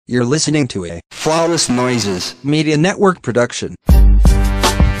You're listening to a Flawless Noises Media Network production.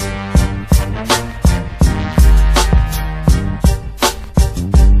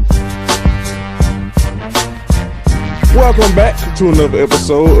 Welcome back to another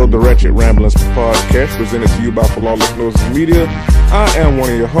episode of the Ratchet Ramblings podcast presented to you by Flawless Noises Media. I am one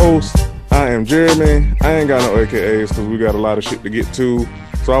of your hosts. I am Jeremy. I ain't got no AKAs because we got a lot of shit to get to.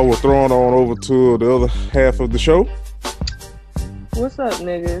 So I will throw it on over to the other half of the show. What's up,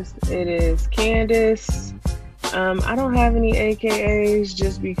 niggas? It is Candace. I don't have any AKAs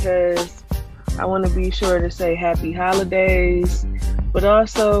just because I want to be sure to say happy holidays, but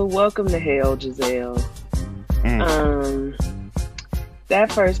also welcome to hell, Giselle.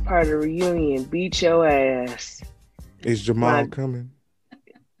 That first part of the reunion beat your ass. Is Jamal coming?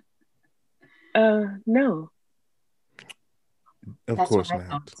 No. Of course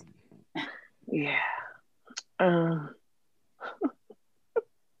not. Yeah.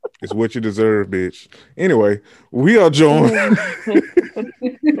 It's what you deserve, bitch. Anyway, we are joined.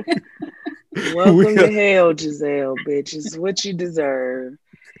 Welcome to hell, Giselle, bitch. It's what you deserve.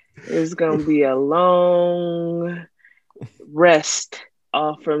 It's gonna be a long rest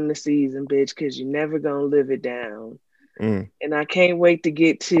off from the season, bitch, because you're never gonna live it down. And I can't wait to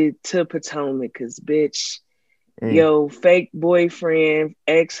get to Potomac, because, bitch, yo, fake boyfriend,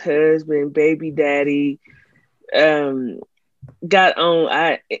 ex-husband, baby daddy, got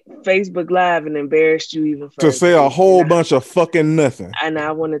on Facebook Live and embarrassed you even further. To say a whole bunch of fucking nothing. And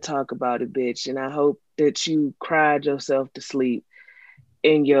I want to talk about it, bitch. And I hope that you cried yourself to sleep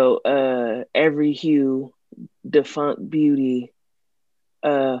in your Every Hue Defunct Beauty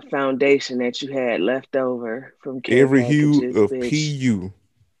foundation that you had left over from care Every hue packages, of bitch. PU.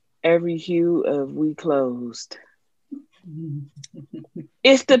 Every hue of we closed.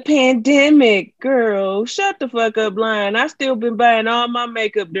 It's the pandemic, girl. Shut the fuck up, blind. I still been buying all my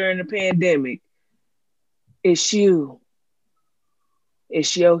makeup during the pandemic. It's you.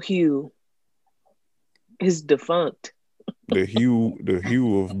 It's your hue. It's defunct. The hue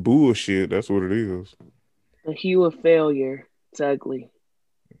of bullshit. That's what it is. The hue of failure. It's ugly.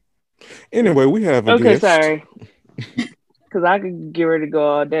 Anyway, we have a guest. Sorry. Because I could get ready to go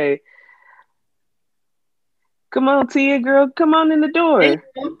all day. Come on, Tia, girl. Come on in the door. I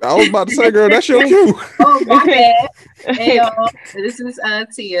was about to say, girl, that's your cue. Oh, my bad. Hey, y'all. This is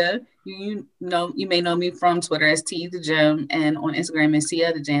Tia. You may know me from Twitter as T the Gym, and on Instagram as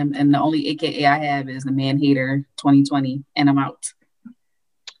Tia the Gym. And the only AKA I have is the Man Hater 2020, and I'm out.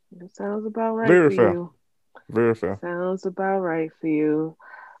 That sounds about right. Very for fair. You. Very fair. Sounds about right for you.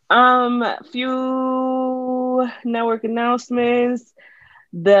 Few network announcements.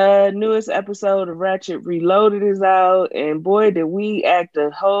 The newest episode of Ratchet Reloaded is out, and boy, did we act a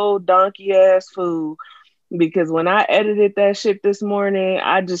whole donkey ass fool, because when I edited that shit this morning,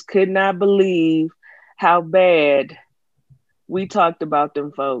 I just could not believe how bad we talked about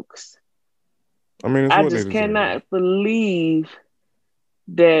them folks. I mean, I just cannot believe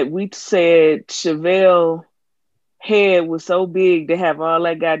that we said Chevelle head was so big to have all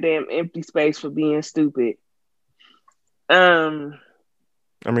that goddamn empty space for being stupid.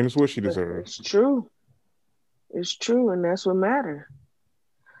 I mean, it's what she deserves. It's true. It's true, and that's what matters.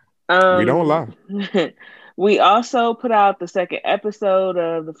 We don't lie. We also put out the second episode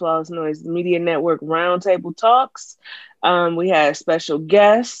of the Flawless Noise Media Network Roundtable Talks. We had special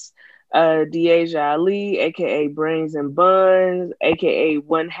guests, Deasia Ali, aka Brains and Buns, aka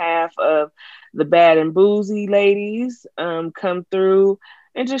one half of the Bad and Boozy ladies, come through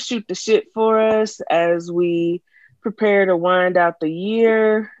and just shoot the shit for us as we prepare to wind out the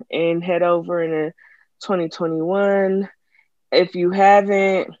year and head over into 2021. If you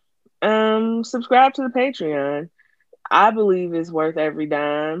haven't, subscribe to the Patreon. I believe it's worth every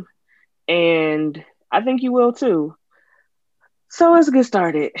dime, and I think you will too. So let's get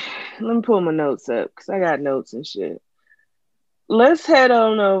started. Let me pull my notes up because I got notes and shit. Let's head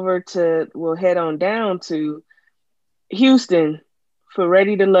on down to Houston for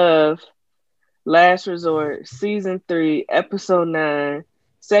Ready to Love, Last Resort, Season 3, Episode 9,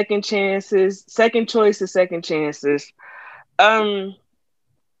 Second Choices, Second Chances. The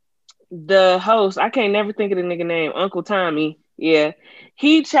host, I can't never think of the nigga name, Uncle Tommy. Yeah.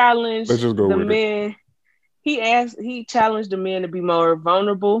 He challenged the men. He challenged the men to be more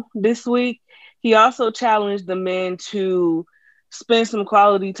vulnerable this week. He also challenged the men to spend some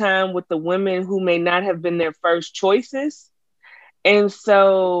quality time with the women who may not have been their first choices. And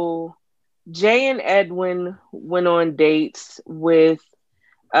so Jay and Edwin went on dates with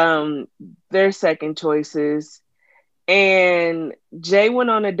their second choices, and Jay went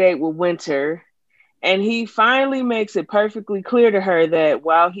on a date with Winter, And he finally makes it perfectly clear to her that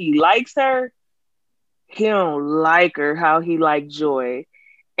while he likes her, he don't like her how he liked Joy.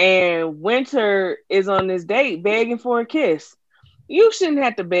 And Winter is on this date begging for a kiss. You shouldn't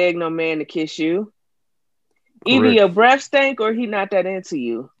have to beg no man to kiss you. Either Correct. your breath stink or he not that into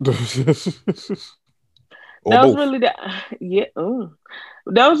you. Or That was both. really the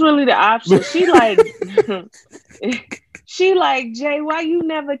that was really the option. She like she like, Jay, why you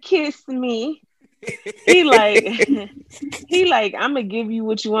never kissed me? He like I'm gonna give you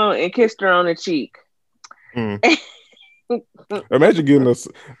what you want, and kissed her on the cheek. Mm. Imagine getting that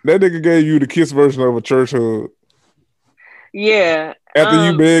nigga gave you the kiss version of a church hug. Yeah. After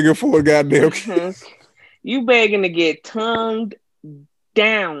you begging for a goddamn kiss. You begging to get tongued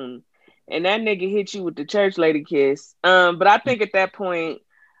down, and that nigga hit you with the church lady kiss. But I think at that point,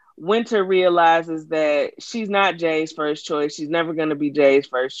 Winter realizes that she's not Jay's first choice. She's never going to be Jay's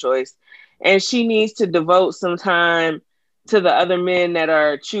first choice. And she needs to devote some time to the other men that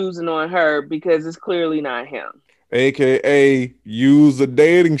are choosing on her because it's clearly not him. AKA use a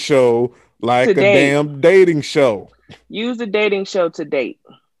dating show like a damn dating show. Use a dating show to date.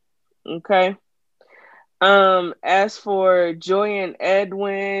 Okay. As for Joy and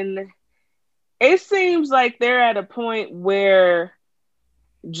Edwin, it seems like they're at a point where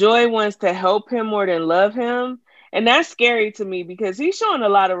Joy wants to help him more than love him. And that's scary to me because he's showing a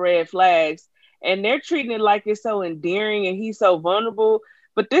lot of red flags and they're treating it like it's so endearing and he's so vulnerable.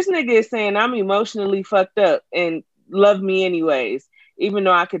 But this nigga is saying, I'm emotionally fucked up and love me anyways, even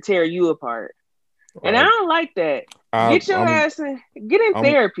though I could tear you apart. Right. And I don't like that. Get your ass in, get in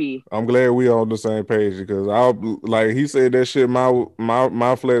therapy. I'm glad we on the same page because he said that shit,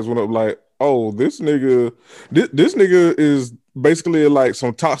 my flags went up like, oh, this nigga is basically like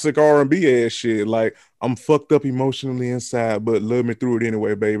some toxic R&B ass shit. Like, I'm fucked up emotionally inside, but love me through it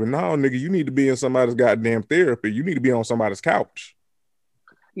anyway, baby. No, nigga, you need to be in somebody's goddamn therapy. You need to be on somebody's couch.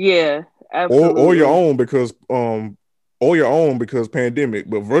 Yeah, absolutely. Or your own because pandemic.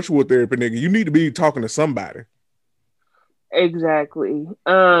 But virtual therapy, nigga, you need to be talking to somebody. Exactly.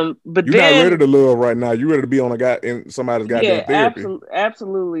 But you're not ready to love right now. You're ready to be on somebody's goddamn therapy.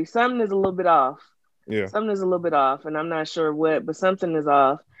 Absolutely. Something is a little bit off. Yeah. Something is a little bit off, and I'm not sure what, but something is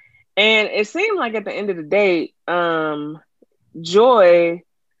off. And it seemed like at the end of the day, Joy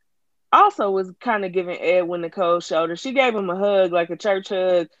also was kind of giving Edwin the cold shoulder. She gave him a hug, like a church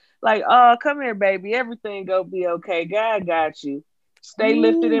hug, like, oh, come here, baby. Everything gonna be okay. God got you. Stay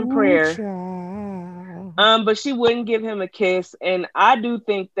lifted in prayer. But she wouldn't give him a kiss. And I do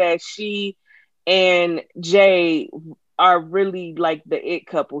think that she and Jay are really like the it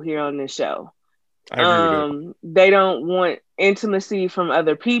couple here on this show. I agree with that. They don't want intimacy from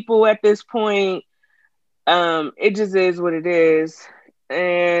other people at this point. It just is what it is.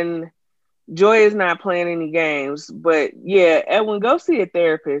 And Joy is not playing any games. But yeah, Edwin, go see a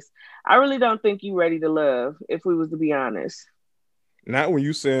therapist. I really don't think you're ready to love, if we was to be honest. Not when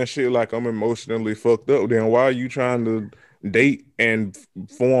you saying shit like I'm emotionally fucked up, then why are you trying to date and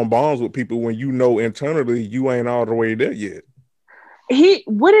form bonds with people when you know internally you ain't all the way there yet?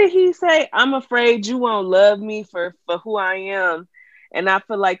 What did he say? I'm afraid you won't love me for who I am. And I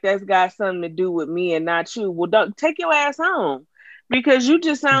feel like that's got something to do with me and not you. Well, don't take your ass home because you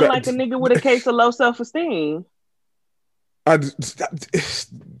just sound like a nigga with a case of low self-esteem. Let's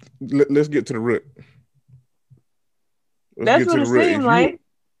get to the root. That's what it seems like.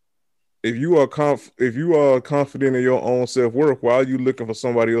 If you are confident in your own self-worth, why are you looking for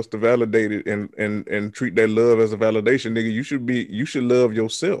somebody else to validate it and treat that love as a validation, nigga? You should love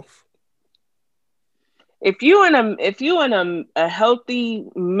yourself. If you in a healthy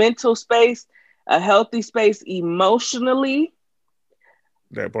mental space, a healthy space emotionally,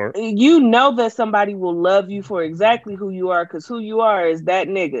 that part, you know that somebody will love you for exactly who you are, because who you are is that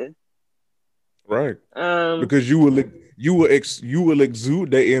nigga. Right. Because you will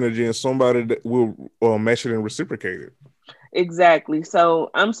exude that energy and somebody that will match it and reciprocate it. Exactly.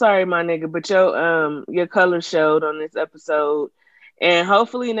 So I'm sorry, my nigga, but your color showed on this episode, and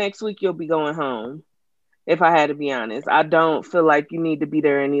hopefully next week you'll be going home. If I had to be honest, I don't feel like you need to be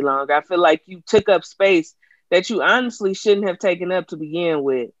there any longer. I feel like you took up space that you honestly shouldn't have taken up to begin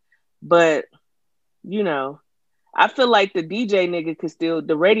with. But you know, I feel like the DJ nigga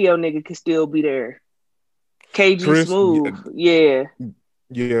the radio nigga could still be there. KG Chris, Smooth, yeah,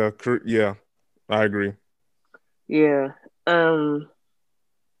 I agree. Yeah.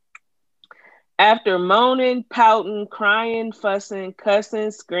 After moaning, pouting, crying, fussing,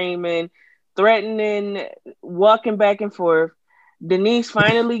 cussing, screaming, threatening, walking back and forth, Denise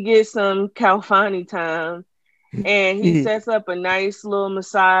finally gets some Calfani time, and he sets up a nice little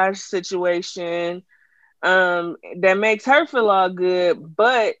massage situation that makes her feel all good,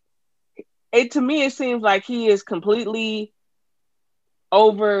 but to me it seems like he is completely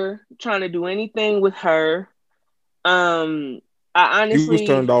over trying to do anything with her. I He was honestly,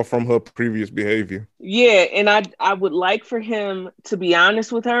 turned off from her previous behavior. yeah, and I would like for him to be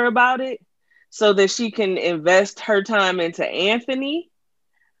honest with her about it so that she can invest her time into Anthony.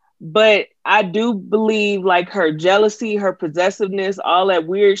 But I do believe like her jealousy, her possessiveness, all that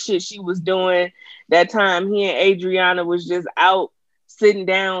weird shit she was doing that time he and Adriana was just out sitting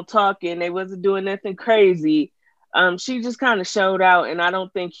down talking. They wasn't doing nothing crazy. She just kind of showed out, and I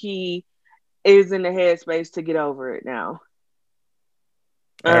don't think he is in the headspace to get over it now.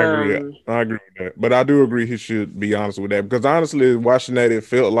 I agree. I agree with that. But I do agree he should be honest with that, because honestly, watching that, it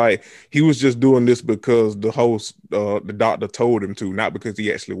felt like he was just doing this because the host, the doctor told him to, not because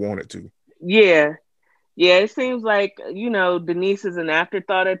he actually wanted to. Yeah. Yeah, it seems like, Denise is an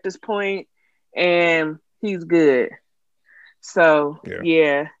afterthought at this point, and he's good. So,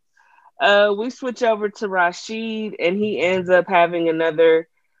 yeah. We switch over to Rashid, and he ends up having another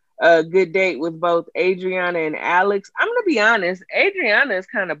good date with both Adriana and Alex. I'm going to be honest, Adriana is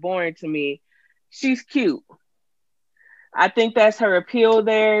kind of boring to me. She's cute. I think that's her appeal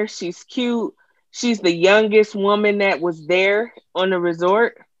there. She's cute. She's the youngest woman that was there on the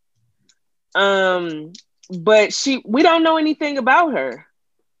resort. But we don't know anything about her.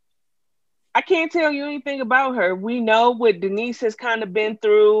 I can't tell you anything about her. We know what Denise has kind of been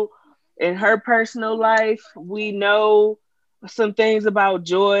through in her personal life. We know some things about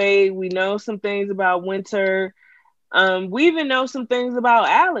Joy. We know some things about Winter. We even know some things about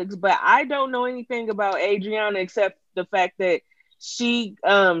Alex, but I don't know anything about Adriana except the fact that she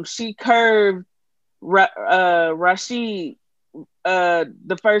curved Rashid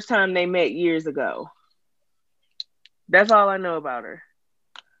the first time they met years ago. That's all I know about her.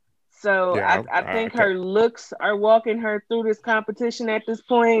 So yeah, I think her looks are walking her through this competition at this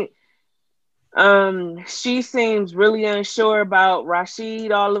point. She seems really unsure about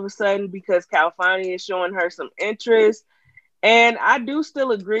Rashid all of a sudden because Khalfani is showing her some interest. And I do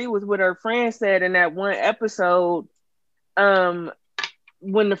still agree with what her friend said in that one episode, when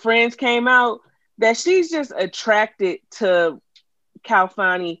the friends came out, that she's just attracted to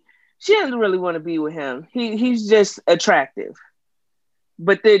Khalfani. She doesn't really want to be with him. He's just attractive.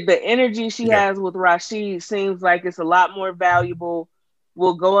 But the energy she has with Rashid seems like it's a lot more valuable,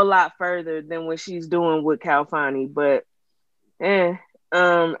 will go a lot further than what she's doing with Khalfani. But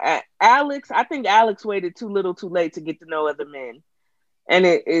Alex, I think Alex waited too little too late to get to know other men. And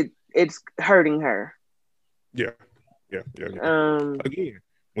it's hurting her. Yeah. Again,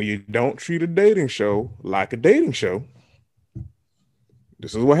 when you don't treat a dating show like a dating show,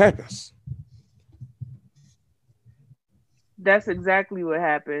 this is what happens. That's exactly what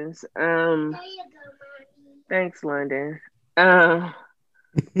happens. Thanks, London.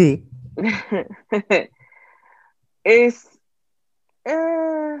 It's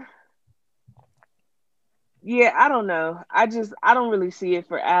yeah, I don't know. I don't really see it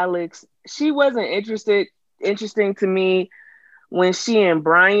for Alex. She wasn't interesting to me when she and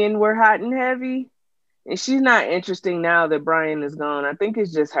Brian were hot and heavy. And she's not interesting now that Brian is gone. I think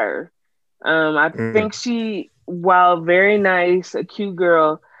it's just her. I think she, while very nice, a cute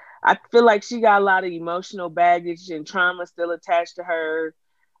girl, I feel like she got a lot of emotional baggage and trauma still attached to her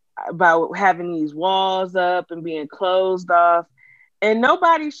about having these walls up and being closed off. And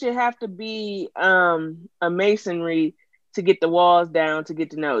nobody should have to be a masonry to get the walls down to get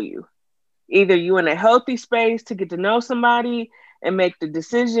to know you. Either you in a healthy space to get to know somebody and make the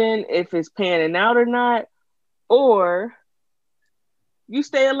decision if it's panning out or not, or you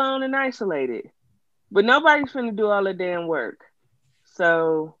stay alone and isolated. But nobody's finna do all the damn work.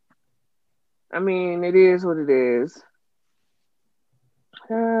 So, I mean, it is what it is.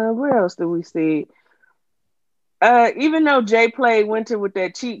 Where else do we see? Even though Jay played Winter with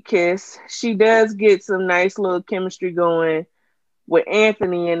that cheek kiss, she does get some nice little chemistry going with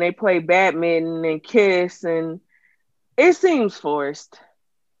Anthony, and they play badminton and kiss, and it seems forced.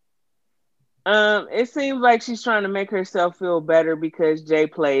 It seems like she's trying to make herself feel better because Jay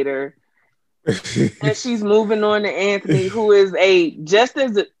played her. And she's moving on to Anthony, who is just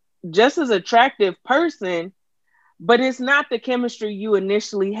as attractive person, but it's not the chemistry you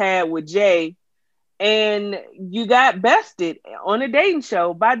initially had with Jay. And you got bested on a dating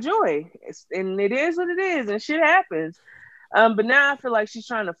show by Joy. And it is what it is, and shit happens. But now I feel like she's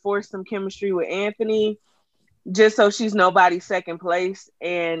trying to force some chemistry with Anthony just so she's nobody's second place.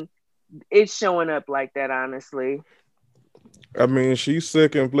 And it's showing up like that, honestly. I mean, she's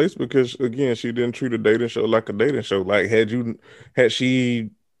second place because, again, she didn't treat a dating show like a dating show. Like, had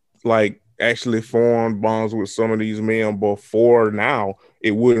she like actually formed bonds with some of these men before now,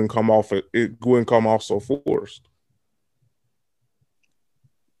 it wouldn't come off so forced.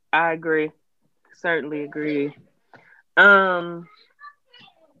 I agree. Certainly agree.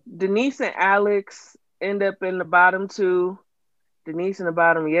 Denise and Alex end up in the bottom two. Denise in the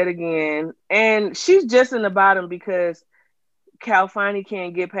bottom yet again. And she's just in the bottom because Calfani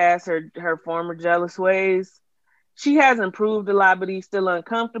can't get past her former jealous ways. She has improved a lot, but he's still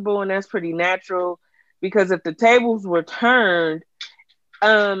uncomfortable, and that's pretty natural because if the tables were turned,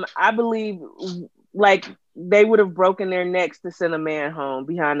 I believe like they would have broken their necks to send a man home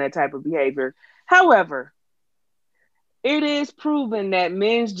behind that type of behavior. However, it is proven that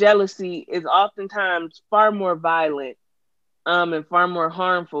men's jealousy is oftentimes far more violent and far more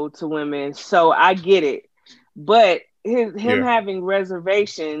harmful to women. So I get it. But him having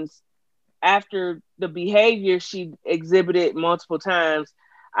reservations after the behavior she exhibited multiple times,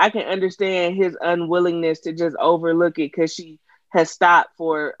 I can understand his unwillingness to just overlook it because she has stopped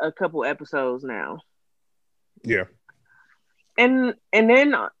for a couple episodes now. Yeah. And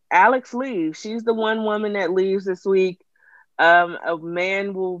then Alex leaves. She's the one woman that leaves this week. A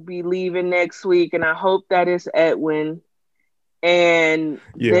man will be leaving next week, and I hope that is Edwin. And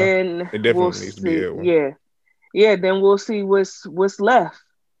then it definitely we'll needs to see. be Edwin. Yeah. Then we'll see what's left.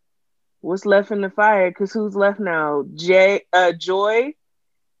 What's left in the fire? Because who's left now? Joy,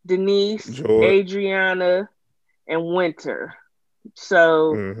 Denise, Adriana, and Winter.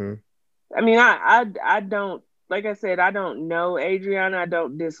 So, I mean, I don't, like I said, I don't know Adriana. I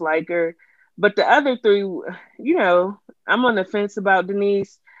don't dislike her. But the other three, you know, I'm on the fence about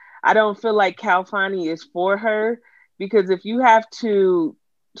Denise. I don't feel like Calfani is for her because if you have to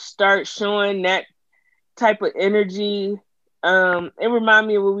start showing that type of energy, it reminded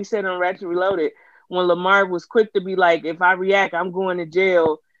me of what we said on Ratchet Reloaded when Lamar was quick to be like, if I react, I'm going to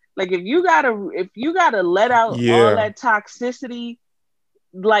jail. Like if you gotta let out all that toxicity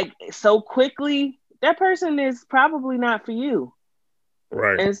like so quickly, that person is probably not for you.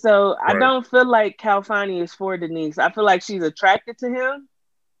 Right. And so I don't feel like Calfani is for Denise. I feel like she's attracted to him,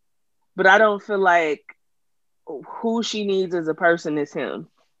 but I don't feel like who she needs as a person is him.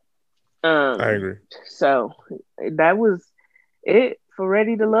 I agree. So that was it for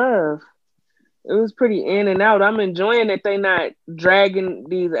Ready to Love. It was pretty in and out. I'm enjoying that they not dragging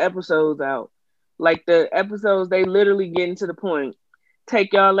these episodes out. Like the episodes, they literally getting to the point.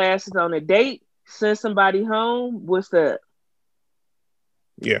 Take y'all asses on a date, send somebody home. What's up?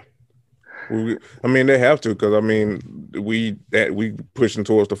 Yeah. I mean, they have to because I mean, we pushing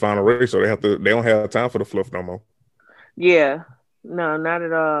towards the final race, so they don't have time for the fluff no more. Yeah, no, not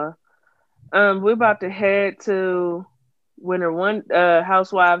at all. We're about to head to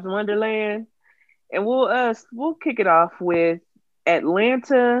Housewives Wonderland, and we'll kick it off with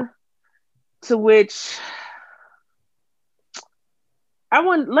Atlanta, to which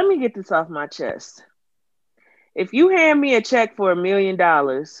let me get this off my chest. If you hand me a check for $1 million,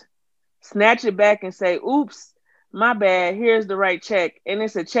 snatch it back and say, oops, my bad, here's the right check, and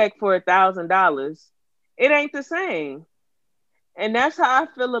it's a check for $1,000, it ain't the same. And that's how I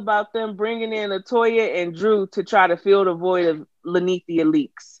feel about them bringing in Latoya and Drew to try to fill the void of Lanithia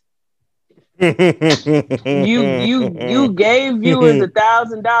Leaks. you gave viewers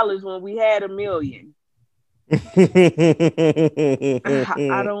 $1,000 when we had $1 million.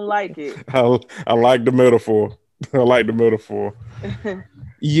 I don't like it. I like the metaphor. I like the metaphor.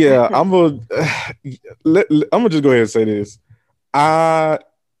 Yeah, I'm gonna just go ahead and say this.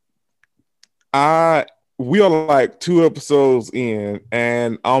 We are like 2 episodes in,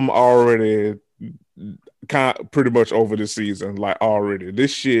 and I'm already pretty much over this season. Like already,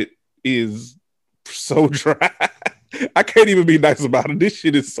 this shit is so dry. I can't even be nice about it. This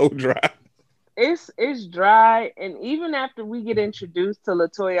shit is so dry. It's dry, and even after we get introduced to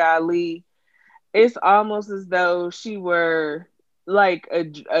Latoya Ali, it's almost as though she were like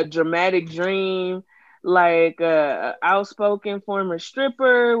a dramatic dream, like a outspoken former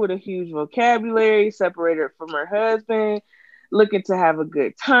stripper with a huge vocabulary, separated from her husband, looking to have a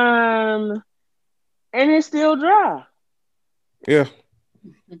good time, and it's still dry. Yeah,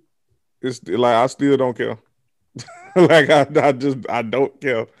 it's like I still don't care. Like I don't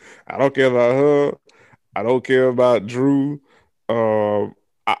care. I don't care about her. I don't care about Drew.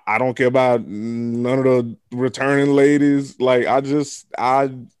 I don't care about none of the returning ladies. Like it is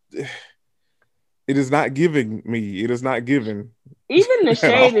not giving me. It is not giving. Even the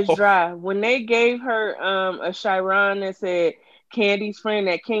shade is dry. When they gave her a Chiron that said Candy's friend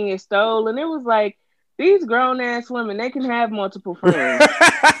that Kenya stole, and it was like, these grown ass women, they can have multiple friends.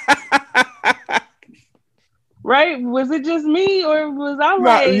 Right? Was it just me, or was I Not,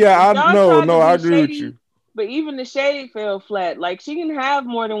 like yeah, y'all no, tried to no, I be agree with shady, you. but even the shade fell flat. Like she can have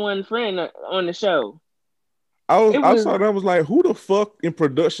more than one friend on the show. It I was saw that, I was like, who the fuck in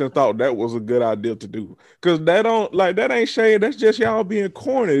production thought that was a good idea to do? Because that don't like that ain't shade. That's just y'all being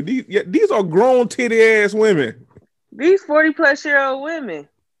corny. These are grown titty ass women. these 40-plus-year-old women.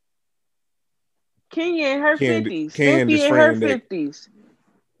 Kenya in her fifties, Candace Cynthia in her friend that fifties.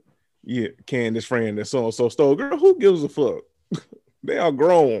 Candace friend that so stole. Girl, who gives a fuck? They are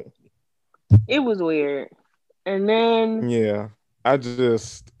grown. It was weird. And then Yeah. I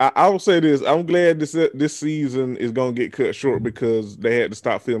will say this. I'm glad this season is gonna get cut short because they had to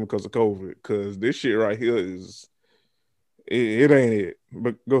stop filming because of COVID. Because this shit right here it ain't it.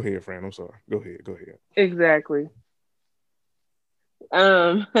 But go ahead, Fran. I'm sorry. Go ahead. exactly.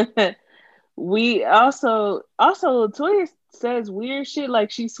 Um we also Latoya says weird shit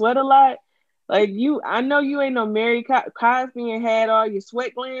like she sweat a lot. Like I know you ain't no Mary Cosby and had all your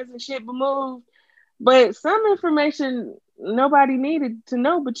sweat glands and shit removed, but some information nobody needed to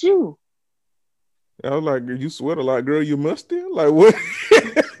know but you. I was like, you sweat a lot, girl. You musty? Like what?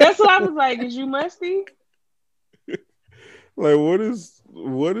 That's what I was like. Is you musty? Like what is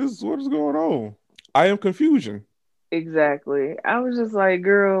going on? I am confusion. Exactly. I was just like,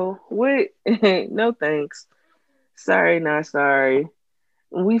 girl, what? No thanks. Sorry, not sorry.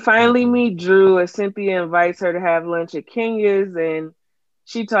 We finally Mm-mm. meet Drew as Cynthia invites her to have lunch at Kenya's, and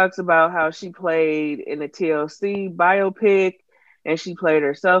she talks about how she played in the TLC biopic and she played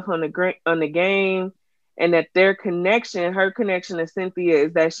herself on the game, and that her connection to Cynthia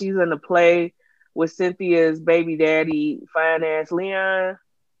is that she's in the play with Cynthia's baby daddy, fine ass Leon.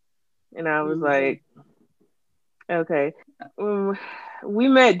 And I was Mhm. like, okay. We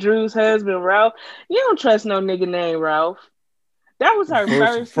met Drew's husband, Ralph. You don't trust no nigga named Ralph. That was her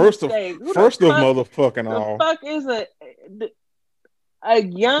First, first first of mistake. Who first of motherfucking the all. fuck is a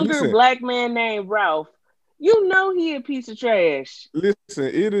younger Listen, black man named Ralph? You know he a piece of trash. listen.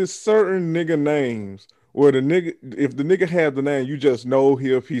 It is certain nigga names where if the nigga have the name, you just know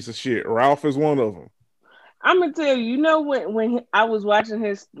he a piece of shit. Ralph is one of them. I'm gonna tell you. You know when I was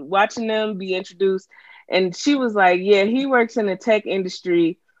watching them be introduced, and she was like, "Yeah, he works in the tech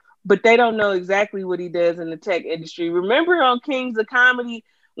industry, but they don't know exactly what he does in the tech industry." Remember on Kings of Comedy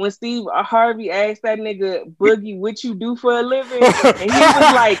when Steve Harvey asked that nigga Boogie what you do for a living, and he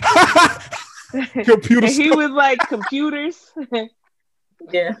was like, Computer and he stuff. was like computers.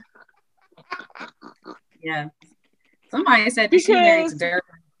 Yeah, yeah. Somebody said that she married to because Derek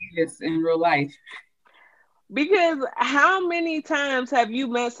Davis in real life. Because how many times have you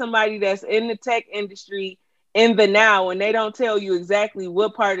met somebody that's in the tech industry in the now and they don't tell you exactly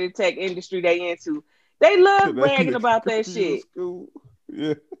what part of the tech industry they into? They love bragging about that Computer shit. school.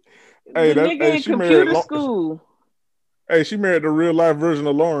 Yeah. The nigga in She married. computer school. Hey, she married the real life version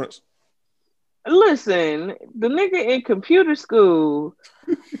of Lawrence. Listen, the nigga in computer school.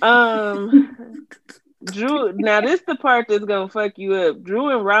 Drew. Now this the part that's gonna fuck you up. Drew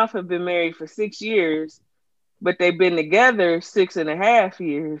and Ralph have been married for 6 years, but they've been together 6.5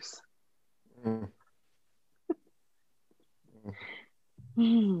 years.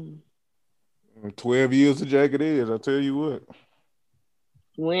 Mm. 12 years of Jagged Edge, I tell you what.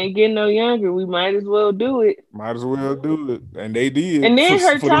 We ain't getting no younger. We might as well do it. Might as well do it. And they And did then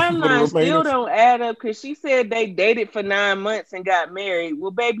her for the timeline remaining. still don't add up because she said they dated for 9 months and got married.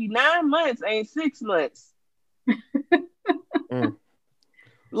 Well, baby, 9 months ain't 6 months. Mm.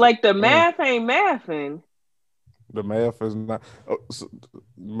 Like the math ain't mathing. The math is not.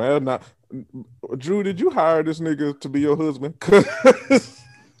 Math not. Drew, did you hire this nigga to be your husband?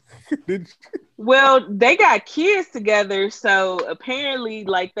 Did you? Well, they got kids together, so apparently,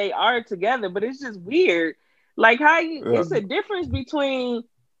 like they are together. But it's just weird. Like Yeah. it's a difference between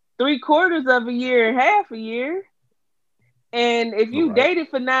 3/4 of a year and half a year. And if you Right. dated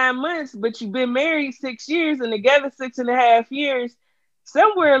for 9 months, but you've been married 6 years and together 6.5 years,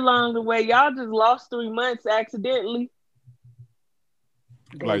 somewhere along the way, y'all just lost 3 months accidentally.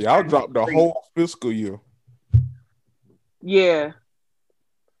 They Like was y'all trying to dropped the free. whole fiscal year. Yeah.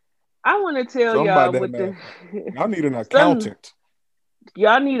 I want to tell y'all Somebody that what math. the Y'all need an some accountant.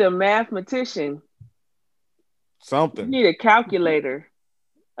 y'all need a mathematician. You Something. need a calculator,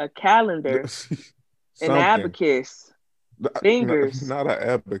 a calendar, an Something. abacus, fingers. Not an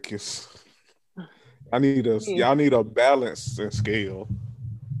abacus. Y'all Yeah. need a balance and scale.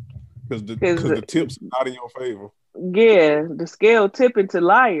 Because Cause the tips are not in your favor. yeah, the scale tipping to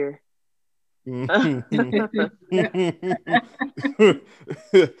liar.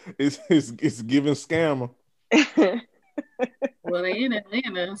 It's giving scammer. Well, they in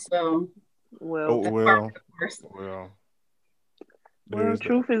Atlanta, so Well, Oh well, Of course. well. well, There's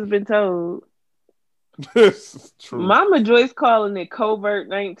truth has been told. that. True. Mama Joyce calling it Covert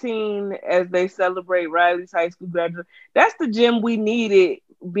 19 as they celebrate Riley's high school graduation. That's the gym we needed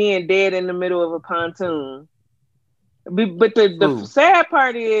being dead in the middle of a pontoon. But the True. sad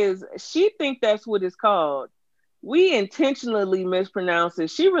part is she think that's what it's called. We intentionally mispronounce it.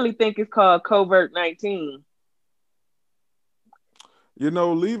 She really think it's called Covert 19.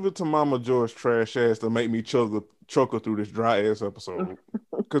 Leave it to Mama Joy's trash ass to make me chuckle through this dry ass episode.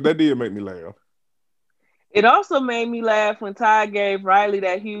 Because that did make me laugh. It also made me laugh when Ty gave Riley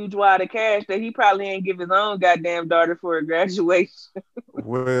that huge wad of cash that he probably ain't give his own goddamn daughter for a graduation.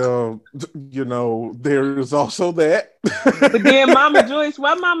 Well, there is also that. But then Mama Joyce,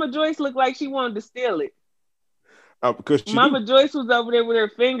 why Mama Joyce looked like she wanted to steal it? Because Mama Joyce was over there with her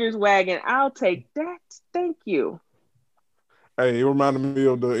fingers wagging. I'll take that. Thank you. Hey, it reminded me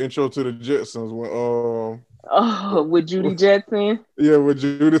of the intro to the Jetsons when with Judy Jetson. Yeah, when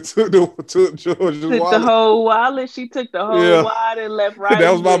Judy took George's Took wallet. the whole wallet. She took the whole wallet and left Riley.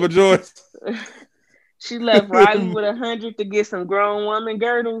 That was Mama Joyce. She left Riley with 100 to get some grown woman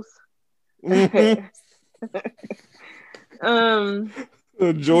girdles.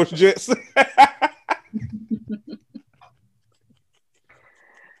 George Jetson.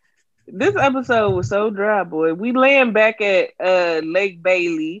 This episode was so dry, boy. We laying back at Lake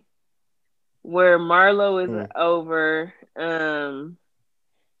Bailey, where Marlo is over, and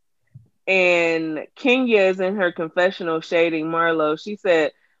Kenya is in her confessional shading Marlo. She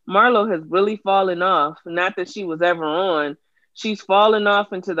said Marlo has really fallen off. Not that she was ever on. She's fallen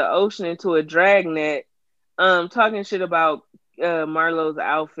off into the ocean, into a dragnet. Talking shit about Marlo's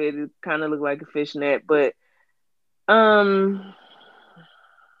outfit. It kind of looked like a fishnet, but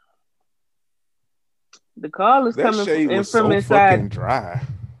the call is coming from inside. Fucking dry.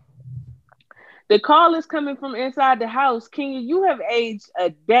 The call is coming from inside the house. Kenya, you have aged a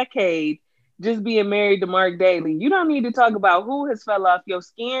decade just being married to Mark Daly. You don't need to talk about who has fell off. Your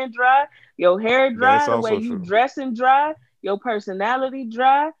skin dry, your hair dry, the way you dressing dry, your personality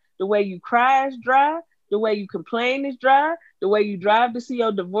dry, the way you cry is dry, the way you complain is dry, the way you drive to see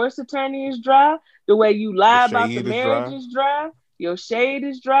your divorce attorney is dry, the way you lie about the marriage is dry. Your shade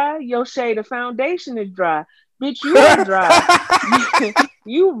is dry. Your shade of foundation is dry. Bitch, you are dry.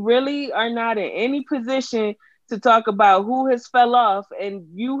 You really are not in any position to talk about who has fell off, and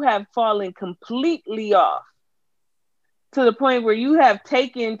you have fallen completely off to the point where you have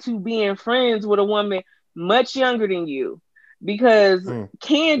taken to being friends with a woman much younger than you, because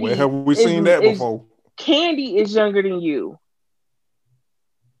Candy. Where have we seen that before? Candy is younger than you.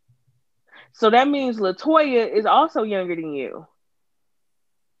 So that means LaToya is also younger than you.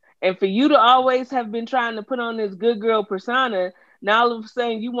 And for you to always have been trying to put on this good girl persona, now all of a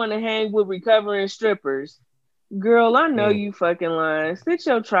sudden you want to hang with recovering strippers. Girl, I know you fucking lying. Sit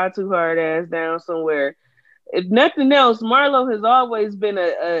your try too hard ass down somewhere. If nothing else, Marlo has always been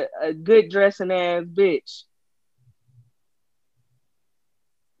a good dressing ass bitch.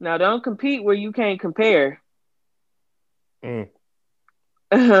 Now don't compete where you can't compare.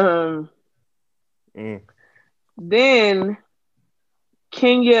 Then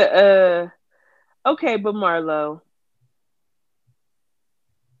Kenya, okay, but Marlo,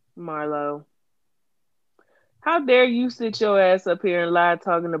 how dare you sit your ass up here and lie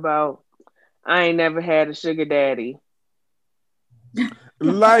talking about I ain't never had a sugar daddy?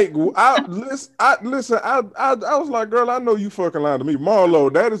 Like, I was like, girl, I know you fucking lying to me.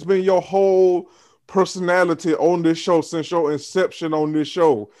 Marlo, that has been your whole personality on this show since your inception on this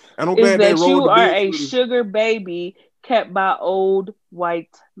show. And I'm glad they rolled you are a sugar baby kept by old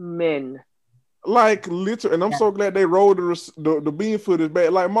white men. Like, literally, and I'm so glad they rolled the bean footage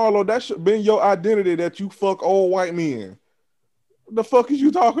back. Like, Marlo, that should have been your identity, that you fuck old white men. The fuck is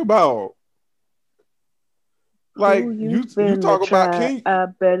you talking about? Like, you talking about Kenya. I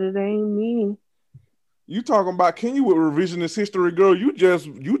bet it ain't me. You talking about Kenya with revisionist history, girl. You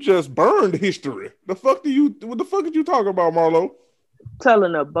just burned history. What the fuck are you talking about, Marlo?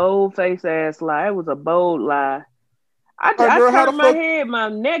 Telling a bold face ass lie. It was a bold lie. I turned my head. My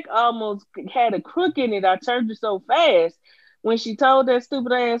neck almost had a crook in it. I turned it so fast when she told that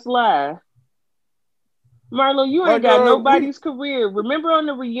stupid ass lie. Marlo, you ain't got nobody's career. Remember on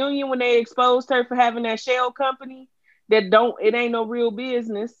the reunion when they exposed her for having that shell company it ain't no real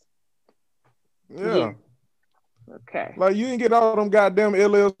business. Yeah. Okay. Like, you ain't get all them goddamn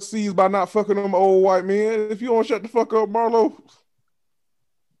LLCs by not fucking them old white men. If you don't shut the fuck up, Marlo.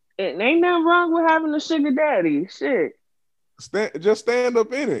 It ain't nothing wrong with having a sugar daddy. Shit. Just stand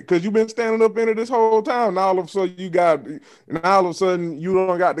up in it, because you've been standing up in it this whole time. Now all of a sudden you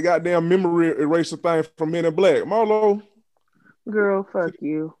don't got the goddamn memory eraser thing from Men in Black. Marlo, girl, fuck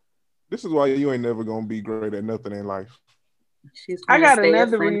you. this is why you ain't never gonna be great at nothing in life. I got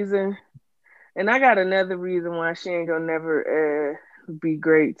another reason, and I got another reason why she ain't gonna never be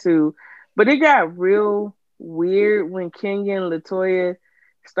great too. But it got real weird when Kenya and Latoya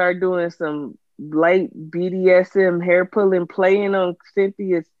start doing some light BDSM hair pulling, playing on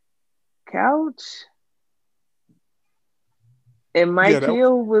Cynthia's couch, and Mike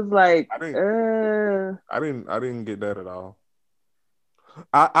Hill was like, I didn't get that at all.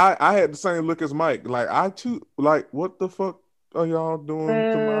 I had the same look as Mike. Like, I too, like, what the fuck are y'all doing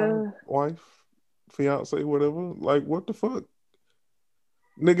to my wife, fiance, whatever? Like, what the fuck,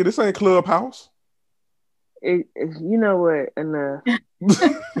 nigga? This ain't Clubhouse. You know what? Enough.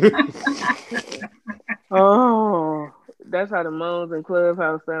 Oh, that's how the moans in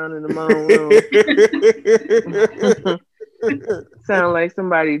Clubhouse sound in the moan room. Sound like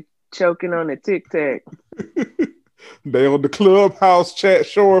somebody choking on a Tic Tac. They on the Clubhouse chat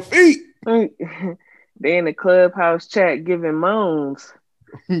showing feet. They in the Clubhouse chat giving moans.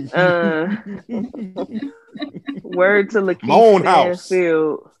 Word to Lakeith Moan house.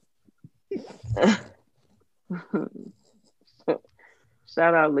 Stanfield.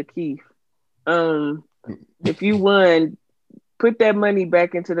 Shout out Lakeith. If you won, put that money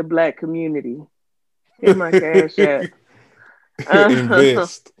back into the Black community. Hit my cash app.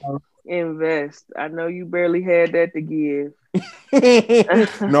 Invest. I know you barely had that to give.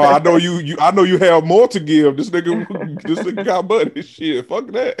 No, I know you. I know you have more to give. This nigga got money. Shit, fuck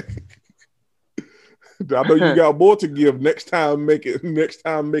that. I know you got more to give. Next time, make it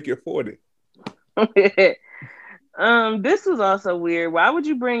 40. This was also weird. Why would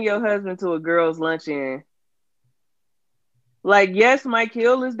you bring your husband to a girls' luncheon? Like, yes, Mike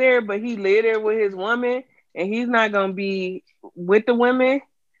Hill is there, but he live there with his woman, and he's not gonna be with the women.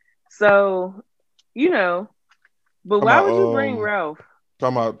 So, but why would you bring Ralph?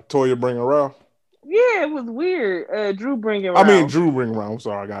 Talking about Toya bringing Ralph? Yeah, it was weird. Drew bringing Ralph. I mean, Drew bringing Ralph. I'm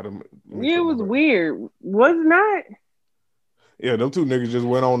sorry, I got him. Yeah, it was weird. Was it not? Yeah, them two niggas just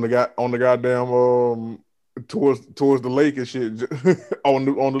went on the goddamn towards the lake and shit on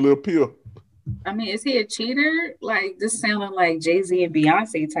the little pier. I mean, is he a cheater? Like, this sounded like Jay-Z and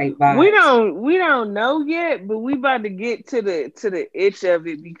Beyonce type vibes. We don't know yet, but we about to get to the itch of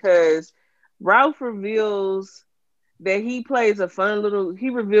it, because Ralph reveals that he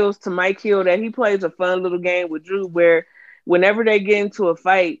reveals to Mike Hill that he plays a fun little game with Drew, where whenever they get into a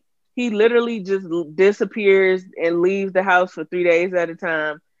fight, he literally just disappears and leaves the house for 3 days at a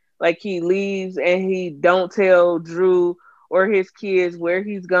time. Like, he leaves and he don't tell Drew or his kids where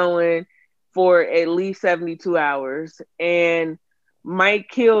he's going for at least 72 hours. And Mike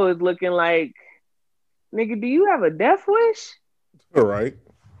Hill is looking like, nigga, do you have a death wish? All right.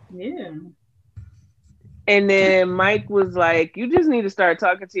 Yeah. And then Mike was like, you just need to start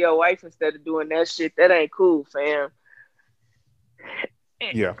talking to your wife instead of doing that shit. That ain't cool, fam.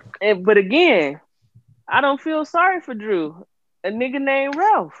 Yeah. But again, I don't feel sorry for Drew. A nigga named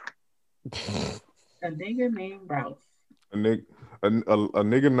Ralph. A nigga named Ralph. A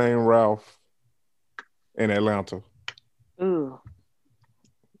nigga named Ralph in Atlanta. Ooh.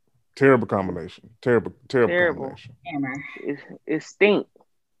 Terrible combination. Terrible combination. It stink.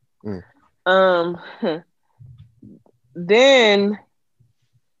 Then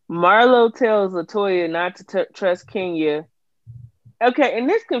Marlo tells Latoya not to trust Kenya. Okay, and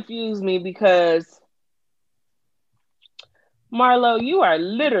this confused me because Marlo, you are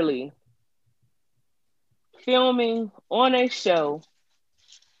literally filming on a show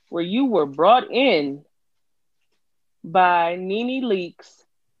where you were brought in by Nene Leakes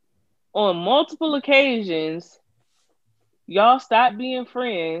on multiple occasions. Y'all stopped being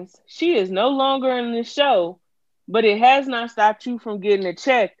friends. She is no longer in the show, but it has not stopped you from getting a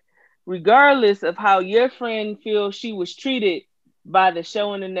check, regardless of how your friend feels she was treated by the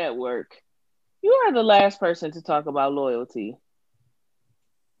show and the network. You are the last person to talk about loyalty.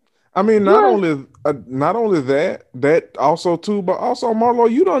 I mean, not only that also too, but also,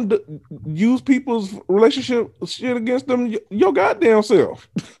 Marlo, you don't use people's relationship shit against them your goddamn self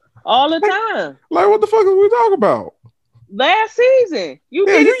all the time. Like, what the fuck is we talking about? Last season, you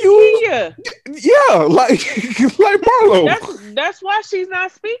did it to Kia. Yeah, like Marlo. That's why she's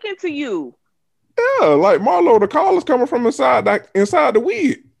not speaking to you. Yeah, like Marlo, the call is coming from inside the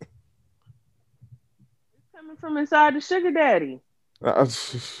wig. It's coming from inside the sugar daddy. The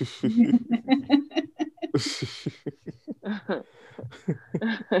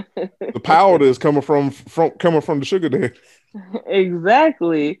powder is coming from the sugar daddy.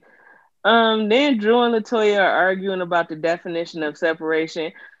 Exactly. Then Drew and Latoya are arguing about the definition of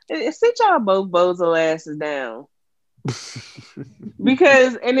separation. Sit y'all both bozo asses down.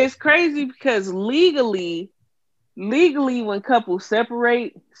 Because, and it's crazy because legally, when couples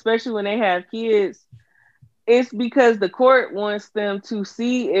separate, especially when they have kids, it's because the court wants them to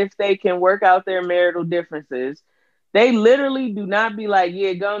see if they can work out their marital differences. They literally do not be like,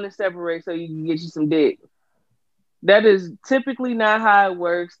 yeah, go on and separate so you can get you some dick. That is typically not how it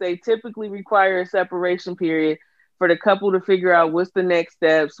works. They typically require a separation period for the couple to figure out what's the next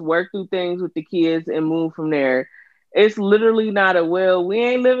steps, work through things with the kids, and move from there. It's literally not a, well, we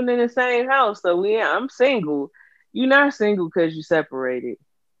ain't living in the same house, so I'm single. You're not single because you separated.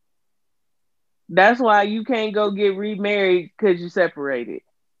 That's why you can't go get remarried because you separated.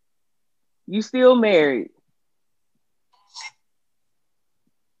 You still married.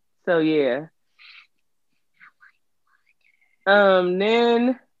 So yeah.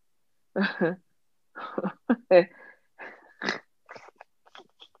 Then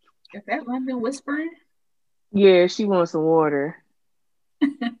Is that London whispering? yeah, she wants some water.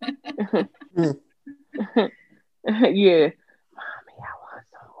 Yeah. Mommy, I want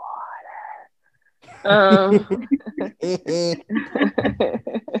some water.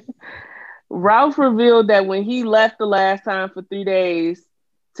 Ralph revealed that when he left the last time for 3 days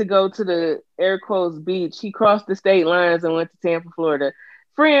to go to the air quotes beach, he crossed the state lines and went to Tampa, Florida.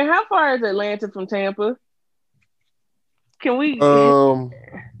 Friend, how far is Atlanta from Tampa? Can we?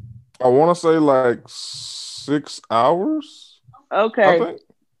 I want to say like 6 hours. Okay. I think.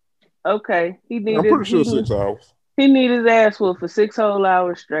 Okay. I'm pretty sure 6 hours. He needed his ass whooped for 6 whole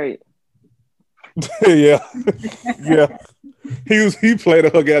hours straight. Yeah. He played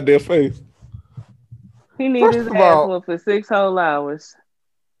a hug out their face. He needed his ass whooped for 6 whole hours.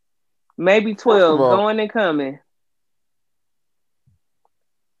 Maybe 12, going and coming.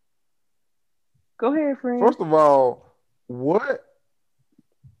 Go ahead, friend. First of all,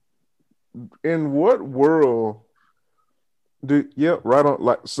 in what world right on,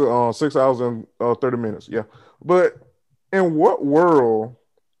 like 6 hours and 30 minutes. Yeah. But in what world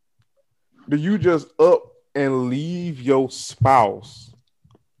do you just up and leave your spouse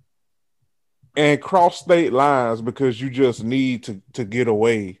and cross state lines because you just need to get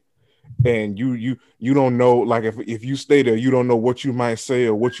away? And you don't know, like if you stay there, you don't know what you might say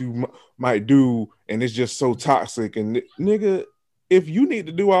or what you might do, and it's just so toxic. And nigga, if you need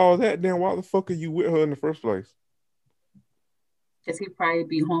to do all that, then why the fuck are you with her in the first place? Because he'd probably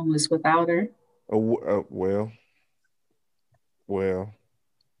be homeless without her. Well,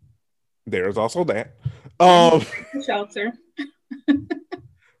 there's also that. Shelter.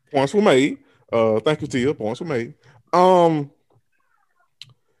 Points were made. Thank you, Tia. Points were made.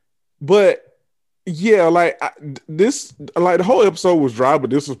 But yeah, like the whole episode was dry,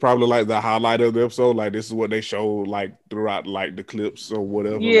 but this was probably like the highlight of the episode. Like this is what they showed like throughout like the clips or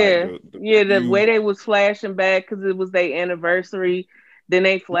whatever. Yeah, like, the way they was flashing back because it was their anniversary. Then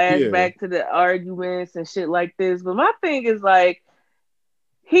they flashed back to the arguments and shit like this. But my thing is like,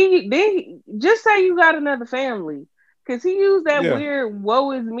 he just say you got another family. Cause he used that weird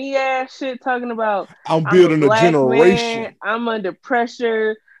 "woe is me" ass shit, talking about I'm building a generation. Man, I'm under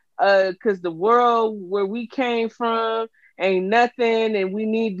pressure. Cause the world where we came from ain't nothing, and we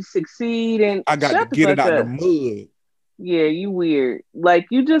need to succeed. And I got to get it out the mud. Yeah, you weird. Like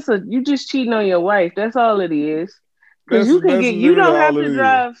you just cheating on your wife. That's all it is. Cause you don't have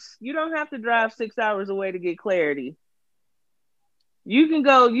to drive 6 hours away to get clarity. You can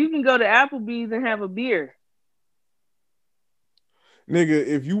go to Applebee's and have a beer. Nigga,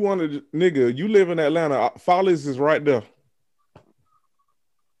 if you wanted, you live in Atlanta, Follies is right there.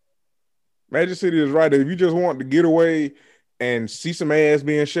 Magic City is right there. If you just want to get away and see some ass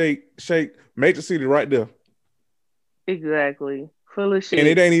being shake, Magic City right there. Exactly. Full of shit. And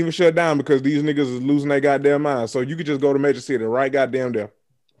it ain't even shut down because these niggas is losing their goddamn mind. So you could just go to Magic City right goddamn there.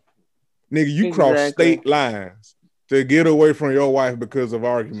 Nigga, you cross state lines to get away from your wife because of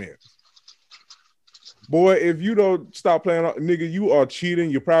arguments. Boy, if you don't stop playing, nigga, you are cheating.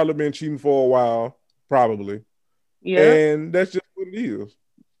 You've probably been cheating for a while. Probably. Yeah. And that's just what it is.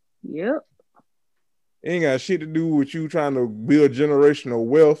 Yep. Ain't got shit to do with you trying to build generational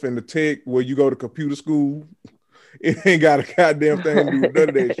wealth in the tech where you go to computer school. It ain't got a goddamn thing to do with none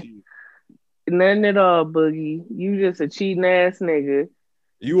of that shit. Nothing at all, Boogie. You just a cheating ass nigga.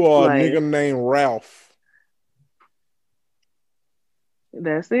 You are a nigga named Ralph.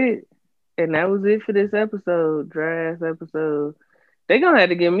 That's it. And that was it for this episode. Dry ass episode. They gonna have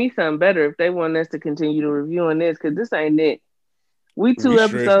to give me something better if they want us to continue to reviewing this, because this ain't it. We We two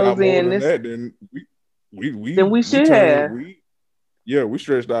stretched out episodes more in than this that. Then we we should turned have. we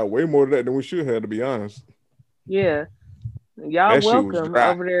stretched out way more than that than we should have, to be honest. Yeah. Y'all That shit was welcome dry.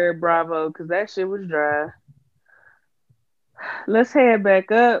 over there at Bravo, because that shit was dry. Let's head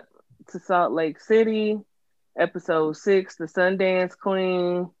back up to Salt Lake City, episode 6, the Sundance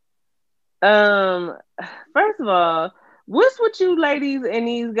Queen. First of all, what's with you ladies and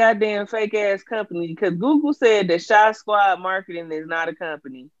these goddamn fake ass companies? Because Google said that Shot Squad Marketing is not a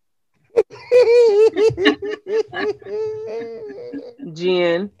company.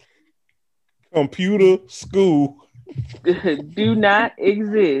 Jen, Computer school. do not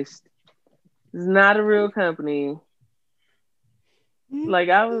exist. It's not a real company. Like,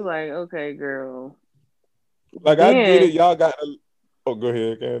 I was like, okay, girl. Like, Then, I get it. Y'all got to... Oh, go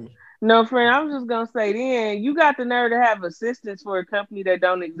ahead, Candace. No, friend, I was just going to say, then, you got the nerve to have assistants for a company that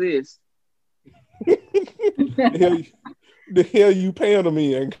don't exist. The hell you paying them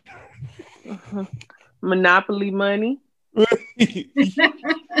in? Monopoly money.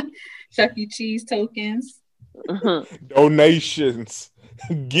 Chuck E. Cheese tokens. Donations.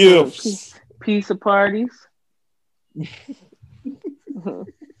 Gifts. Pizza parties.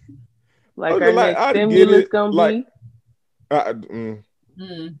 Like Okay, our like, next I get stimulus it. gonna Like, be.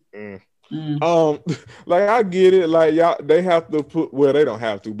 Like, I get it. Like, y'all, they have to put, well, they don't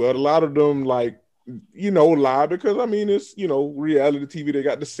have to, but a lot of them, like, lie, because I mean, it's, reality TV, they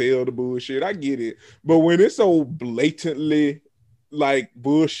got to sell the bullshit. I get it. But when it's so blatantly like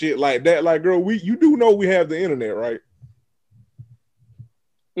bullshit like that, like, girl, you do know we have the internet, right?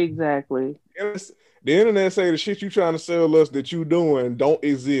 Exactly. The internet say the shit you trying to sell us that you doing don't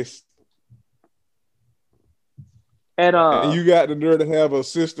exist at all. And you got the nerve to have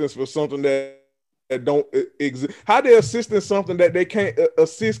assistance for something that don't exist. How they assisting something that they can't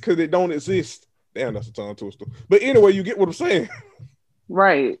assist because it don't exist? Damn, that's a tongue twister. But anyway, you get what I'm saying,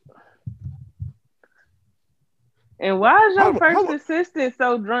 right? And why is your first assistant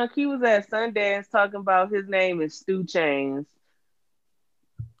so drunk? He was at Sundance talking about his name is Stu Chains.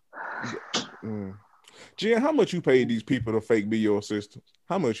 Jen, how much you paid these people to fake be your assistants?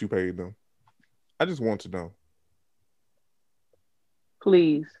 How much you paid them? I just want to know.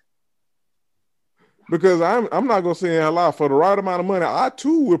 Please. Because I'm not gonna say a lie. For the right amount of money, I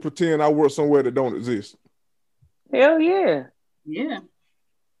too would pretend I work somewhere that don't exist. Hell yeah. Yeah.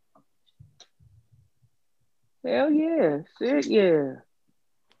 Hell yeah. Shit yeah.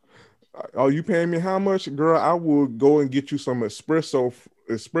 Are you paying me how much? Girl, I will go and get you some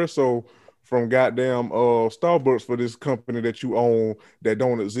espresso from goddamn Starbucks for this company that you own that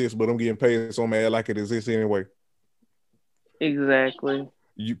don't exist, but I'm getting paid so mad like it exists anyway. Exactly.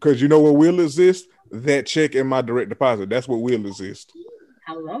 Because you know what will exist? That check in my direct deposit. That's what will exist.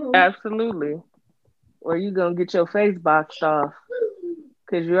 Hello. Absolutely. Or you gonna get your face boxed off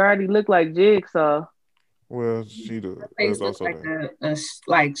because you already look like Jigsaw. Well, she does. Her face looks like a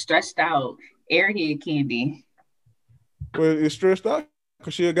like stretched out airhead candy. Well, it's stretched out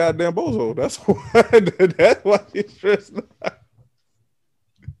because she a goddamn bozo. That's why she's stressed out.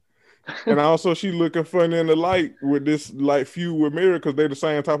 And also, she looking funny in the light with this like feud with Mary because they the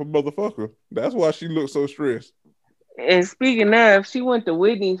same type of motherfucker. That's why she looks so stressed. And speaking of, she went to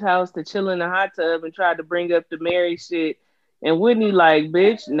Whitney's house to chill in the hot tub and tried to bring up the Mary shit. And Whitney like,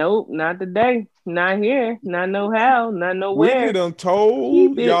 bitch, nope, not today. Not here. Not no how. Not nowhere. Whitney done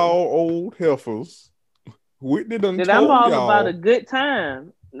told y'all old heifers. Whitney done told I'm all y'all about a good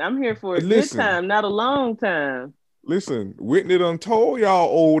time. I'm here for a good time, not a long time. Listen, Whitney done told y'all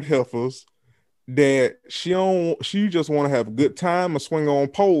old heifers that she just want to have a good time and swing on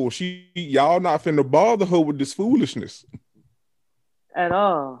poles. Y'all not finna bother her with this foolishness. At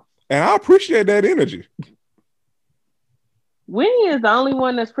all. And I appreciate that energy. Whitney is the only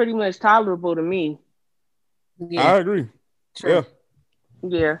one that's pretty much tolerable to me. Yeah. I agree. True.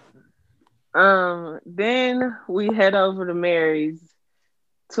 Yeah. Then we head over to Mary's,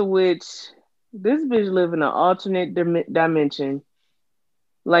 to which this bitch live in an alternate dimension.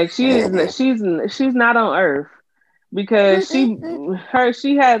 Like she's not on Earth because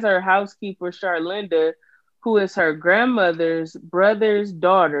she has her housekeeper Charlinda, who is her grandmother's brother's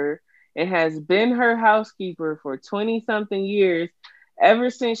daughter and has been her housekeeper for 20-something years, ever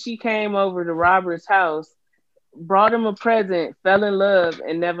since she came over to Robert's house, brought him a present, fell in love,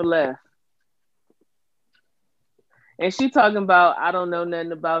 and never left. And she talking about, I don't know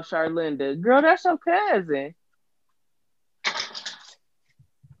nothing about Charlinda. Girl, that's your cousin.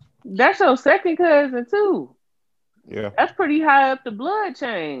 That's your second cousin, too. Yeah. That's pretty high up the blood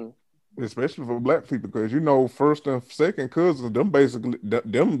chain. especially for black people, because first and second cousins, them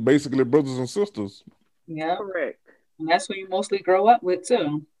basically brothers and sisters. Yeah, Correct. and that's who you mostly grow up with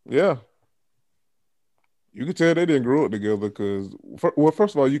too. Yeah, you could tell they didn't grow up together because,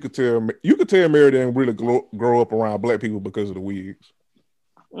 first of all, you could tell Mary didn't really grow up around black people because of the wigs.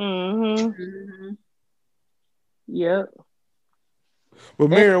 Mm-hmm. Mm-hmm. Yep. But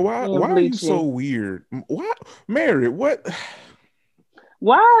Mary, why And are you bleaching. so weird? Why, Mary? What?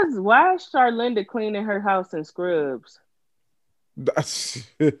 Why is Charlinda cleaning her house in scrubs?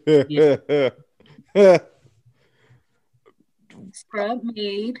 Scrub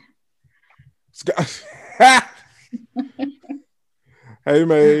maid. Hey,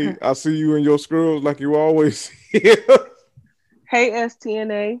 May, I see you in your scrubs like you always. Hey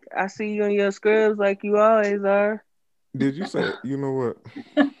STNA, I see you in your scrubs like you always are. Did you say? You know what?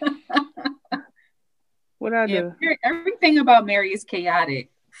 What I Yeah, do? everything about Mary is chaotic,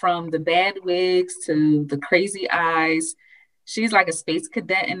 from the bad wigs to the crazy eyes. She's like a space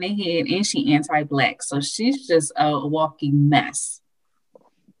cadet in the head, and she anti-black, so she's just a walking mess.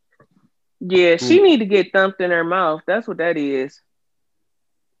 Yeah, she need to get thumped in her mouth. That's what that is.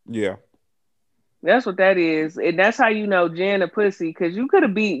 Yeah. That's what that is, and that's how you know Jen a pussy, because Jen could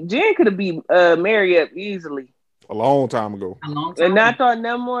have beat Mary up easily, A long time ago. A long time. and not thought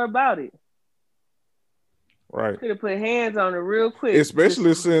nothing more about it. Right. Could have put hands on her real quick.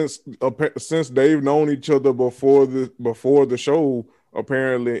 Especially since they've known each other before the show,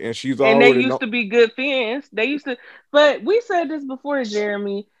 apparently, and she's and they already used to be good friends. But we said this before,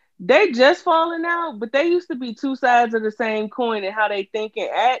 Jeremy. They just falling out, but they used to be two sides of the same coin and how they think and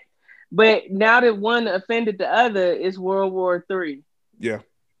act. But now that one offended the other, it's World War III. Yeah.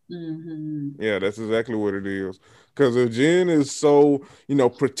 Mm-hmm. Yeah, that's exactly what it is. Because if Jen is so,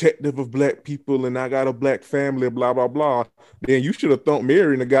 protective of black people and I got a black family, blah, blah, blah, then you should have thumped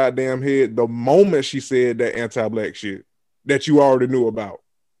Mary in the goddamn head the moment she said that anti-black shit that you already knew about.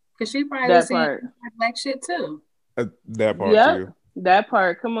 Because she probably That was saying part. black shit too. That part Yep, too. that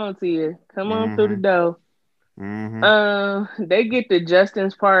part. Come on, Tia. Come on through the Mhm. door. Mm-hmm. They get to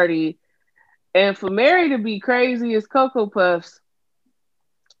Justin's party, and for Mary to be crazy as Cocoa Puffs,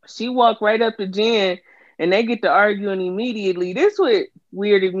 she walked right up to Jen, and they get to arguing immediately. This what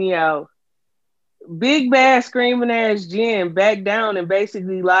weirded me out. Big bad screaming ass Jen backed down and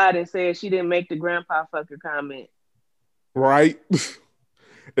basically lied and said she didn't make the grandpa fucker comment. Right.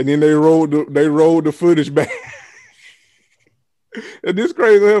 And then they rolled the footage back. And this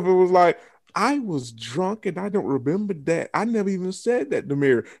crazy heifer was like, I was drunk and I don't remember that. I never even said that to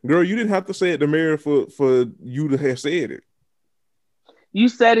Mary. Girl, you didn't have to say it to Mary for you to have said it. You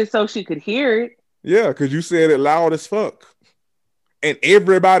said it so she could hear it. Yeah, because you said it loud as fuck. And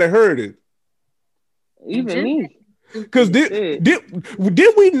everybody heard it. Even me. Because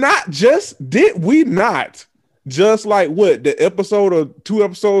did we not just like what the episode of 2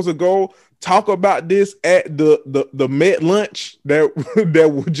 episodes ago talk about this at the Met lunch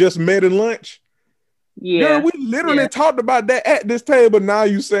that we just met in lunch? Yeah. Girl, we literally talked about that at this table. Now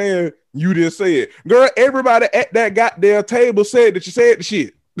you saying you didn't say it. Girl, everybody at that goddamn table said that you said the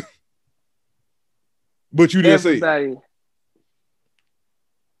shit. But you didn't say it.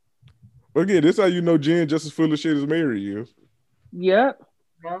 Again, this is how you know Jen just as full of shit as Mary is. Yep.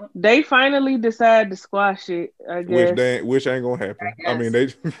 They finally decide to squash it, I guess. Which ain't gonna happen. I mean, they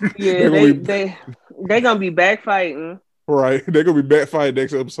gonna be backfighting. Right. They're gonna be backfighting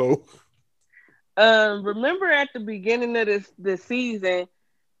next episode. Remember at the beginning of this season,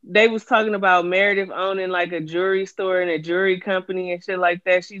 they was talking about Meredith owning like a jewelry store and a jewelry company and shit like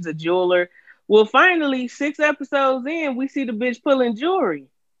that. She's a jeweler. Well, finally, 6 episodes in, we see the bitch pulling jewelry.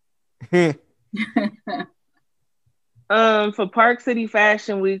 For Park City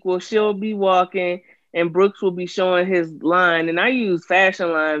Fashion Week, well, she'll be walking and Brooks will be showing his line, and I use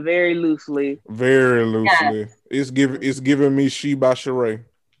fashion line very loosely. Very loosely. Yeah. It's giving me She by Sheree.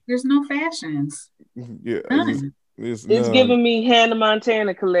 There's no fashions. Yeah, it's giving me Hannah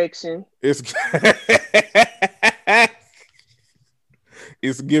Montana collection. It's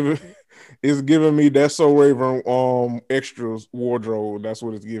giving me That's So Raven extras wardrobe. That's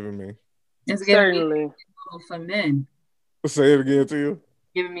what it's giving me. It's giving me for men. Say it again to you.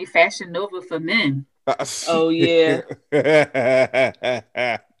 Giving me Fashion Nova for men. Oh yeah.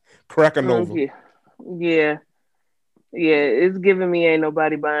 Cracker Nova. Yeah. It's giving me ain't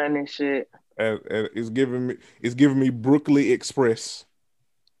nobody buying this shit. It's giving me Brooklyn Express.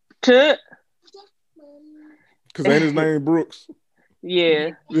 Because ain't his name Brooks?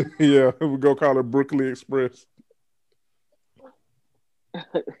 Yeah. Yeah, we go call it Brooklyn Express.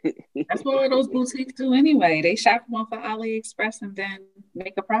 That's what those boutiques do anyway. They shop them off of AliExpress and then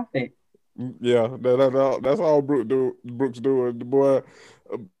make a profit. Yeah, that's all Brooks doing. The boy,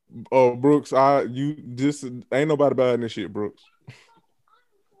 Brooks, you just ain't nobody buying this shit, Brooks.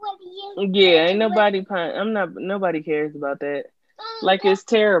 Yeah, ain't nobody. I'm not. Nobody cares about that. Like it's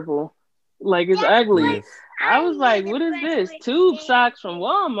terrible. Like it's ugly. Yes. I was like, what is this? Tube socks from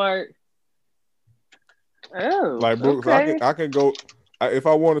Walmart. Oh, Like Brooks, okay. I could go if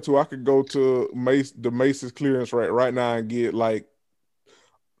I wanted to. I could go to the Macy's clearance right now and get like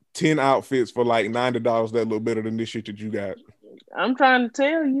 10 outfits for like $90. That look better than this shit that you got. I'm trying to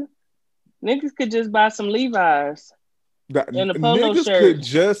tell you, niggas could just buy some Levi's and a polo Niggas shirt. could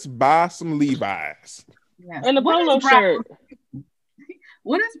just buy some Levi's. Yeah. And a polo shirt.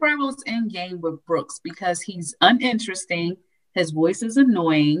 What is Bravo's end game with Brooks? Because he's uninteresting. His voice is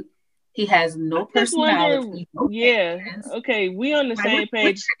annoying. He has no personality. Yeah. Okay, we on the same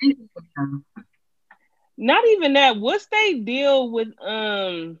page. Not even that. What's they deal with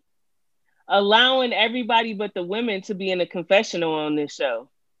allowing everybody but the women to be in a confessional on this show?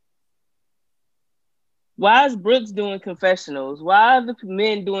 Why is Brooks doing confessionals? Why are the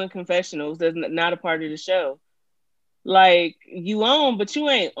men doing confessionals that's not a part of the show? Like, you on, but you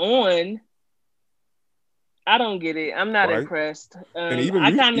ain't on. I don't get it. I'm not impressed. And even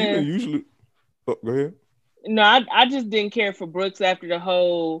usually, go ahead. No, I just didn't care for Brooks after the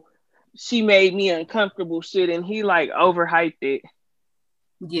whole "she made me uncomfortable" shit, and he like overhyped it.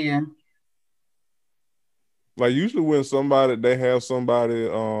 Yeah. Like usually when they have somebody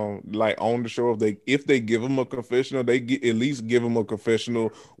like on the show, if they give them a confessional, they at least give them a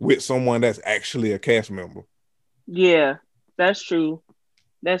confessional with someone that's actually a cast member. Yeah, that's true.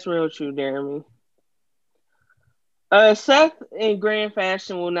 That's real true, Jeremy. Seth in grand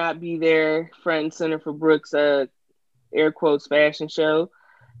fashion will not be there front and center for Brooks' air quotes fashion show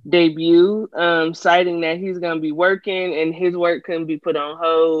debut, citing that he's gonna be working and his work couldn't be put on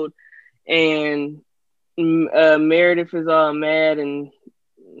hold, and Meredith is all mad and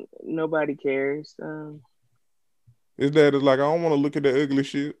nobody cares. His dad is like, I don't want to look at that ugly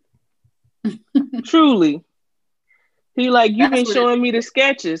shit. Truly. He like, you've been showing me the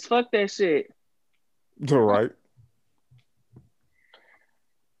sketches. Fuck that shit. All right.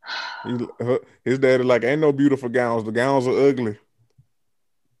 His dad is like, ain't no beautiful gowns. The gowns are ugly.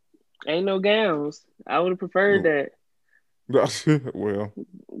 Ain't no gowns. I would have preferred that. Well,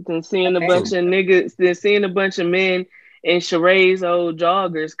 than seeing a bunch of niggas, than seeing a bunch of men in Sheree's old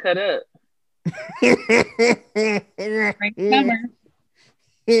joggers cut up.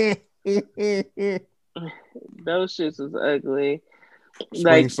 Those shits was ugly. Spring,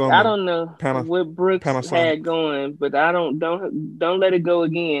 like summer, I don't know what Brooks had going, but don't let it go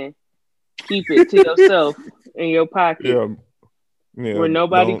again. Keep it to yourself in your pocket, yeah, where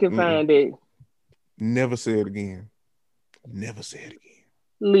nobody can find it. Never say it again. Never say it again.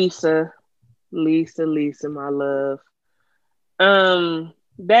 Lisa, my love.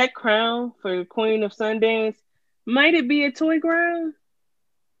 That crown for Queen of Sundance, might it be a toy crown?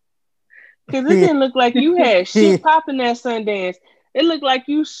 Because it didn't look like you had shit popping at Sundance. It looked like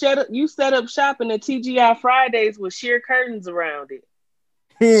you set up shopping at TGI Fridays with sheer curtains around it.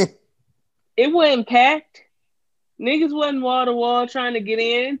 It wasn't packed. Niggas wasn't wall to wall trying to get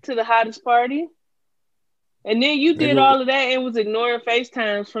in to the hottest party. And then you did all of that and was ignoring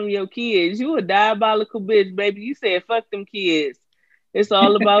FaceTimes from your kids. You a diabolical bitch, baby. You said, fuck them kids. It's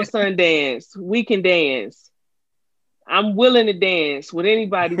all about Sundance. We can dance. I'm willing to dance with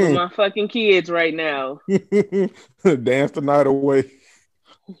anybody but my fucking kids right now. Dance the night away.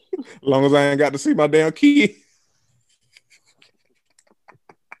 As long as I ain't got to see my damn kid.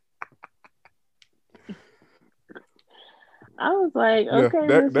 I was like, okay,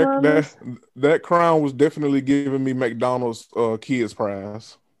 that crown was definitely giving me McDonald's kids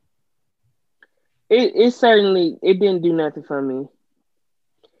prize. It certainly didn't do nothing for me.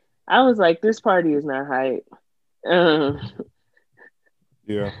 I was like, this party is not hype. Yeah,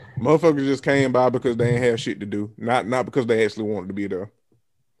 motherfuckers just came by because they ain't have shit to do, not because they actually wanted to be there.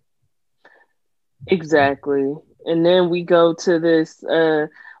 Exactly. And then we go to this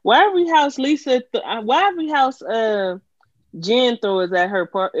why every house Jen throw is at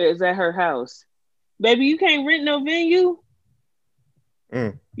her house. Baby, you can't rent no venue.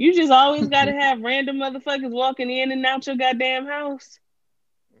 You just always gotta have random motherfuckers walking in and out your goddamn house.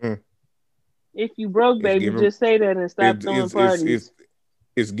 If you broke, baby, just say that and stop throwing parties.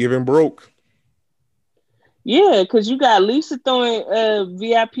 It's giving broke. Yeah, because you got Lisa throwing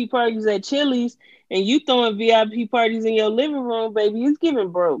VIP parties at Chili's and you throwing VIP parties in your living room, baby. It's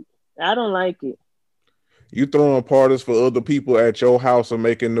giving broke. I don't like it. You throwing parties for other people at your house and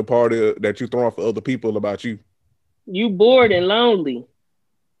making the party that you throwing for other people about you. You bored and lonely.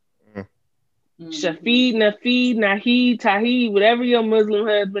 Shafiq, Nafid, Nahid, Tahid, whatever your Muslim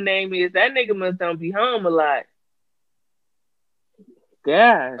husband name is, that nigga must don't be home a lot.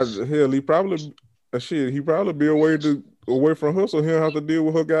 Gosh. Hell, he probably be away from her, so he don't have to deal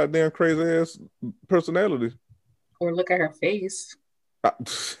with her goddamn crazy ass personality. Or look at her face.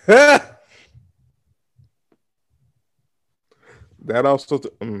 That also.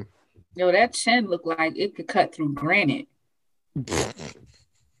 Yo, that chin looked like it could cut through granite.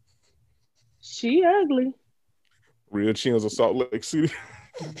 She ugly. Real chins of Salt Lake City.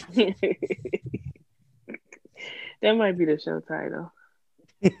 That might be the show title.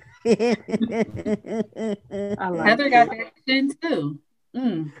 Heather got that chin too.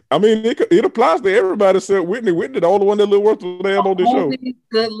 I mean, it applies to everybody except Whitney. Whitney, the only one that look worth the damn on this show. Only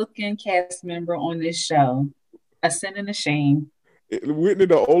good-looking cast member on this show. A sin and a shame. Whitney,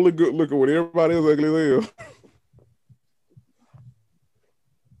 the only good looking one. Everybody else ugly as hell.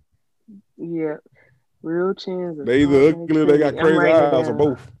 Yeah, real chins. They either ugly or they got crazy eyes or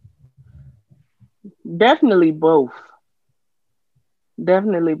both. Definitely both.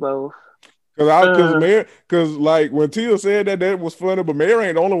 Definitely both. Because like when Tia said that was funny, but Mary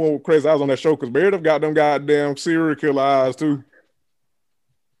ain't the only one with crazy eyes on that show. Because Meredith got them goddamn serial killer eyes too.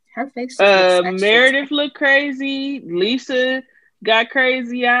 Her face. Meredith looked crazy. Lisa got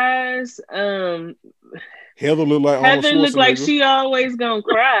crazy eyes. Heather looked like Heather looked like she always gonna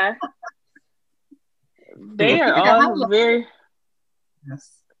cry. They are all very.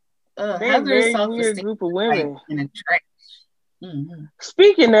 They're a very weird group of women. In a trash. Mm-hmm.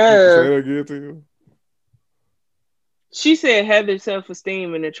 Speaking of, she said Heather's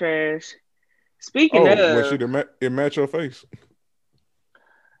self-esteem in the trash. Speaking of, it match her face.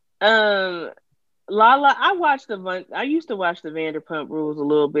 Lala, I used to watch the Vanderpump Rules a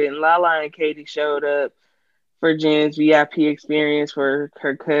little bit, and Lala and Katie showed up for Jen's VIP experience for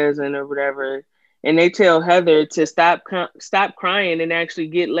her cousin or whatever, and they tell Heather to stop crying and actually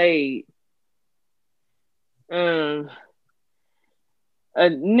get laid. A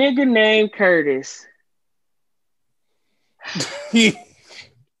nigga named Curtis. We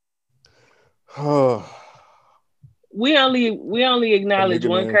only acknowledge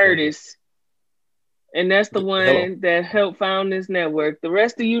one Curtis. And that's the one that helped found this network. The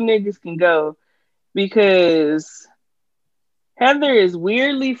rest of you niggas can go because Heather is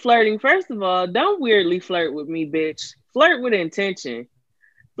weirdly flirting. First of all, don't weirdly flirt with me, bitch. Flirt with intention.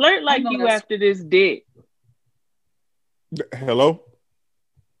 Flirt like you after this dick. Hello?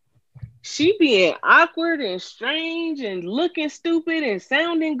 She being awkward and strange and looking stupid and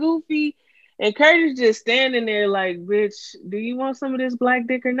sounding goofy. And Curtis just standing there like, bitch, do you want some of this black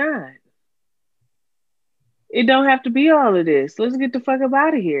dick or not? It don't have to be all of this. Let's get the fuck up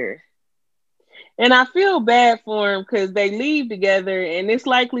out of here. And I feel bad for him because they leave together and it's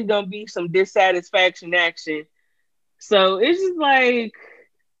likely going to be some dissatisfaction action. So it's just like,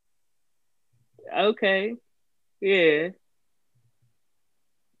 okay, yeah.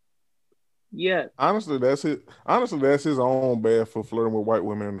 Yeah. Honestly, that's his own bad for flirting with white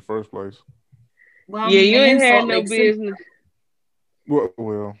women in the first place. Well, yeah, you ain't had no business.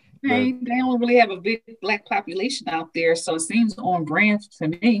 Well, they don't really have a big black population out there, so it seems on brand to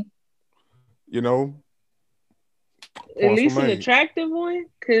me. You know, at least an attractive one,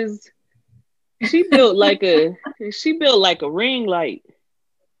 because she built like a ring light.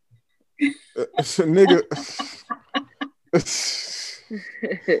 Nigga.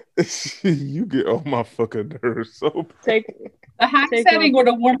 You get on my fucking nerves. So take the hot setting or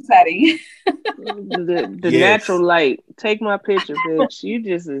the warm setting. the natural light. Take my picture, bitch. You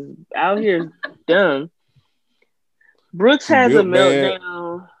just is out here dumb. Brooks has a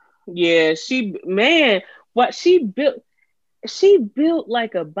meltdown. Yeah, she built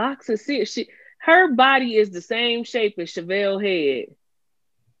like a box of cereal. Her body is the same shape as Chevelle head.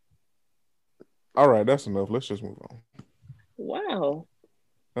 All right, that's enough. Let's just move on. Wow.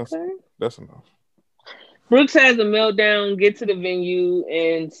 That's enough. Brooks has a meltdown, get to the venue,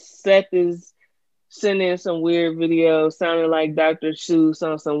 and Seth is sending some weird video sounding like Dr. Seuss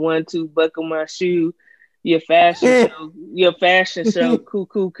on some 1-2 buckle my shoe. Your fashion show,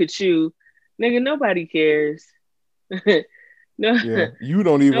 cuckoo kachoo. Nigga, nobody cares. No, yeah, you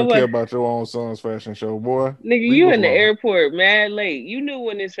don't even care about your own son's fashion show, boy. Nigga, you in the airport mad late. You knew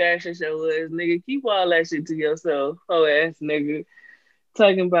when this fashion show was, nigga. Keep all that shit to yourself, hoe ass nigga.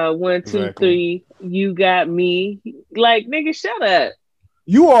 Talking about 1, 2, 3, you got me. Like, nigga, shut up.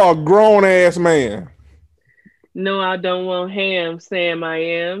 You are a grown ass man. No, I don't want ham, Sam. I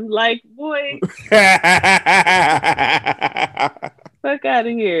am. Like, boy. Fuck out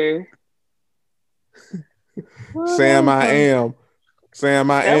of here. Sam, I am.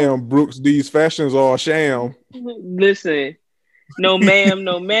 Sam, I That was- am. Brooks, these fashions are a sham. Listen, no ma'am,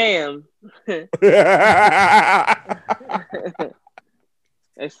 no ma'am.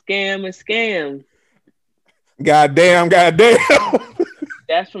 A scam, a scam. Goddamn.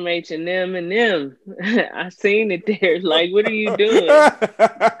 That's from H&M and them. I seen it there. Like, what are you doing?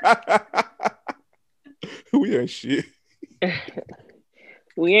 We ain't shit.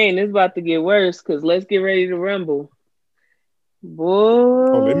 We ain't. It's about to get worse because let's get ready to rumble. Boy.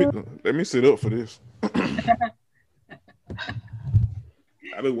 Oh, let me sit up for this. I've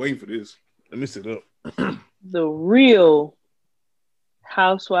been waiting for this. Let me sit up. The Real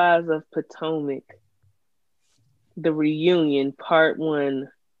Housewives of Potomac. The Reunion, Part 1.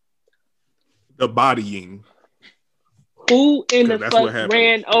 The bodying. Who in the 'Cause that's what fuck happened.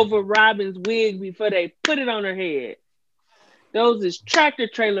 ran over Robin's wig before they put it on her head? Those is tractor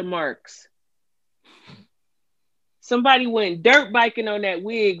trailer marks. Somebody went dirt biking on that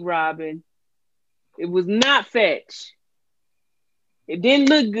wig, Robin. It was not fetch. It didn't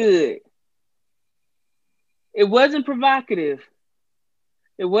look good. It wasn't provocative.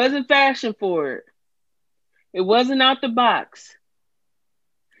 It wasn't fashion forward. It wasn't out the box.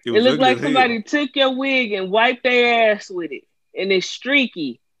 It was looked ugly like as hell. somebody took your wig and wiped their ass with it. And it's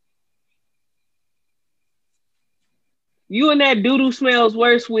streaky. You and that doodoo smells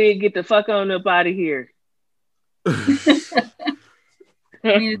worse wig, get the fuck on up out of here. I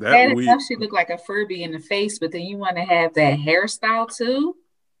mean, That that week. enough she looked like a Furby in the face, but then you want to have that hairstyle too.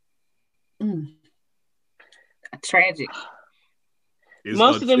 Tragic.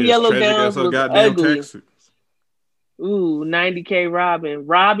 Most of them yellow tragic gowns as her was goddamn ugly. taxes. Ooh, 90K Robin.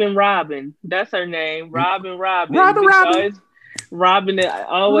 Robin. That's her name. Robin. Robin. Bitch,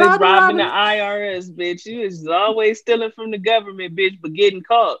 always Robin. robbing the IRS, bitch. You is always stealing from the government, bitch, but getting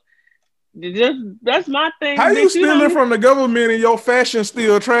caught. That's my thing. How bitch. you stealing don't- from the government and your fashion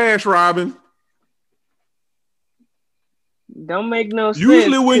still trash, Robin? Don't make no sense.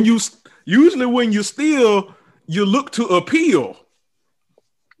 Usually when you steal, you look to appeal.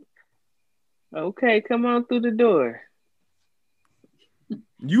 Okay, come on through the door.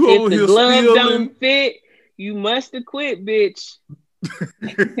 You If over the here glove stealing, don't fit, you must have quit, bitch.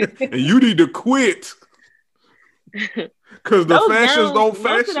 and you need to quit. Because the Those fashions gowns, don't most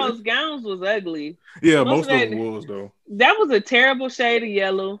fashion. of those gowns was ugly. Yeah, most most of of that- them was though. That was a terrible shade of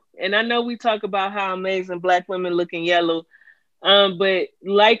yellow. And I know we talk about how amazing Black women look in yellow. But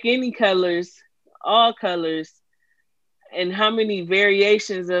like any colors, all colors, and how many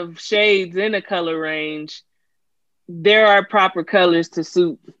variations of shades in a color range, there are proper colors to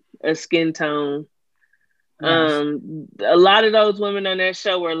suit a skin tone. Yes. A lot of those women on that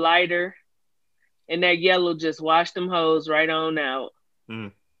show were lighter, and that yellow just washed them hoes right on out.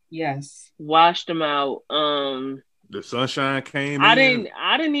 Yes. Washed them out. The sunshine came I in.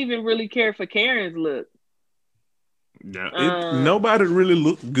 didn't even really care for Karen's look. Yeah, nobody really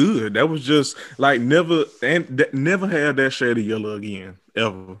looked good. That was just like never had that shade of yellow again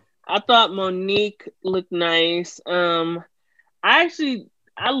ever. I thought Monique looked nice. I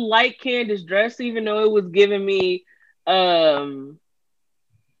like Candace's dress, even though it was giving me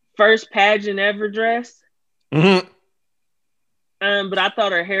first pageant ever dress. Mm-hmm. But I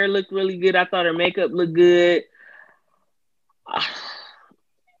thought her hair looked really good. I thought her makeup looked good.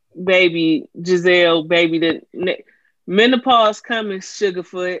 Baby, Giselle, baby, the menopause coming,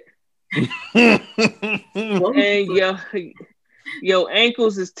 Sugarfoot. And your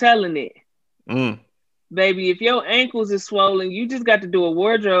ankles is telling it. Baby, if your ankles is swollen, you just got to do a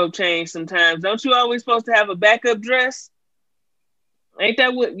wardrobe change sometimes. Don't you always supposed to have a backup dress? Ain't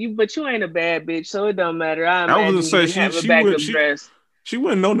that what you? But you ain't a bad bitch, so it don't matter. I imagine was gonna you say, have a backup dress. She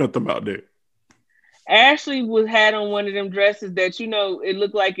wouldn't know nothing about that. Ashley had on one of them dresses that, you know, it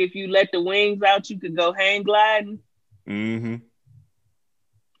looked like if you let the wings out, you could go hang gliding. Mm-hmm.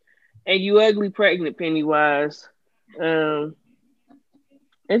 And you ugly pregnant, Pennywise. It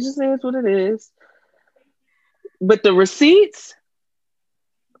just is what it is. But the receipts,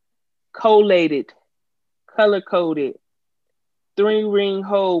 collated, color-coded, 3-ring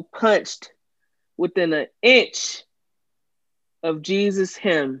hole punched within an inch of Jesus'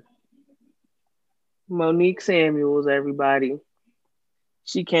 hem. Monique Samuels, everybody.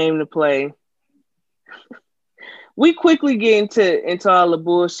 She came to play. We quickly get into all the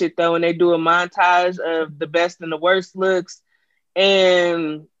bullshit though, and they do a montage of the best and the worst looks.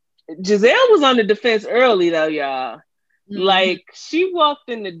 And Giselle was on the defense early though, y'all. Mm-hmm. Like, she walked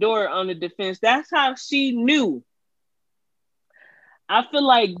in the door on the defense. That's how she knew. I feel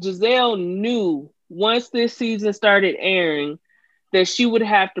like Giselle knew once this season started airing that she would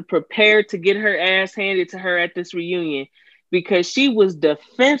have to prepare to get her ass handed to her at this reunion. because she was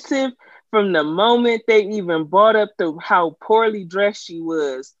defensive from the moment they even brought up how poorly dressed she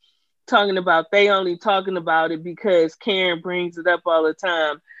was, talking about they only talking about it because Karen brings it up all the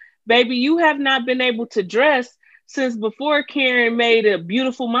time. Baby, you have not been able to dress since before Karen made a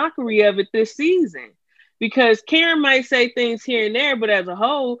beautiful mockery of it this season. Because Karen might say things here and there, but as a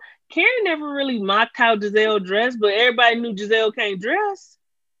whole, Karen never really mocked how Giselle dressed, but everybody knew Giselle can't dress.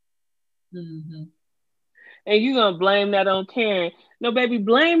 Mm-hmm. And you're going to blame that on Karen. No, baby,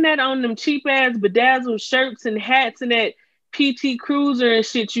 blame that on them cheap-ass bedazzled shirts and hats and that PT Cruiser and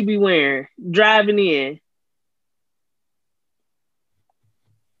shit you be wearing, driving in.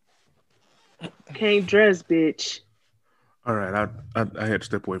 Can't dress, bitch. All right, I had to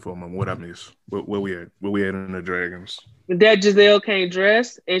step away for a moment. What I miss? Where we at? Where we at in the Dragons? That Giselle can't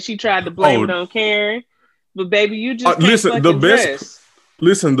dress, and she tried to blame it on Karen. But baby, you just can't fucking dress.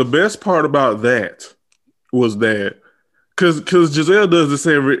 Listen, the best part about that was that because Giselle does this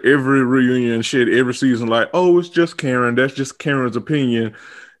every reunion shit every season, like, oh, it's just Karen. That's just Karen's opinion,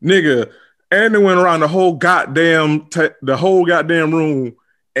 nigga. And they went around the whole goddamn room,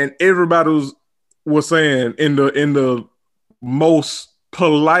 and everybody was saying in the most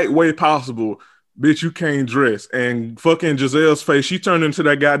polite way possible, bitch, you can't dress. And fucking Giselle's face, she turned into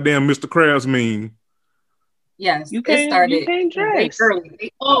that goddamn Mr. Krabs meme. Yes, you can't dress.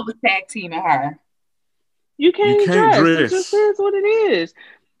 They all was tag teaming her. You can't dress. It just is what it is.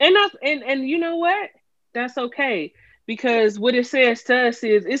 And you know what? That's okay. Because what it says to us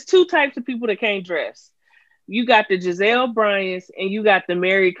is it's two types of people that can't dress. You got the Giselle Bryants and you got the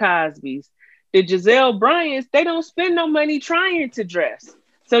Mary Cosbys. The Giselle Bryants, they don't spend no money trying to dress.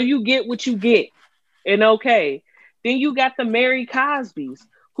 So you get what you get. And okay. Then you got the Mary Cosbys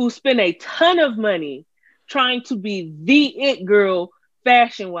who spend a ton of money trying to be the it girl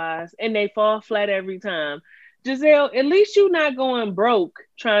fashion-wise, and they fall flat every time. Giselle, at least you're not going broke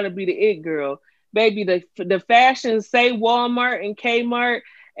trying to be the it girl. Baby, the fashion say Walmart and Kmart,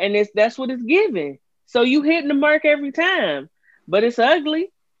 and that's what it's giving. So you hitting the mark every time. But it's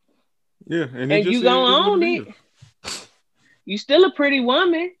ugly. Yeah, and you gonna own it. You still a pretty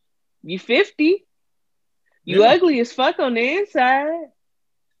woman. You 50. You ugly as fuck on the inside.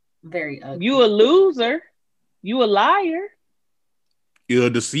 Very ugly. You a loser. You a liar. You're a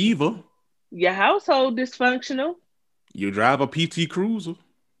deceiver. Your household dysfunctional. You drive a PT Cruiser.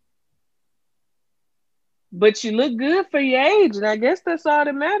 But you look good for your age, and I guess that's all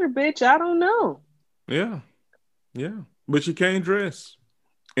that matters, bitch. I don't know. Yeah. But you can't dress.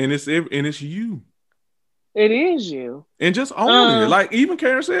 And it's you. It is you. And just own it. Like even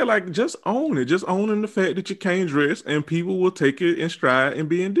Karen said, like just own it. Just owning the fact that you can't dress, and people will take it in stride and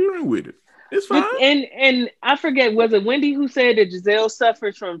be endearing with it. It's fine. And I forget, was it Wendy who said that Giselle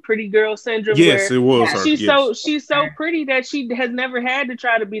suffers from pretty girl syndrome? Yes, it was her. She's so pretty that she has never had to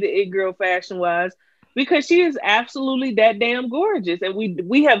try to be the it girl fashion wise, because she is absolutely that damn gorgeous. And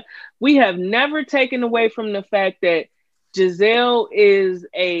we have never taken away from the fact that Giselle is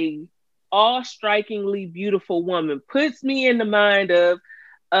a all-strikingly beautiful woman. Puts me in the mind of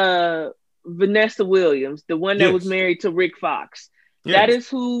Vanessa Williams, the one that was married to Rick Fox. Yes. That is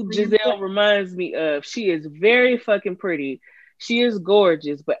who Giselle reminds me of. She is very fucking pretty. She is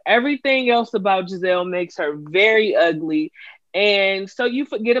gorgeous, but everything else about Giselle makes her very ugly. And so you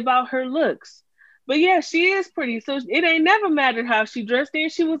forget about her looks. But yeah, she is pretty. So it ain't never mattered how she dressed.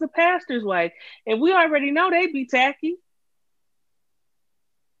 And she was a pastor's wife. And we already know they be tacky.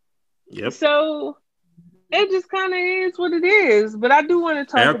 Yep. So it just kind of is what it is. But I do want to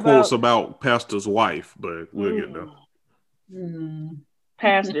talk about... Air quotes about pastor's wife, but we'll get there.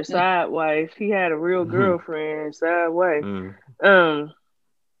 Pastor side wife. He had a real girlfriend, side wife.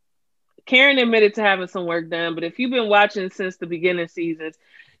 Karen admitted to having some work done, but if you've been watching since the beginning seasons,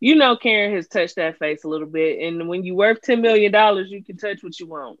 you know Karen has touched that face a little bit. And when you're worth $10 million, you can touch what you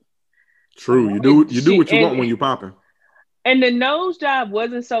want. True. You do what you want when you're popping. And the nose job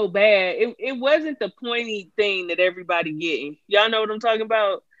wasn't so bad. It wasn't the pointy thing that everybody getting. Y'all know what I'm talking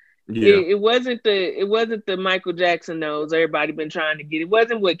about? Yeah. It wasn't the Michael Jackson nose everybody been trying to get. It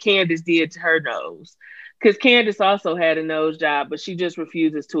wasn't what Candace did to her nose. Because Candace also had a nose job, but she just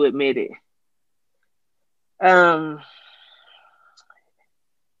refuses to admit it.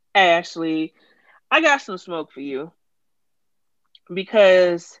 Ashley, I got some smoke for you.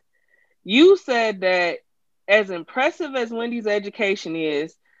 Because you said that as impressive as Wendy's education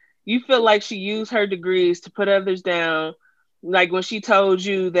is, you feel like she used her degrees to put others down. Like when she told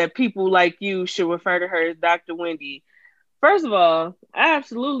you that people like you should refer to her as Dr. Wendy. First of all, I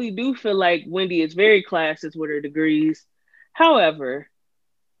absolutely do feel like Wendy is very classist with her degrees. However,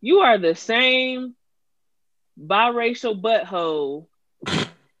 you are the same biracial butthole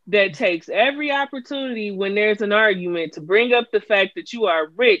that takes every opportunity when there's an argument to bring up the fact that you are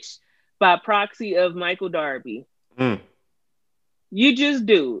rich by proxy of Michael Darby. You just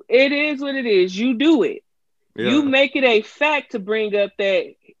do. It is what it is. You do it. Yeah. You make it a fact to bring up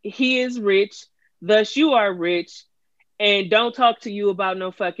that he is rich, thus you are rich, and don't talk to you about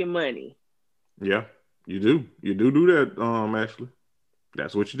no fucking money. Yeah, you do. You do that, Ashley.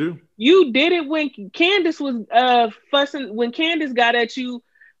 That's what you do. You did it when Candace was fussing, when Candace got at you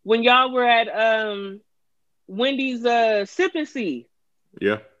when y'all were at Wendy's Sip and See.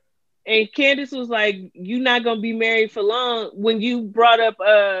 Yeah. And Candace was like, "You not gonna be married for long." When you brought up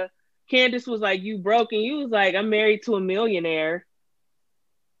Candace was like, "You broke," and you was like, "I'm married to a millionaire."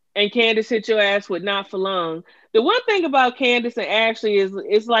 And Candace hit your ass with "not for long." The one thing about Candace and Ashley is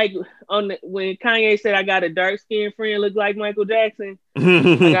it's like when Kanye said, "I got a dark skinned friend look like Michael Jackson."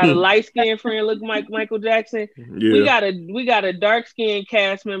 I got a light skinned friend look like Michael Jackson. Yeah. We got a dark skinned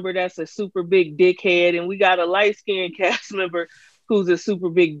cast member that's a super big dickhead, and we got a light skinned cast member who's a super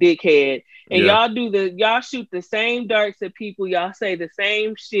big dickhead. And y'all shoot the same darts at people. Y'all say the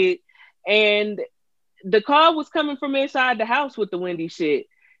same shit. And the call was coming from inside the house with the Wendy shit.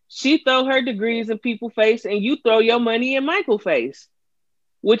 She throw her degrees in people's face, and you throw your money in Michael's face,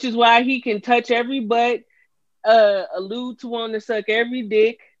 which is why he can touch every butt, allude to wanting to suck every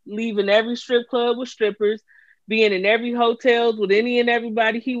dick, leaving every strip club with strippers, being in every hotels with any and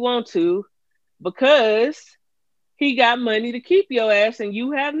everybody he want to, because he got money to keep your ass and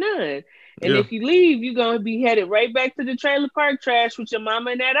you have none. And if you leave, you're going to be headed right back to the trailer park trash with your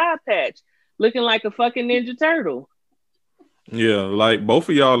mama and that eye patch, looking like a fucking Ninja Turtle. Yeah, like both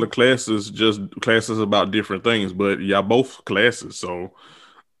of y'all are classes about different things, but y'all both classes, so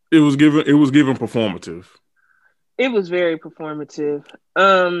it was given performative. It was very performative.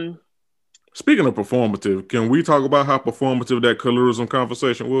 Speaking of performative, can we talk about how performative that colorism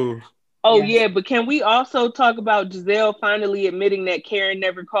conversation was? Oh yeah, but can we also talk about Giselle finally admitting that Karen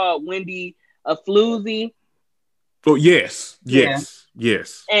never called Wendy a floozy? Oh yes.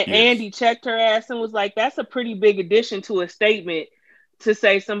 And Andy checked her ass and was like, "That's a pretty big addition to a statement to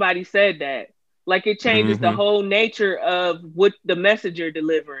say somebody said that. Like it changes the whole nature of what the message you're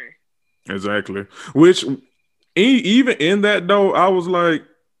delivering." Exactly. Which even in that though, I was like,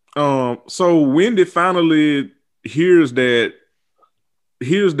 so Wendy finally hears that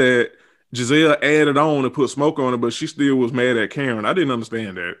Giselle added on and put smoke on it, but she still was mad at Karen. I didn't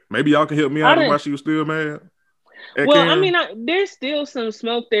understand that. Maybe y'all can help me out why she was still mad. Well, Karen? I mean, there's still some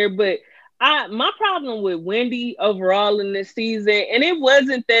smoke there, but my problem with Wendy overall in this season, and it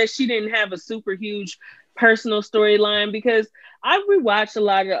wasn't that she didn't have a super huge personal storyline, because I rewatched a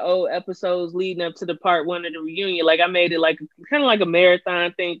lot of the old episodes leading up to the part 1 of the reunion. Like I made it like kind of like a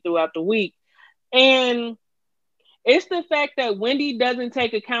marathon thing throughout the week. And it's the fact that Wendy doesn't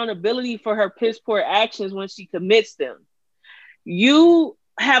take accountability for her piss poor actions when she commits them. You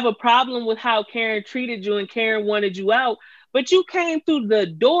have a problem with how Karen treated you and Karen wanted you out, but you came through the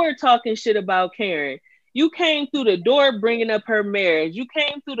door talking shit about Karen. You came through the door bringing up her marriage. You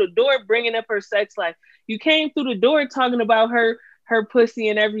came through the door bringing up her sex life. You came through the door talking about her pussy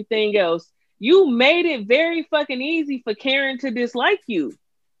and everything else. You made it very fucking easy for Karen to dislike you.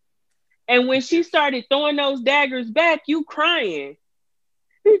 And when she started throwing those daggers back, you crying.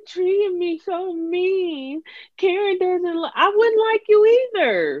 They treated me so mean. Karen doesn't I wouldn't like you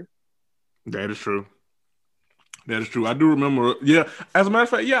either. That is true. I do remember. Yeah, as a matter of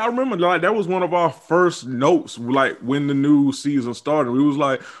fact, I remember like that was one of our first notes. Like when the new season started, we was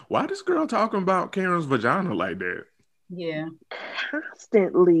like, "Why this girl talking about Karen's vagina like that?" Yeah,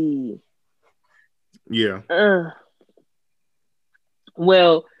 constantly. Yeah.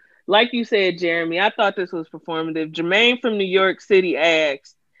 Well, like you said, Jeremy, I thought this was performative. Jermaine from New York City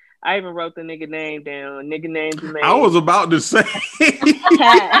asked. I even wrote the nigga name down. Nigga named Jermaine. I was about to say.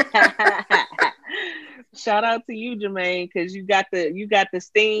 Shout out to you, Jermaine, because you got the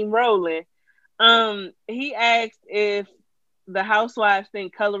steam rolling. He asked if the housewives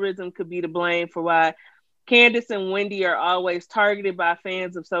think colorism could be to blame for why Candace and Wendy are always targeted by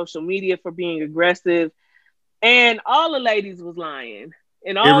fans of social media for being aggressive, and all the ladies was lying,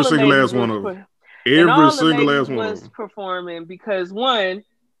 and all every single last one of them. Every single last one was performing, because one,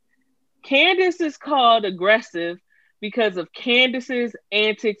 Candace is called aggressive because of Candace's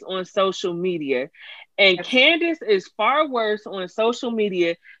antics on social media. And Candace is far worse on social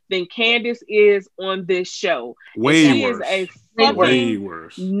media than Candace is on this show. She is a fucking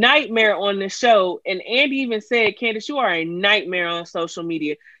nightmare on the show. And Andy even said, "Candace, you are a nightmare on social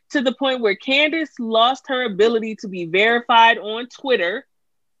media," to the point where Candace lost her ability to be verified on Twitter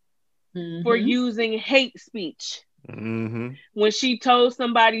for using hate speech. Mm-hmm. When she told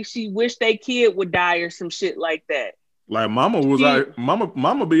somebody she wished their kid would die or some shit like that. Like Mama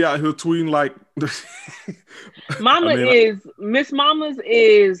be out here tweeting like Miss Mamas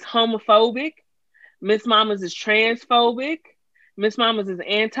is homophobic. Miss Mamas is transphobic. Miss Mamas is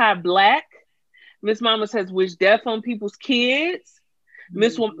anti-black. Miss Mamas has wished death on people's kids.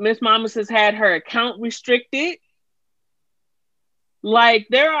 Miss Mamas has had her account restricted. Like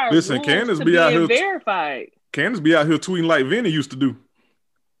there are rules Candace to be out here verified. Candace be out here tweeting like Vinny used to do.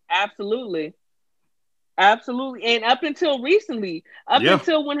 Absolutely. And up until recently,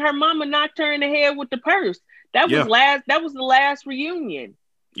 until when her mama knocked her in the head with the purse, that was the last reunion.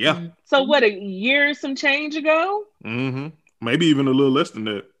 Yeah. So what, a year and some change ago? Mm-hmm. Maybe even a little less than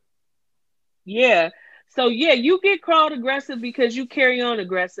that. Yeah. So yeah, you get called aggressive because you carry on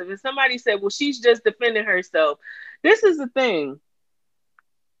aggressive. And somebody said, well, she's just defending herself. This is the thing.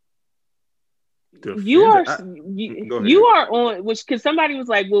 You are on, which, because somebody was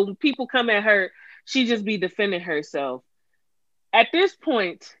like, well, people come at her, she just be defending herself. At this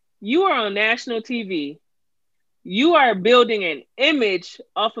point, you are on national TV. You are building an image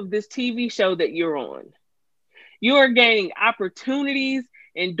off of this TV show that you're on. You are gaining opportunities,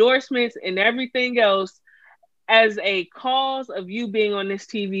 endorsements, and everything else as a cause of you being on this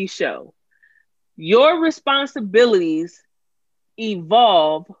TV show. Your responsibilities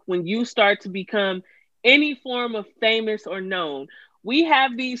evolve when you start to become any form of famous or known. We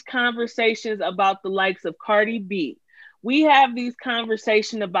have these conversations about the likes of Cardi B. We have these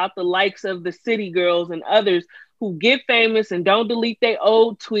conversations about the likes of the City Girls and others who get famous and don't delete their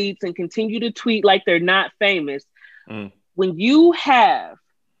old tweets and continue to tweet like they're not famous. When you have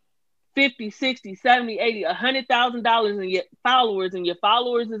 50, 60, 70, 80, $100,000 in your followers, and your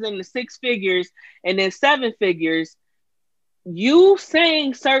followers is in the six figures and then seven figures, you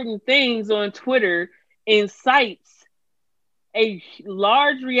saying certain things on Twitter incites a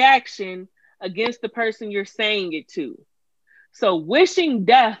large reaction against the person you're saying it to. So wishing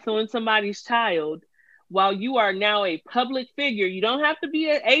death on somebody's child while you are now a public figure, you don't have to be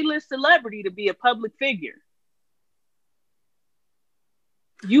an A-list celebrity to be a public figure.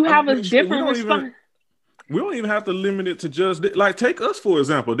 You have a different response. We don't even have to limit it to just like, take us for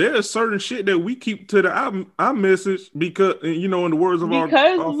example. There is certain shit that we keep to our message because, you know, in the words of our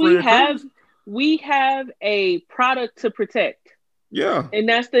friend we have a product to protect. Yeah, and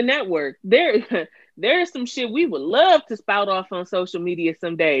that's the network. There's some shit we would love to spout off on social media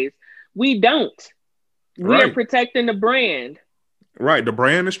some days. We don't. We are protecting the brand. Right, the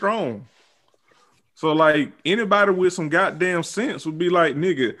brand is strong. So, like, anybody with some goddamn sense would be like,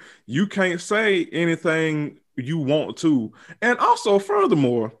 nigga, you can't say anything you want to. And also,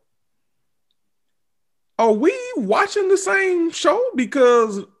 furthermore, are we watching the same show?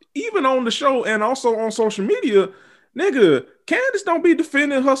 Because even on the show and also on social media, nigga, Candace don't be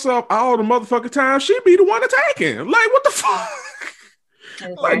defending herself all the motherfucking time. She be the one attacking. Like, what the fuck?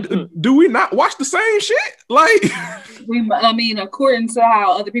 Like, do we not watch the same shit? Like, according to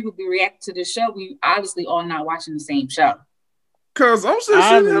how other people be reacting to the show, we obviously all not watching the same show. Cause I'm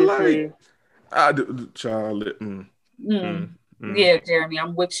sitting there like, I do, child. Yeah, Jeremy,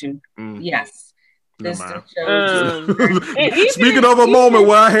 I'm with you. Yes. This show. Speaking of a moment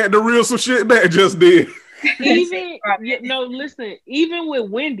where I had to reel some shit back, just did. Even with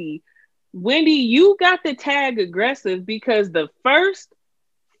Wendy, you got the tag aggressive because the first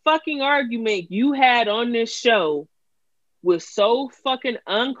fucking argument you had on this show was so fucking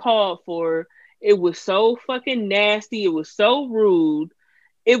uncalled for. It was so fucking nasty. It was so rude.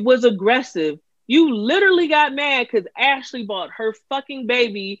 It was aggressive. You literally got mad because Ashley bought her fucking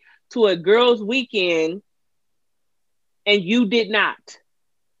baby to a girls' weekend and you did not.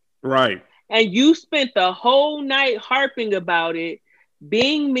 Right. And you spent the whole night harping about it,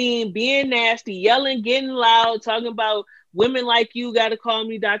 being mean, being nasty, yelling, getting loud, talking about women like you got to call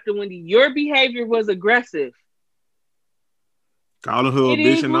me Dr. Wendy. Your behavior was aggressive. Calling her a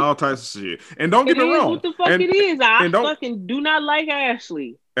bitch and all types of shit. And don't get me wrong. What the fuck it is. I fucking do not like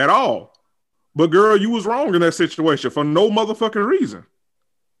Ashley. At all. But girl, you was wrong in that situation for no motherfucking reason.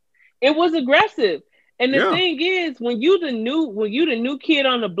 It was aggressive. And the thing is, when you the new kid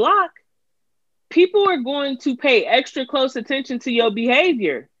on the block, people are going to pay extra close attention to your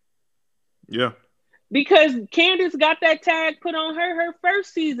behavior. Yeah. Because Candace got that tag put on her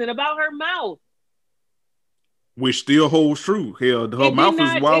first season about her mouth. Which still holds true. Hell, her mouth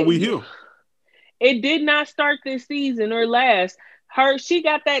is why we here. It did not start this season or last. She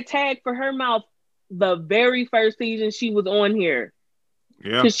got that tag for her mouth the very first season she was on here.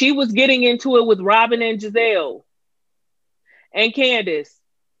 Yeah. Because she was getting into it with Robin and Giselle and Candace.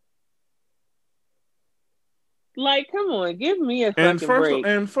 Like, come on, give me a fucking break.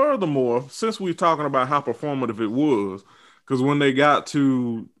 And furthermore, since we're talking about how performative it was, because when they got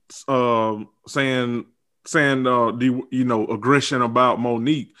to saying the aggression about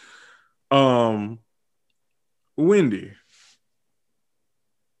Monique, Wendy,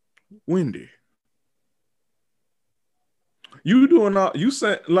 you doing all you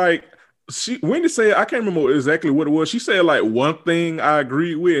said like Wendy said, I can't remember exactly what it was. She said like one thing I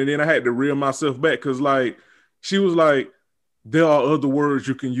agreed with, and then I had to reel myself back because like she was like, there are other words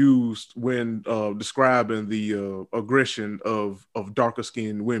you can use when describing the aggression of darker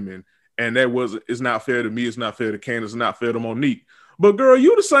skinned women, and it's not fair to me, it's not fair to Candace, it's not fair to Monique. But girl,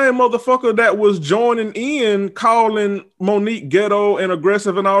 you the same motherfucker that was joining in calling Monique ghetto and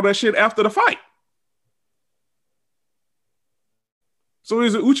aggressive and all that shit after the fight. So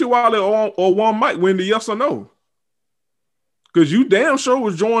is it Uchiwale or one Mike, Wendy? Yes or no? Because you damn sure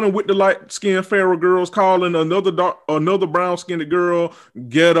was joining with the light-skinned Pharaoh girls, calling another brown-skinned girl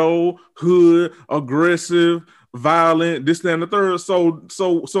ghetto, hood, aggressive, violent, this, that, and the third.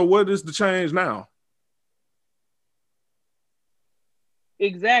 So what is the change now?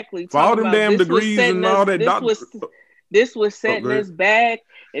 Exactly. For all them damn degrees and all that. This was setting us back,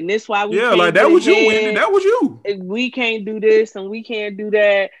 and this why we can't like that was you, Wendy. That was you. We can't do this and we can't do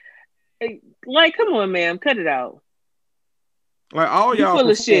that. Like, come on, man, cut it out. Like all y'all full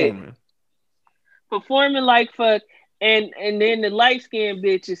performing. Of shit. Performing like fuck, and then the light skinned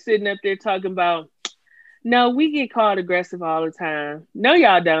bitch is sitting up there talking about, no, we get called aggressive all the time. No,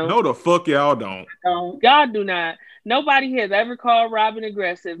 y'all don't. No, the fuck y'all don't. Y'all do not. Nobody has ever called Robin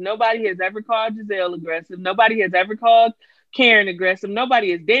aggressive. Nobody has ever called Giselle aggressive. Nobody has ever called Karen aggressive. Nobody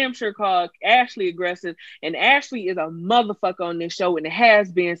has damn sure called Ashley aggressive. And Ashley is a motherfucker on this show, and it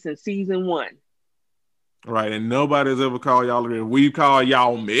has been since season 1. Right, and nobody's ever called y'all aggressive. We call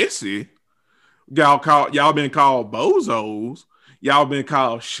y'all messy. Y'all been called bozos. Y'all been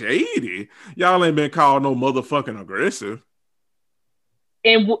called shady. Y'all ain't been called no motherfucking aggressive.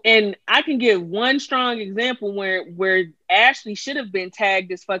 And I can give one strong example where Ashley should have been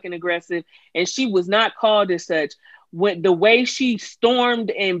tagged as fucking aggressive, and she was not called as such. When the way she stormed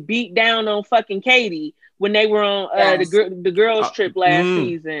and beat down on fucking Katie when they were on the girls trip last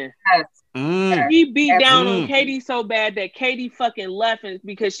season. He beat down on Katie so bad that Katie fucking left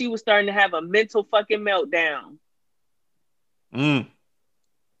because she was starting to have a mental fucking meltdown.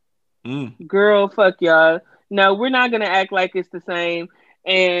 Girl, fuck y'all. No, we're not gonna act like it's the same.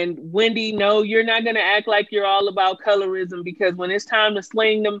 And Wendy, no, you're not gonna act like you're all about colorism, because when it's time to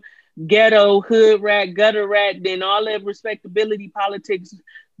sling them ghetto, hood rat, gutter rat, then all that respectability politics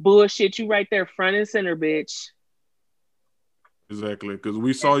bullshit, you right there front and center, bitch. Exactly, because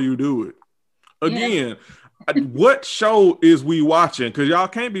we saw you do it. Again, what show is we watching? Because y'all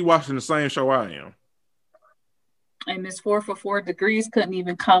can't be watching the same show I am. And Miss 4 for 4 Degrees couldn't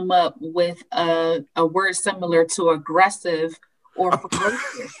even come up with a word similar to aggressive or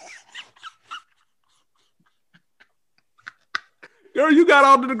ferocious. Girl, you got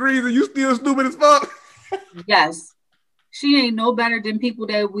all the degrees and you still stupid as fuck. Yes. She ain't no better than people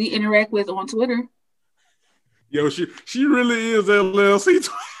that we interact with on Twitter. Yo, she really is LLC.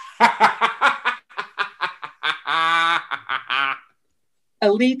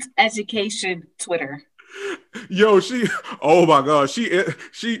 Elite Education Twitter. Yo, oh my God, she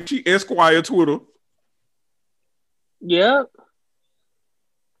Esquire Twitter. Yep,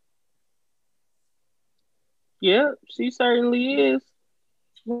 she certainly is.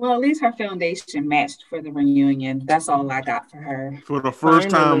 Well, at least her foundation matched for the reunion. That's all I got for her. For the first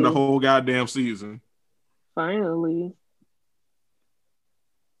time the whole goddamn season. Finally.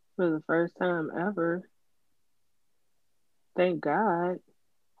 For the first time ever. Thank God.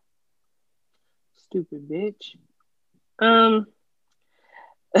 Stupid bitch.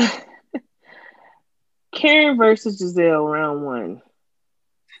 Karen versus Giselle, round 1.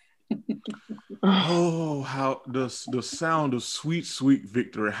 Oh, how the sound of sweet, sweet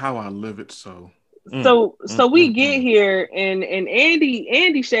victory. How I love it so. So we get here, and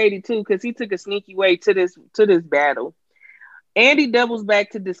Andy shady too, because he took a sneaky way to this battle. Andy doubles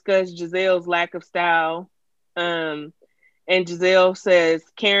back to discuss Giselle's lack of style. And Giselle says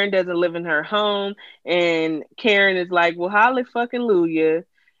Karen doesn't live in her home, and Karen is like, well, holly fucking Luya.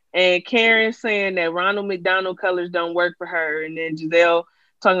 And Karen saying that Ronald McDonald colors don't work for her, and then Giselle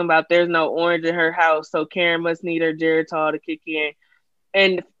talking about there's no orange in her house, so Karen must need her Geritol to kick in.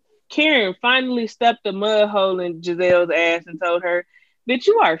 And Karen finally stepped a mud hole in Giselle's ass and told her, bitch,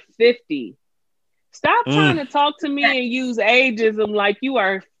 you are 50. Stop trying to talk to me and use ageism like you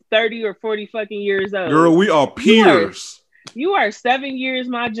are 30 or 40 fucking years old. Girl, we are peers. You are 7 years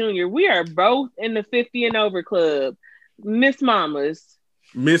my junior. We are both in the 50 and over club. Miss Mamas.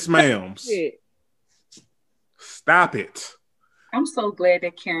 Miss Ma'ams. Shit. Stop it. I'm so glad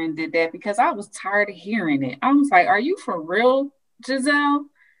that Karen did that because I was tired of hearing it. I was like, are you for real, Giselle?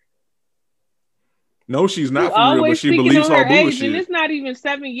 No, she's not You for real, but always she speaking believes on her her age, bullshit. and it's not even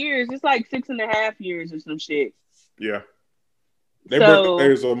 7 years. It's like 6.5 years or some shit. Yeah. Their So-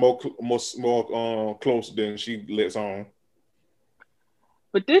 birthdays are more close than she lets on.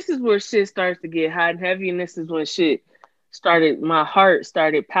 But this is where shit starts to get hot and heavy, and this is when shit started. My heart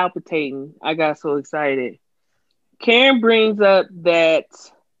started palpitating. I got so excited. Karen brings up that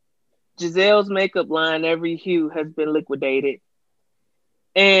Giselle's makeup line, Every Hue, has been liquidated,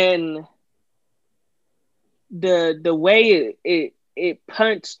 and the way it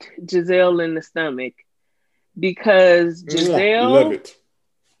punched Giselle in the stomach because Love Giselle it.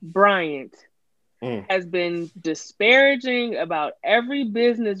 Bryant has been disparaging about every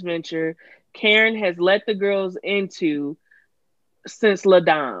business venture Karen has let the girls into since La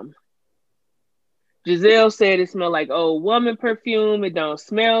Dame. Giselle said it smelled like old woman perfume. It don't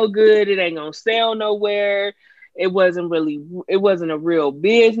smell good. It ain't gonna sell nowhere. It wasn't a real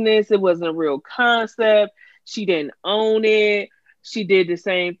business. It wasn't a real concept. She didn't own it. She did the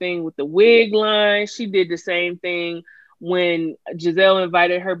same thing with the wig line. She did the same thing when Giselle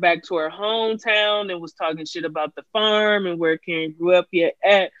invited her back to her hometown and was talking shit about the farm and where Karen grew up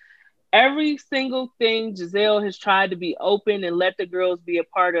at. Every single thing Giselle has tried to be open and let the girls be a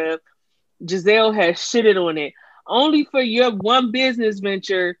part of, Giselle has shitted on it. Only for your one business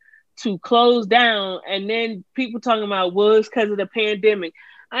venture to close down, and then people talking about, well, it's because of the pandemic.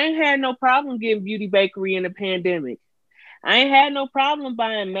 I ain't had no problem getting Beauty Bakery in the pandemic. I ain't had no problem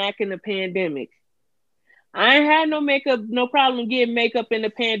buying Mac in the pandemic. I ain't had no problem getting makeup in the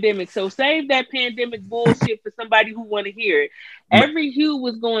pandemic. So save that pandemic bullshit for somebody who want to hear it. Every Hue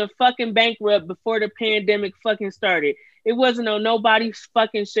was going fucking bankrupt before the pandemic fucking started. It wasn't on nobody's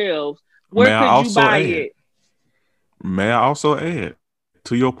fucking shelves. Where could you buy it? May I also add,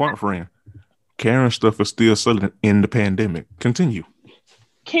 to your point, friend, Karen stuff is still selling in the pandemic. Continue.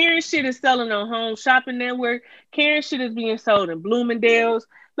 Karen shit is selling on Home Shopping Network. Karen shit is being sold in Bloomingdale's.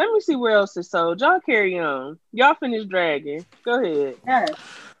 Let me see where else it's sold. Y'all carry on. Y'all finish dragging. Go ahead. Yes.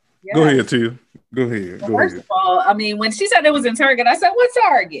 Go ahead, Tia. Go ahead. First of all, I mean, when she said it was in Target, I said, what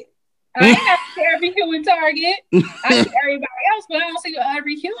Target? I ain't got Every Hue in Target. I see everybody else, but I don't see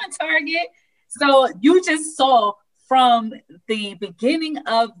Every Hue in Target. So you just saw from the beginning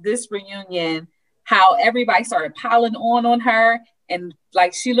of this reunion how everybody started piling on her, and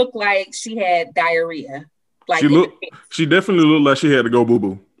like she looked like she had diarrhea. Like she definitely looked like she had to go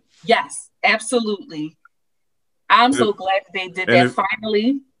boo-boo. Yes, absolutely. I'm so glad that they did that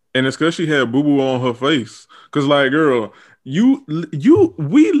finally. And it's because she had boo-boo on her face. Because, like, girl, we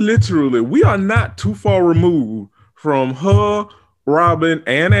are not too far removed from her, Robin,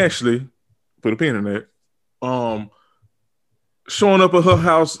 and Ashley, put a pin in that, showing up at her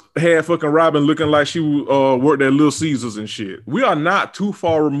house, had fucking Robin looking like she worked at Little Caesars and shit. We are not too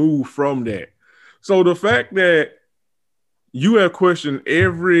far removed from that. So the fact that you have questioned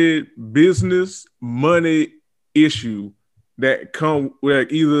every business money issue that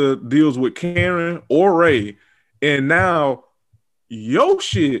either deals with Karen or Ray, and now your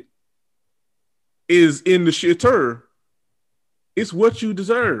shit is in the shitter, it's what you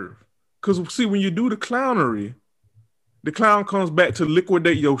deserve. Because see, when you do the clownery, the clown comes back to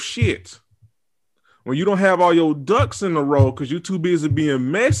liquidate your shit. When you don't have all your ducks in a row because you're too busy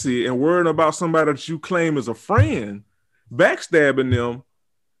being messy and worrying about somebody that you claim as a friend, backstabbing them,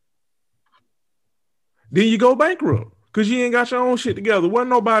 then you go bankrupt because you ain't got your own shit together. Wasn't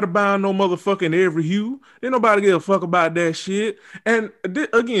nobody buying no motherfucking Every Hue. Didn't nobody give a fuck about that shit. And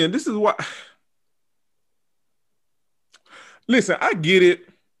again, this is why. Listen, I get it.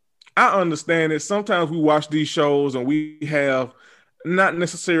 I understand it. Sometimes we watch these shows and we have not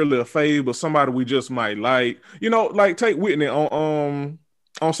necessarily a fave, but somebody we just might like. You know, like take Whitney on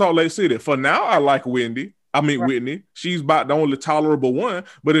Salt Lake City. For now, I like Whitney. She's about the only tolerable one.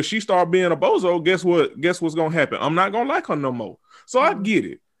 But if she start being a bozo, guess what? Guess what's gonna happen? I'm not gonna like her no more. So I get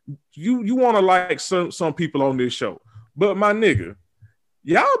it. You want to like some people on this show, but my nigga,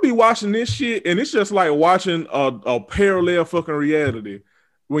 y'all be watching this shit, and it's just like watching a parallel fucking reality.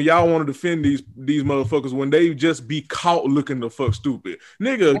 When y'all want to defend these motherfuckers when they just be caught looking the fuck stupid.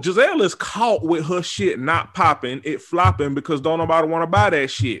 Nigga, Giselle is caught with her shit not popping, it flopping because don't nobody want to buy that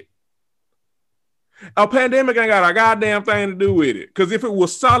shit. A pandemic ain't got a goddamn thing to do with it. Because if it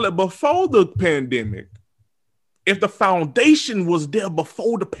was solid before the pandemic, if the foundation was there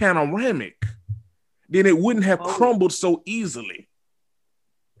before the panoramic, then it wouldn't have crumbled so easily.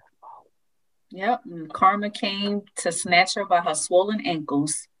 Yep. And Karma came to snatch her by her swollen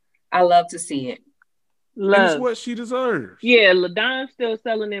ankles. I love to see it. And it's what she deserves. Yeah, LaDon's still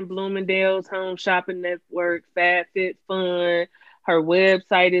selling in Bloomingdale's, Home Shopping Network, FabFitFun. Her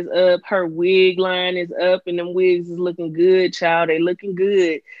website is up. Her wig line is up, and them wigs is looking good, child. They looking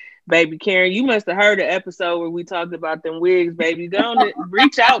good. Baby Karen, you must have heard the episode where we talked about them wigs, baby. Don't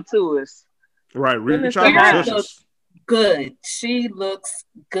reach out to us. Right, reach out to us. Good. She looks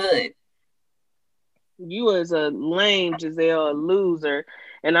good. You was a lame Giselle, a loser.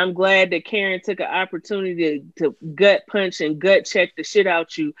 And I'm glad that Karen took an opportunity to gut punch and gut check the shit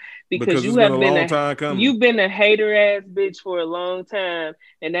out you because you have you've been a hater ass bitch for a long time,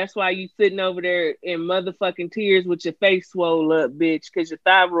 and that's why you sitting over there in motherfucking tears with your face swole up, bitch, because your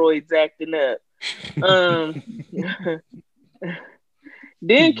thyroid's acting up.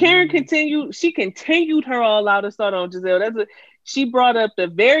 Then Karen continued her all out assault on Giselle. She brought up the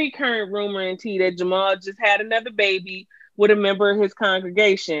very current rumor in tea that Jamal just had another baby with a member of his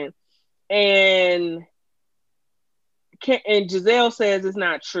congregation, and Giselle says it's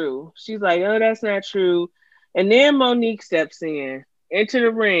not true. She's like, "Oh, that's not true." And then Monique steps into the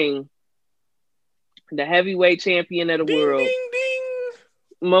ring, the heavyweight champion of the world, ding, ding.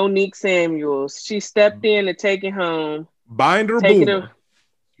 Monique Samuels. She stepped in to take it home. Binder boom.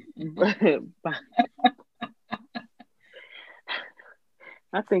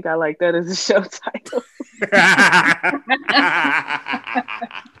 I think I like that as a show title.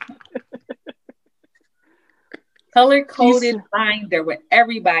 Color-coded binder with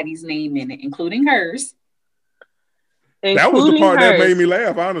everybody's name in it, including hers. That was the part that made me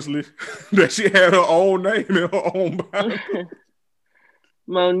laugh, honestly. That she had her own name in her own binder.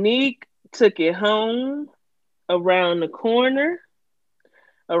 Monique took it home, around the corner,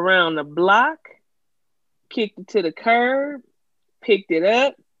 around the block, kicked it to the curb, picked it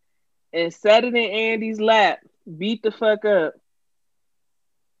up, and sat it in Andy's lap, beat the fuck up.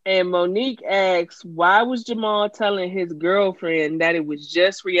 And Monique asks, why was Jamal telling his girlfriend that it was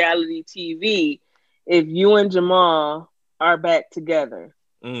just reality TV if you and Jamal are back together?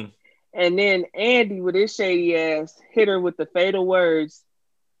 And then Andy, with his shady ass, hit her with the fatal words,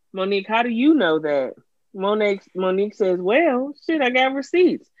 Monique, how do you know that? Monique says, well, shit, I got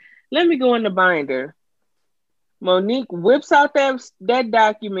receipts. Let me go in the binder. Monique whips out that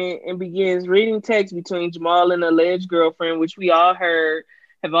document and begins reading text between Jamal and alleged girlfriend, which we all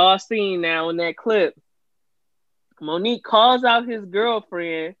have all seen now in that clip. Monique calls out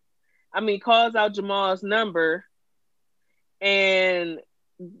calls out Jamal's number, and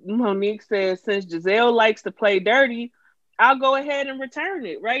Monique says, since Giselle likes to play dirty, I'll go ahead and return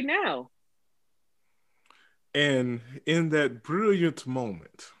it right now. And in that brilliant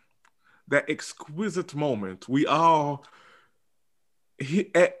moment, that exquisite moment,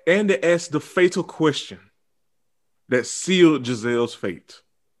 Andy asked the fatal question that sealed Giselle's fate.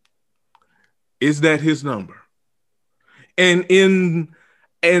 Is that his number? And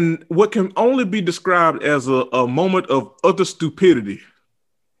what can only be described as a moment of utter stupidity,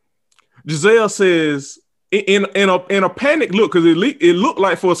 Giselle says in a panic look, because it looked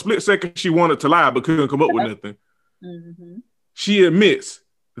like for a split second she wanted to lie but couldn't come up with nothing. Mm-hmm. She admits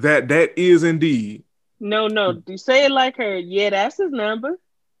that is indeed. No. Do you say it like her? Yeah, that's his number.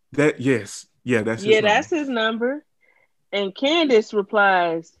 That's his number. That's his number. And Candace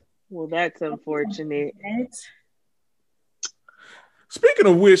replies, well, that's unfortunate. Speaking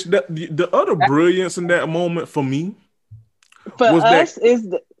of which, the other brilliance in that moment for me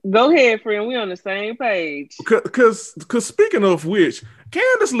go ahead, friend. We on the same page. Because speaking of which,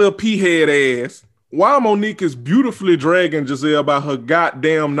 Candace little pea-head ass, while Monique is beautifully dragging Giselle by her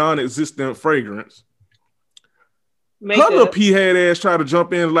goddamn non-existent fragrance, her little pea-head ass try to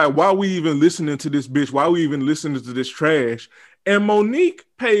jump in like, why we even listening to this bitch? Why we even listening to this trash? And Monique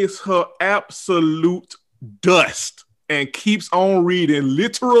pays her absolute dust and keeps on reading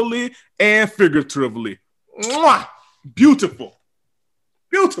literally and figuratively. Mwah! Beautiful.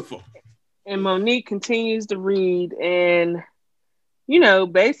 And Monique continues to read and,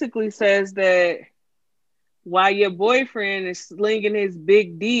 basically says that while your boyfriend is slinging his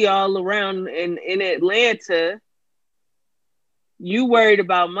big D all around in Atlanta, you worried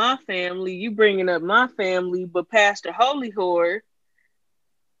about my family, you bringing up my family, but Pastor Holy Whore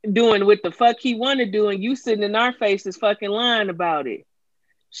doing what the fuck he want to do, and you sitting in our faces fucking lying about it.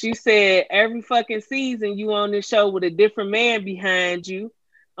 She said every fucking season you on this show with a different man behind you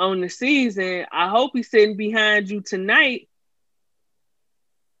on the season. I hope he's sitting behind you tonight.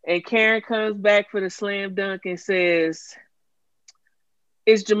 And Karen comes back for the slam dunk and says,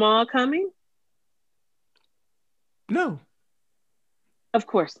 is Jamal coming? No. Of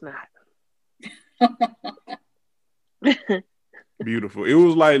course not. Beautiful. It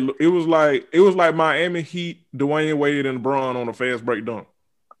was like Miami Heat, Dwayne Wade, and LeBron on a fast break dunk.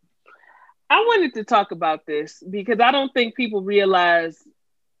 I wanted to talk about this because I don't think people realize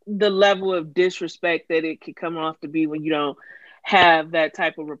the level of disrespect that it could come off to be when you don't have that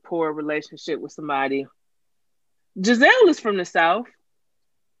type of rapport relationship with somebody. Giselle is from the South.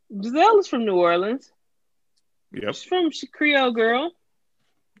 Giselle is from New Orleans. Yep. She's from Creole girl.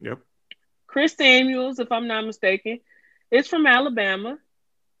 Yep. Chris Samuels, if I'm not mistaken, is from Alabama.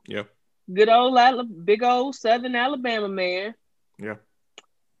 Yep. Good old big old Southern Alabama man. Yeah.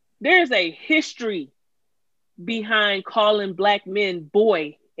 There's a history behind calling black men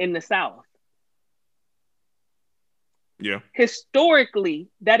boy in the South. Yeah. Historically,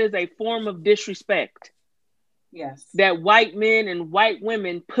 that is a form of disrespect. Yes. That white men and white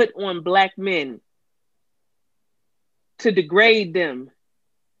women put on black men to degrade them,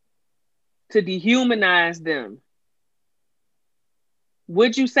 to dehumanize them.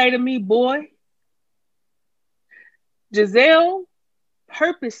 Would you say to me, boy? Giselle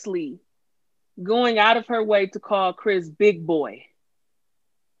purposely going out of her way to call Chris big boy.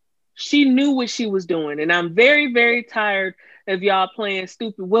 She knew what she was doing. And I'm very, very tired of y'all playing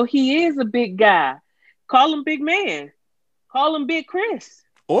stupid. Well, he is a big guy. Call him big man. Call him big Chris.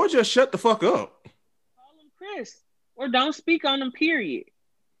 Or just shut the fuck up. Call him Chris. Or don't speak on him, period.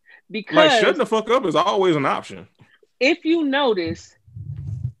 Because like shutting the fuck up is always an option. If you notice,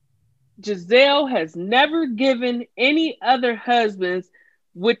 Giselle has never given any other husbands,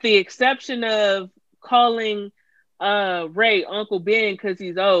 with the exception of calling Ray Uncle Ben because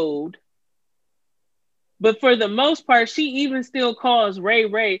he's old. But for the most part, she even still calls Ray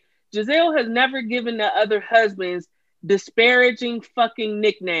Ray. Giselle has never given the other husbands disparaging fucking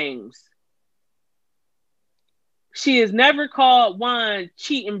nicknames. She has never called Juan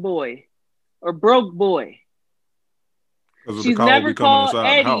cheating boy or broke boy. She's never called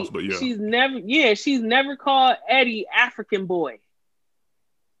Eddie. House, but yeah. She's never called Eddie African boy.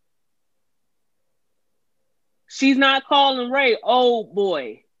 She's not calling Ray old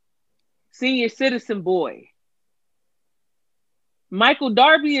boy, senior citizen boy. Michael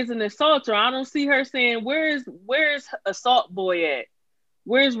Darby is an assaulter. I don't see her saying, where's assault boy at?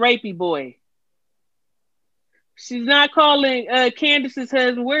 Where's rapey boy? She's not calling Candace's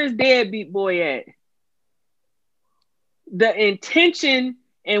husband, where's deadbeat boy at? The intention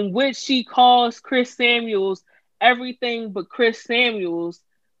in which she calls Chris Samuels everything but Chris Samuels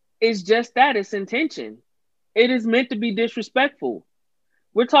is just that, it's intention. It is meant to be disrespectful.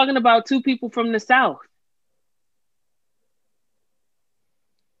 We're talking about two people from the South.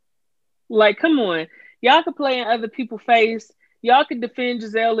 Like, come on. Y'all can play in other people's face. Y'all can defend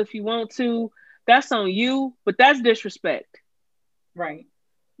Giselle if you want to. That's on you, but that's disrespect. Right.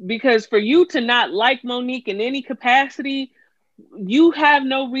 Because for you to not like Monique in any capacity, you have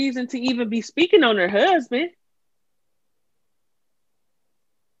no reason to even be speaking on her husband.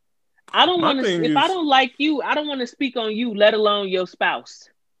 I don't want to, if I don't like you, I don't want to speak on you, let alone your spouse.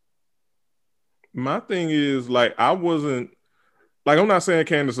 My thing is, like, I'm not saying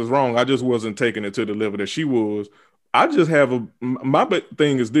Candace is wrong. I just wasn't taking it to the level that she was. I just have my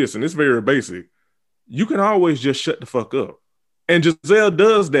thing is this, and it's very basic. You can always just shut the fuck up. And Giselle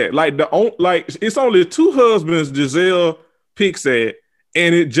does that. It's only two husbands Giselle picks at,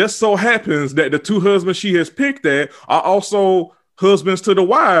 and it just so happens that the two husbands she has picked at are also husbands to the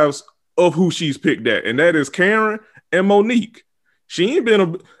wives of who she's picked at, and that is Karen and Monique. She ain't been a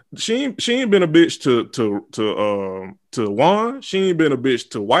bitch to Juan. She ain't been a bitch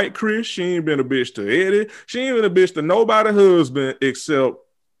to White Chris. She ain't been a bitch to Eddie. She ain't been a bitch to nobody's husband except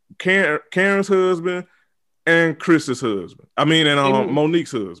Karen's husband and Chris's husband. I mean, and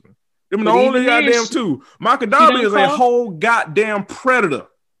Monique's husband. Them the only goddamn two. Micah Darby is a whole goddamn predator.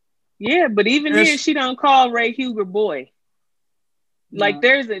 Yeah, but even then, she don't call Ray Huger boy. Like,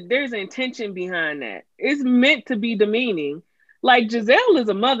 there's an intention behind that. It's meant to be demeaning. Like, Giselle is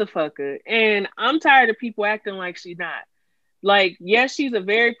a motherfucker, and I'm tired of people acting like she's not. Like, yes, she's a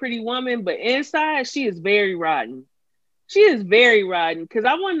very pretty woman, but inside she is very rotten. She is very rotten. Because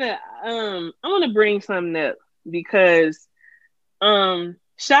I want to bring something up because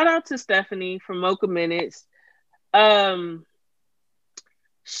shout out to Stephanie from Mocha Minutes.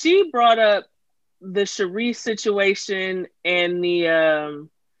 She brought up the Sharice situation and the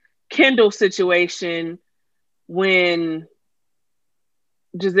Kendall situation when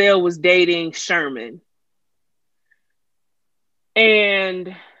Giselle was dating Sherman.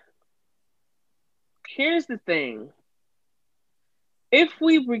 And here's the thing. If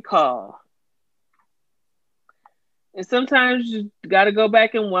we recall, And sometimes you gotta go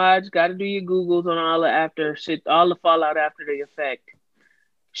back and watch, gotta do your Googles on all the after shit, all the fallout after the effect.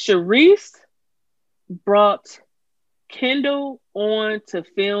 Charisse brought Kendall on to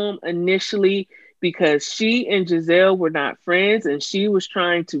film initially because she and Giselle were not friends and she was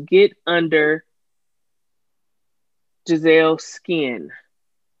trying to get under Giselle's skin.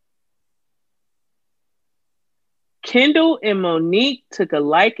 Kendall and Monique took a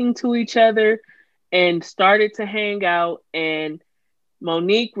liking to each other and started to hang out. And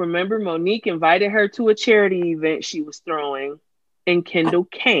Monique invited her to a charity event she was throwing, and Kendall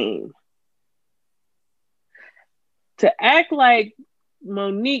came. To act like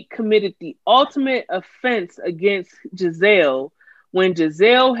Monique committed the ultimate offense against Giselle when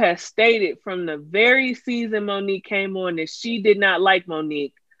Giselle has stated from the very season Monique came on that she did not like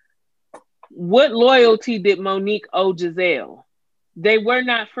Monique. What loyalty did Monique owe Giselle? They were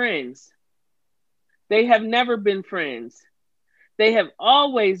not friends. They have never been friends. They have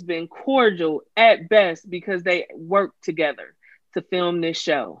always been cordial at best because they worked together to film this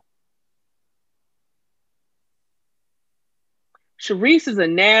show. Charisse is a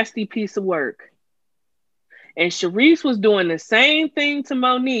nasty piece of work. And Charisse was doing the same thing to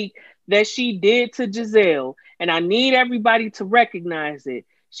Monique that she did to Giselle. And I need everybody to recognize it.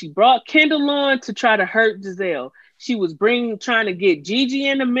 She brought Kendall on to try to hurt Giselle. She was trying to get Gigi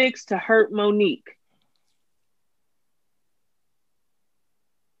in the mix to hurt Monique.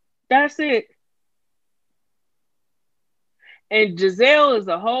 That's it. And Giselle is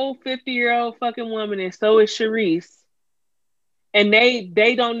a whole 50-year-old fucking woman, and so is Charisse. And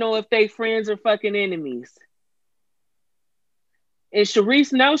they don't know if they friends or fucking enemies. And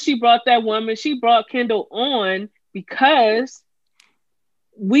Charisse knows she brought that woman. She brought Kendall on because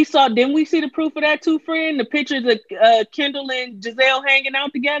didn't we see the proof of that too, friend? The pictures of Kendall and Giselle hanging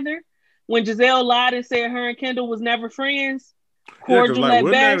out together when Giselle lied and said her and Kendall was never friends. Cordial at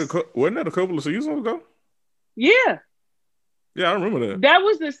best. Wasn't that a couple of seasons ago? Yeah. Yeah, I remember that. That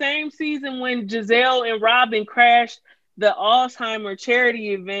was the same season when Giselle and Robin crashed the Alzheimer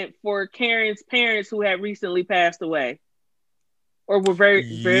charity event for Karen's parents who had recently passed away or were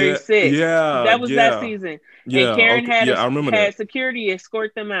very, very sick. Yeah, that was that season. Yeah, and Karen okay. had security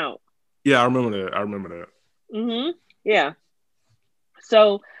escort them out. Yeah, I remember that. Mm-hmm. Yeah.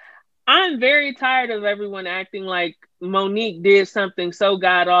 So I'm very tired of everyone acting like Monique did something so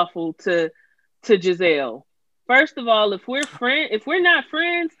god awful to Giselle. First of all, if we're not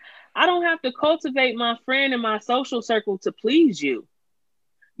friends, I don't have to cultivate my friend in my social circle to please you.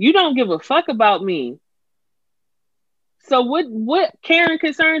 You don't give a fuck about me. So what Karen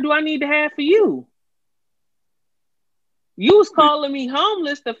concern do I need to have for you? You was calling me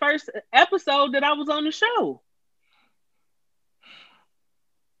homeless the first episode that I was on the show.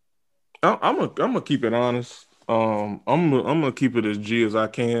 I'm gonna keep it honest. I'm gonna keep it as G as I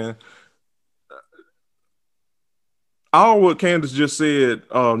can. All what Candace just said,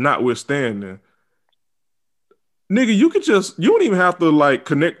 notwithstanding, nigga, you don't even have to like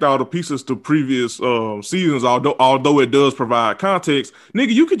connect all the pieces to previous seasons, although it does provide context.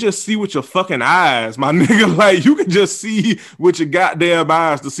 Nigga, you could just see with your fucking eyes, my nigga. Like, you can just see with your goddamn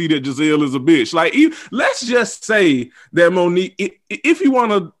eyes to see that Giselle is a bitch. Like, let's just say that Monique, if you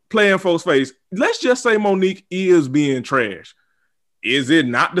want to play in folks' face, let's just say Monique is being trash. Is it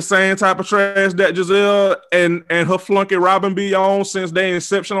not the same type of trash that Giselle and her flunky Robin be on since their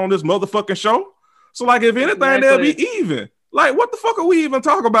inception on this motherfucking show? So, like, if anything, they'll be even. Like, what the fuck are we even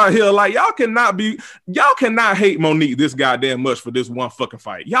talking about here? Like, y'all cannot hate Monique this goddamn much for this one fucking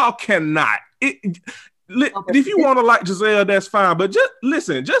fight. Y'all cannot. If you want to like Giselle, that's fine. But just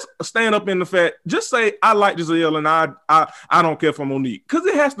listen, just stand up in the fact. Just say I like Giselle and I don't care for Monique, because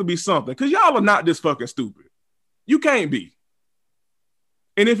it has to be something. Because y'all are not this fucking stupid. You can't be.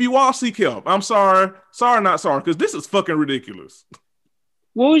 And if you all seek help, I'm sorry, not sorry, because this is fucking ridiculous.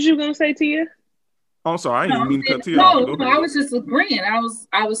 What was you gonna say, Tia? I'm sorry, I didn't even mean to cut Tia off. No, I was just agreeing. I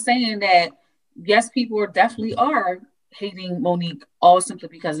was saying that yes, people definitely are hating Monique all simply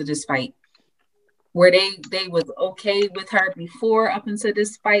because of this fight. Where they was okay with her before up until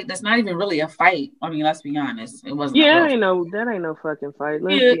this fight. That's not even really a fight. I mean, let's be honest. It wasn't. Yeah, that ain't no fucking fight.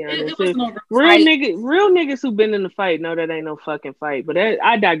 Let's be honest. It no real niggas who been in the fight know that ain't no fucking fight. But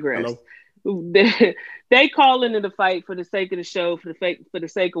I digress. They call into the fight for the sake of the show, for the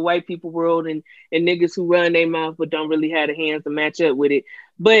sake of white people world and niggas who run their mouth but don't really have the hands to match up with it.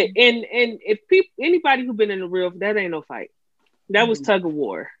 But and if anybody who been in the real, that ain't no fight. That was tug of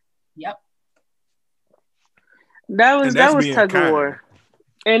war. Yep. That was tug of war,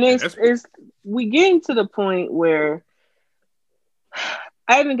 and it's we getting to the point where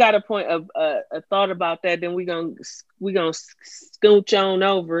I even got a point of a thought about that. Then we gonna scooch on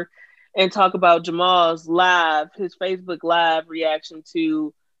over and talk about Jamal's his Facebook live reaction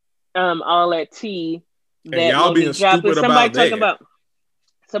to all that tea And that y'all being Monique dropped. stupid Somebody about talking that. about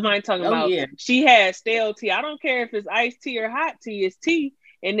Oh yeah. she had stale tea. I don't care if it's iced tea or hot tea. It's tea,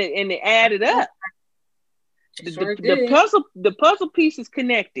 and it added up. Sure The puzzle piece is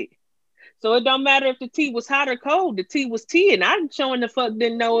connected. So it don't matter if the tea was hot or cold. The tea was tea, and I'm showing the fuck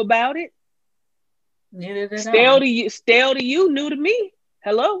didn't know about it. Neither did Stale I. to you, new to me.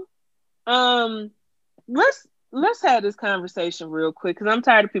 Hello. Let's have this conversation real quick because I'm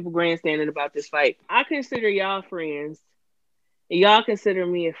tired of people grandstanding about this fight. I consider y'all friends. And y'all consider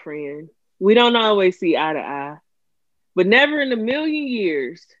me a friend. We don't always see eye to eye, but never in a million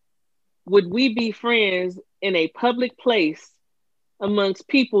years would we be friends in a public place amongst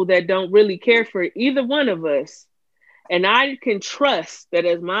people that don't really care for either one of us. And I can trust that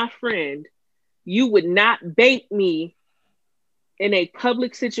as my friend, you would not bait me in a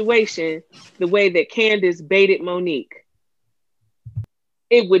public situation the way that Candace baited Monique.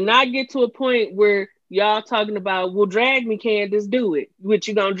 It would not get to a point where y'all talking about, well, drag me, Candace, do it. What,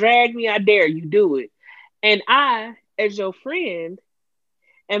 you gonna drag me? I dare you, do it. And I, as your friend,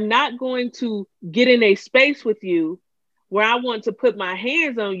 am not going to get in a space with you where I want to put my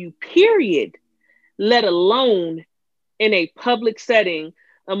hands on you, period, let alone in a public setting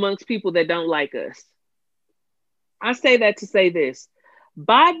amongst people that don't like us. I say that to say this.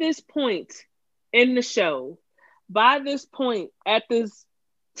 By this point in the show, by this point at this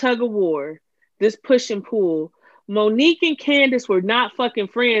tug of war, this push and pull, Monique and Candace were not fucking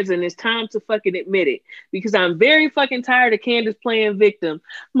friends, and it's time to fucking admit it because I'm very fucking tired of Candace playing victim.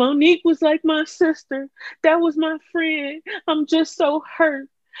 Monique was like my sister. That was my friend. I'm just so hurt.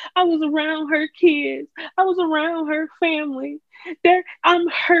 I was around her kids. I was around her family. I'm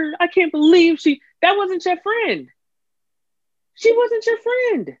hurt. I can't believe that wasn't your friend. She wasn't your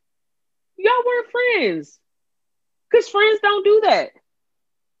friend. Y'all weren't friends. Because friends don't do that.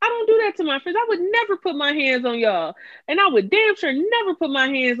 I don't do that to my friends. I would never put my hands on y'all. And I would damn sure never put my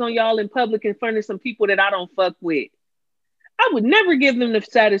hands on y'all in public in front of some people that I don't fuck with. I would never give them the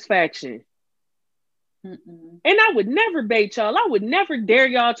satisfaction. Mm-mm. And I would never bait y'all. I would never dare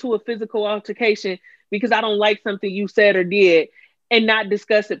y'all to a physical altercation because I don't like something you said or did and not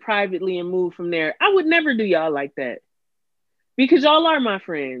discuss it privately and move from there. I would never do y'all like that because y'all are my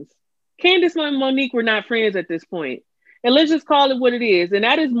friends. Candace and Monique were not friends at this point. And let's just call it what it is. And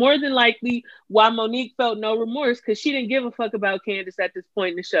that is more than likely why Monique felt no remorse because she didn't give a fuck about Candace at this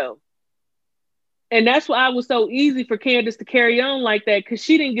point in the show. And that's why it was so easy for Candace to carry on like that because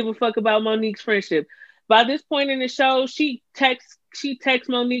she didn't give a fuck about Monique's friendship. By this point in the show, she texts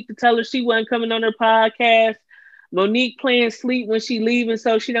Monique to tell her she wasn't coming on her podcast. Monique playing sleep when she leaving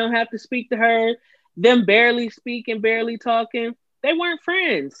so she don't have to speak to her. Them barely speaking, barely talking. They weren't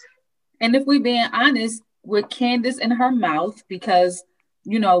friends. And if we being honest, with Candace in her mouth, because,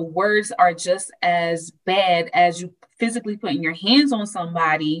 you know, words are just as bad as you physically putting your hands on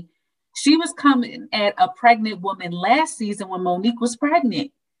somebody. She was coming at a pregnant woman last season when Monique was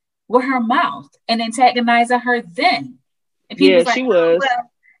pregnant with her mouth and antagonizing her then. And yeah, she was.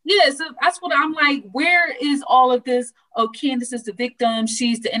 Well, yeah, so that's what I'm like, where is all of this? Oh, Candace is the victim.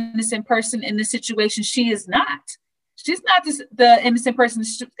 She's the innocent person in the situation. She is not. She's not the innocent person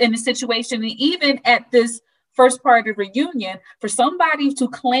in the situation. And even at this first part of the reunion, for somebody to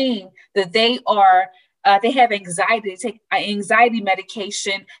claim that they have anxiety, they take anxiety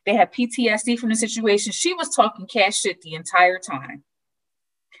medication, they have PTSD from the situation, she was talking cash shit the entire time.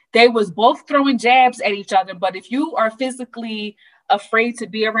 They was both throwing jabs at each other, but if you are physically afraid to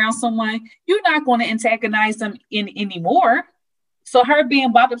be around someone, you're not going to antagonize them anymore. So her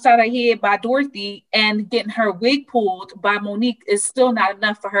being bopped upside her head by Dorothy and getting her wig pulled by Monique is still not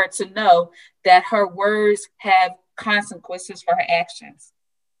enough for her to know that her words have consequences for her actions.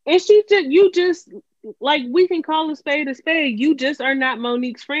 And you just, like, we can call a spade a spade. You just are not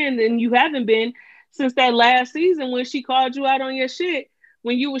Monique's friend, and you haven't been since that last season when she called you out on your shit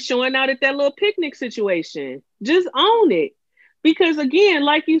when you were showing out at that little picnic situation. Just own it. Because again,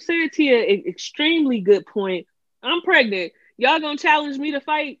 like you said, Tia, extremely good point. I'm pregnant. Y'all gonna challenge me to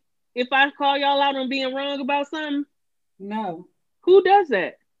fight if I call y'all out on being wrong about something? No. Who does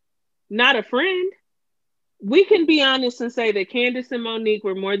that? Not a friend. We can be honest and say that Candace and Monique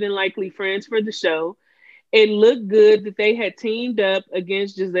were more than likely friends for the show. It looked good that they had teamed up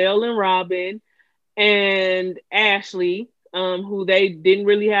against Giselle and Robin and Ashley, who they didn't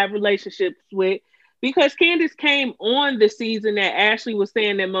really have relationships with. Because Candace came on the season that Ashley was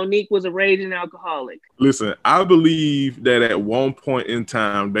saying that Monique was a raging alcoholic. Listen, I believe that at one point in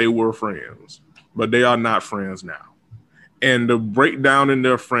time they were friends, but they are not friends now. And the breakdown in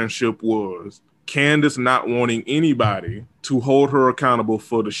their friendship was Candace not wanting anybody to hold her accountable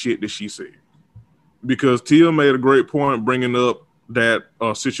for the shit that she said. Because Tia made a great point bringing up that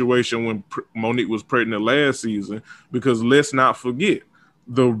situation when Monique was pregnant last season, because let's not forget,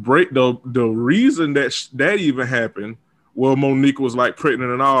 the reason that even happened, well, Monique was like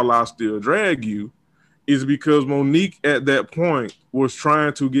pregnant and all, I'll still drag you, is because Monique at that point was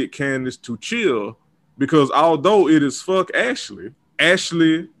trying to get Candace to chill, because although it is fuck Ashley,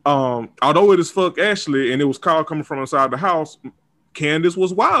 although it is fuck Ashley and it was called coming from inside the house, Candace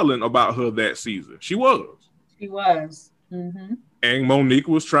was wilding about her that season. She was. Mm-hmm. And Monique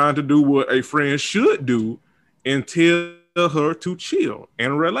was trying to do what a friend should do and tell her to chill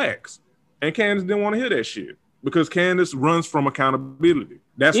and relax. And Candace didn't want to hear that shit because Candace runs from accountability.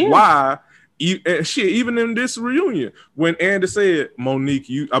 That's why, even in this reunion, when Andy said,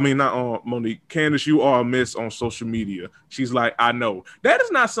 Candace, you are a mess on social media. She's like, I know. That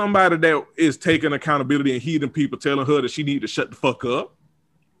is not somebody that is taking accountability and heeding people telling her that she need to shut the fuck up.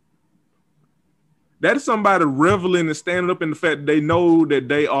 That is somebody reveling and standing up in the fact that they know that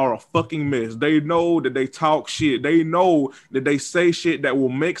they are a fucking mess. They know that they talk shit. They know that they say shit that will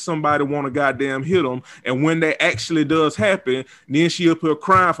make somebody want to goddamn hit them. And when that actually does happen, then she up here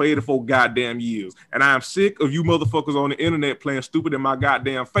crying for 84 goddamn years. And I'm sick of you motherfuckers on the internet playing stupid in my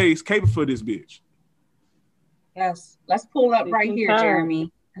goddamn face, caping for this bitch. Yes. Let's pull up right here,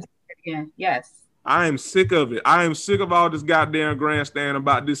 Jeremy. Yeah. Yes. I am sick of it. I am sick of all this goddamn grandstand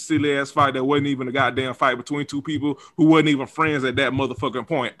about this silly ass fight that wasn't even a goddamn fight between two people who wasn't even friends at that motherfucking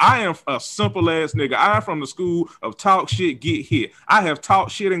point. I am a simple ass nigga. I am from the school of talk shit, get hit. I have talked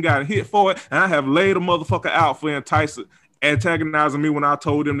shit and got hit for it, and I have laid a motherfucker out for antagonizing me when I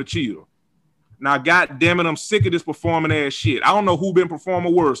told them to chill. Now, goddamn it, I'm sick of this performing ass shit. I don't know who been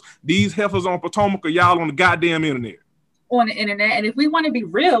performing worse. These heifers on Potomac or y'all on the goddamn internet. On the internet, and if we want to be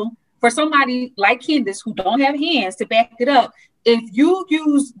real, for somebody like Candace who don't have hands to back it up, if you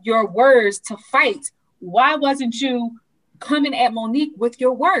use your words to fight, why wasn't you coming at Monique with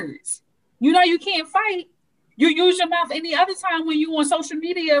your words? You know you can't fight. You use your mouth any other time when you on social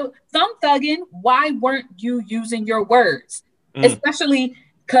media thumb thugging. Why weren't you using your words? Especially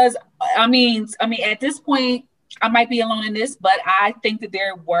because, I mean, at this point, I might be alone in this, but I think that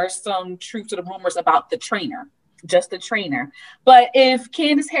there were some truth to the rumors about the trainer. Just a trainer. But if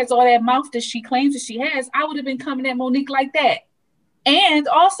Candace has all that mouth that she claims that she has, I would have been coming at Monique like that. And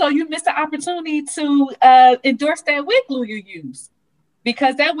also, you missed the opportunity to endorse that wig glue you use,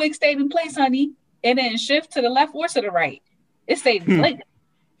 because that wig stayed in place, honey. It didn't shift to the left or to the right. It stayed in place.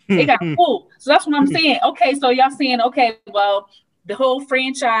 It got pulled. So that's what I'm saying. Okay, so y'all saying, okay, well, the whole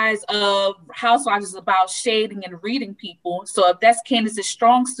franchise of Housewives is about shading and reading people. So if that's Candace's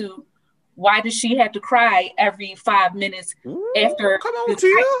strong suit, why does she have to cry every 5 minutes after? Come on,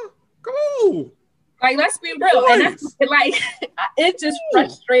 Tia. Come on. Like, let's be real. And that's, like, it just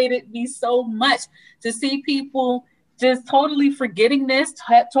frustrated me so much to see people just totally forgetting this,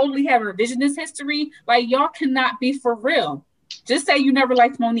 totally have revisionist history. Like, y'all cannot be for real. Just say you never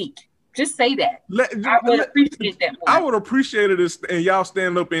liked Monique. Just say that. I would appreciate that more. I would appreciate it, and y'all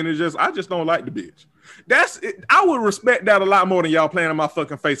stand up and I just don't like the bitch. That's it. I would respect that a lot more than y'all playing in my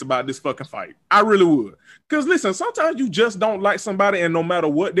fucking face about this fucking fight. I really would. Because listen, sometimes you just don't like somebody, and no matter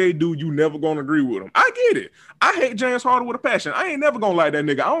what they do, you never gonna agree with them. I get it. I hate James Harden with a passion. I ain't never gonna like that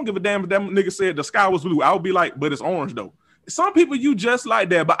nigga. I don't give a damn if that nigga said the sky was blue. I would be like, but it's orange though. Some people you just like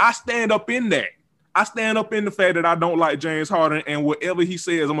that, but I stand up in that. I stand up in the fact that I don't like James Harden, and whatever he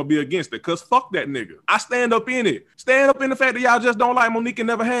says, I'm gonna be against it. Cause fuck that nigga. I stand up in it. Stand up in the fact that y'all just don't like Monique and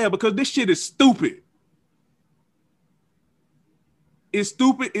never have, because this shit is stupid. It's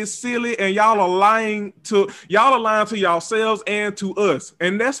stupid, it's silly, and y'all are lying to yourselves and to us.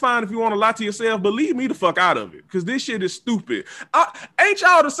 And that's fine if you want to lie to yourself, but leave me the fuck out of it. Cause this shit is stupid. Ain't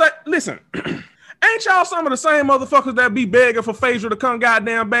y'all the same? Listen. Ain't y'all some of the same motherfuckers that be begging for Phaedra to come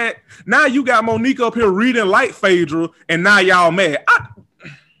goddamn back? Now you got Monique up here reading like Phaedra, and now y'all mad.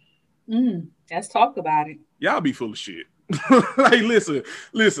 Let's talk about it. Y'all be full of shit. Like,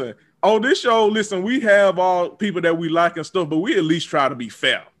 listen. On this show, listen, we have all people that we like and stuff, but we at least try to be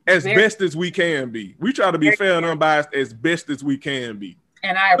fair as best as we can be. We try to be fair and unbiased as best as we can be.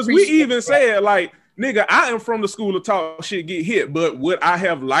 And I appreciate we even said, like, nigga, I am from the school of talk shit, get hit, but would I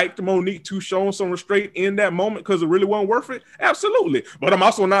have liked Monique to show some restraint in that moment because it really wasn't worth it? Absolutely. But I'm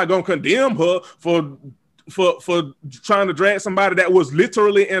also not going to condemn her for for trying to drag somebody that was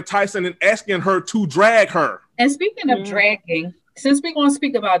literally enticing and asking her to drag her. And speaking of dragging, since we're going to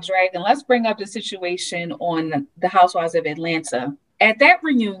speak about dragging, let's bring up the situation on the Housewives of Atlanta. At that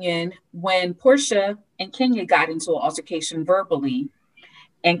reunion, when Portia and Kenya got into an altercation verbally,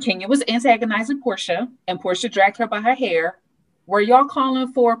 and Kenya was antagonizing Portia, and Portia dragged her by her hair, were y'all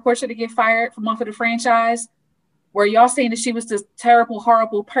calling for Portia to get fired from off of the franchise? Were y'all saying that she was this terrible,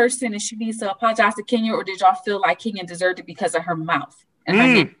 horrible person and she needs to apologize to Kenya, or did y'all feel like Kenya deserved it because of her mouth and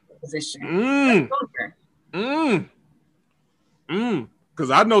her position?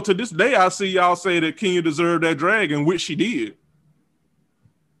 Because I know to this day I see y'all say that Kenya deserved that drag, and which she did.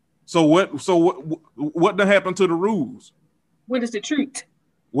 So what done happened to the rules? What is the truth?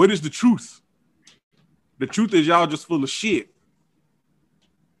 What is the truth? The truth is y'all just full of shit.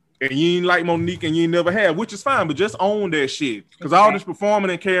 And you ain't like Monique and you ain't never have, which is fine, but just own that shit. Because all this performing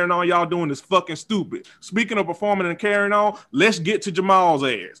and carrying on y'all doing is fucking stupid. Speaking of performing and carrying on, let's get to Jamal's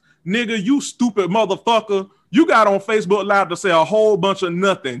ass. Nigga, you stupid motherfucker. You got on Facebook Live to say a whole bunch of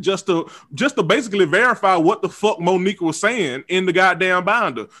nothing just to basically verify what the fuck Monique was saying in the goddamn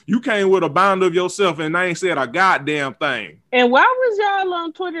binder. You came with a binder of yourself and I ain't said a goddamn thing. And why was y'all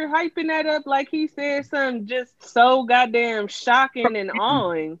on Twitter hyping that up like he said something just so goddamn shocking and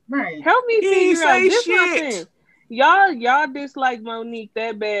awing? Right. Help me figure out this one thing. Y'all dislike Monique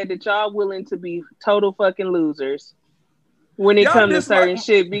that bad that y'all willing to be total fucking losers when it comes to certain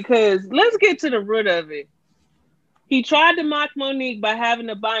shit, because let's get to the root of it. He tried to mock Monique by having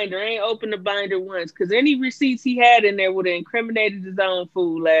a binder. Ain't opened the binder once, because any receipts he had in there would have incriminated his own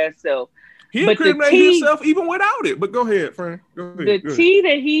fool ass self. He incriminated himself even without it. But go ahead, Frank. The tea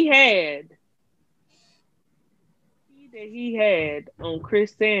that he had on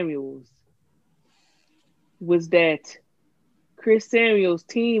Chris Samuels was that Chris Samuels'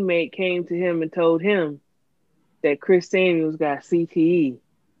 teammate came to him and told him that Chris Samuels got CTE.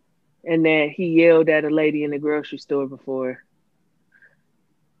 And that he yelled at a lady in the grocery store before.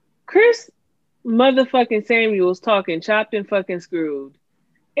 Chris motherfucking Samuels talking chopped and fucking screwed.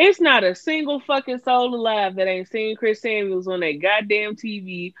 It's not a single fucking soul alive that ain't seen Chris Samuels on that goddamn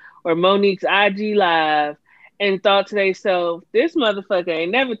TV or Monique's IG Live and thought to themselves, this motherfucker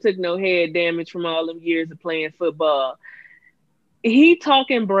ain't never took no head damage from all them years of playing football. He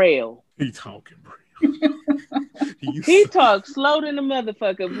talking braille. He talks slow than the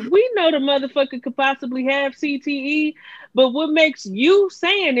motherfucker. We know the motherfucker could possibly have CTE, but what makes you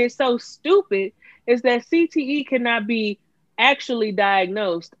saying it so stupid is that CTE cannot be actually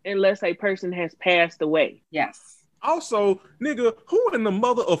diagnosed unless a person has passed away. Yes. Also, nigga, who in the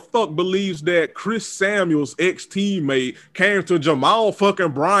mother of fuck believes that Chris Samuels' ex-teammate came to Jamal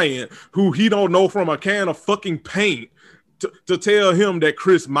fucking Bryant, who he don't know from a can of fucking paint, to tell him that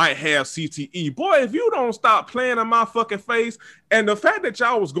Chris might have CTE? Boy, if you don't stop playing in my fucking face, and the fact that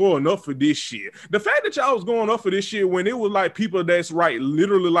y'all was going up for this shit, when it was like people that's right,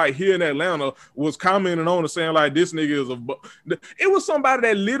 literally like here in Atlanta was commenting on and saying like this nigga is it was somebody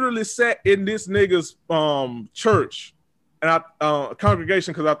that literally sat in this nigga's church and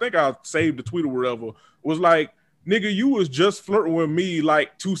congregation, because I think I saved the tweet or whatever, was like, nigga, you was just flirting with me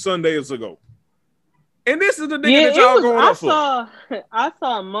like 2 Sundays ago. And this is the nigga that y'all going up for. I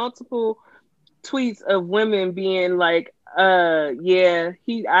saw multiple tweets of women being like, I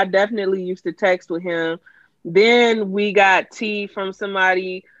definitely used to text with him. Then we got tea from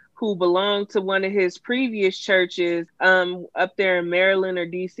somebody who belonged to one of his previous churches up there in Maryland or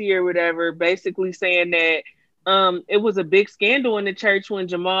DC or whatever, basically saying that it was a big scandal in the church when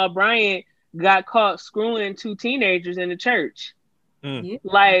Jamal Bryant got caught screwing 2 teenagers in the church.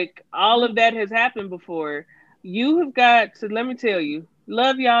 Like, all of that has happened before. You have got to, let me tell you,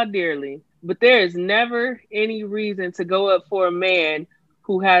 love y'all dearly, but there is never any reason to go up for a man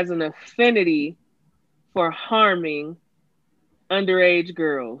who has an affinity for harming underage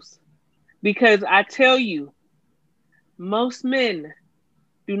girls. Because I tell you, most men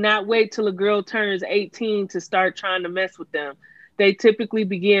do not wait till a girl turns 18 to start trying to mess with them. They typically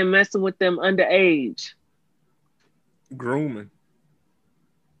begin messing with them underage. Grooming.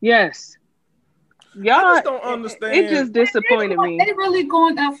 Yes. Y'all I just don't understand. It just disappointed me. They really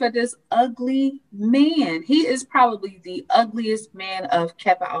going out for this ugly man. He is probably the ugliest man of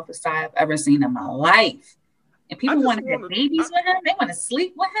Kappa Alpha Psi I've ever seen in my life. And people want to have babies with him. They want to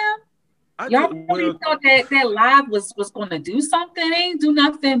sleep with him. Y'all really thought that live was going to do something? They ain't do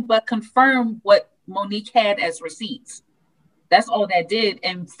nothing but confirm what Monique had as receipts. That's all that did,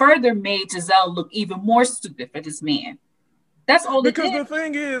 and further made Giselle look even more stupid for this man. That's all. Because the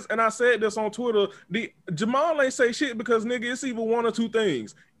thing is, and I said this on Twitter, Jamal ain't say shit because nigga, it's either one or two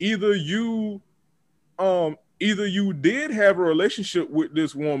things. Either you either you did have a relationship with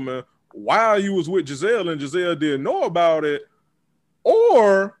this woman while you was with Giselle and Giselle didn't know about it,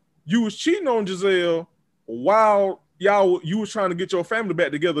 or you was cheating on Giselle while you was trying to get your family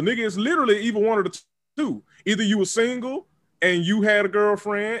back together. Nigga, it's literally either one of the two. Either you were single and you had a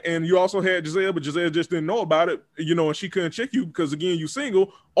girlfriend and you also had Giselle, but Giselle just didn't know about it, and she couldn't check you because, again, you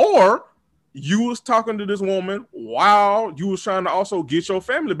single, or you was talking to this woman while you was trying to also get your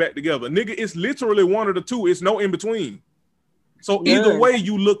family back together. Nigga, it's literally one of the two. It's no in between. So either way,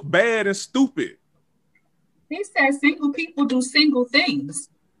 you look bad and stupid. He said single people do single things.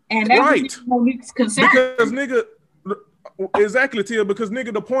 And that's right. Monique's concern. Because, nigga, exactly, Tia, because,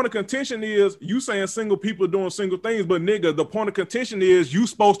 nigga, the point of contention is you saying single people doing single things, but, nigga, the point of contention is you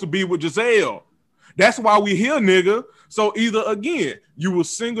supposed to be with Giselle. That's why we here, nigga. So either, again, you were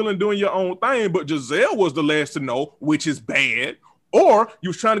single and doing your own thing, but Giselle was the last to know, which is bad, or you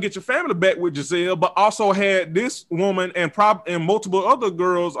was trying to get your family back with Giselle, but also had this woman and multiple other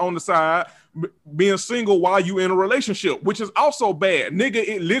girls on the side being single while you in a relationship, which is also bad. Nigga,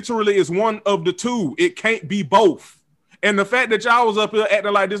 it literally is one of the two. It can't be both. And the fact that y'all was up here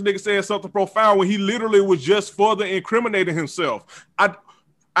acting like this nigga said something profound when he literally was just further incriminating himself.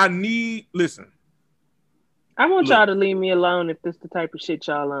 Listen. I want y'all to leave me alone if this is the type of shit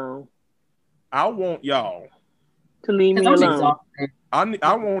y'all on. I want y'all to leave me alone.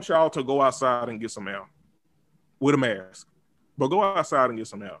 I want y'all to go outside and get some air with a mask. But go outside and get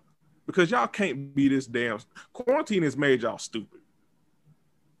some air. Because y'all can't be this damn... Quarantine has made y'all stupid.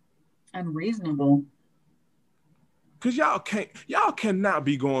 Unreasonable. Because y'all cannot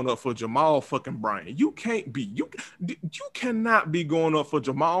be going up for Jamal fucking Bryant. You can't be. You cannot be going up for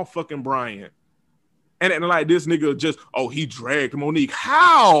Jamal fucking Bryant. And like this nigga just, he dragged Monique.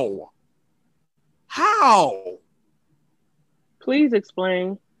 How? Please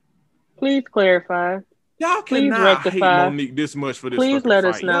explain. Please clarify. Y'all cannot hate Monique this much for this. Please let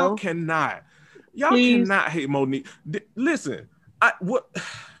us know. Y'all cannot. Y'all cannot hate Monique. Listen,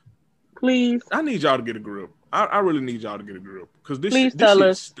 Please. I need y'all to get a grip. I really need y'all to get a grip because this shit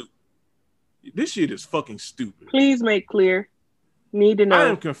is stupid. This shit is fucking stupid. Please make clear. Need to know. I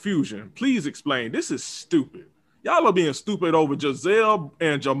am confusion. Please explain. This is stupid. Y'all are being stupid over Giselle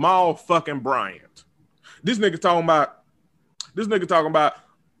and Jamal fucking Bryant. This nigga talking about,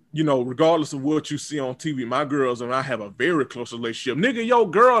 regardless of what you see on TV, my girls and I have a very close relationship. Nigga, your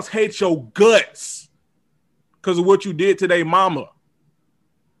girls hate your guts because of what you did to their mama.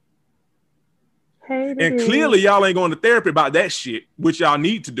 And clearly y'all ain't going to therapy about that shit, which y'all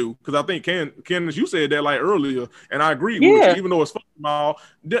need to do. Because I think Candace, you said that like earlier, and I agree with you, even though it's fucking all,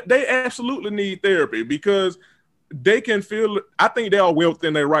 they absolutely need therapy because they can feel, I think they are well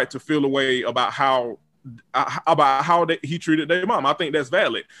within their right to feel a way about how he treated their mom. I think that's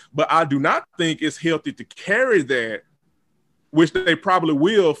valid. But I do not think it's healthy to carry that, which they probably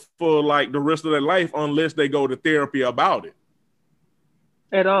will for like the rest of their life unless they go to therapy about it.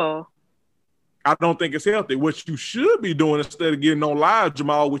 At all. I don't think it's healthy. What you should be doing instead of getting on live,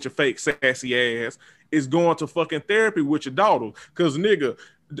 Jamal, with your fake sassy ass, is going to fucking therapy with your daughter. Because, nigga,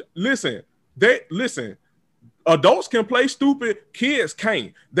 listen, adults can play stupid, kids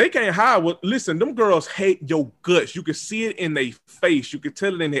can't. They can't hide listen, them girls hate your guts. You can see it in their face. You can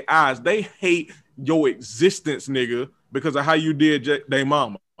tell it in their eyes. They hate your existence, nigga, because of how you did their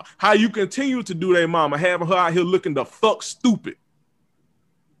mama. How you continue to do their mama, having her out here looking the fuck stupid.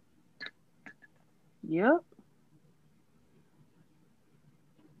 Yep.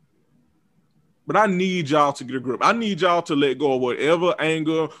 But I need y'all to get a grip. I need y'all to let go of whatever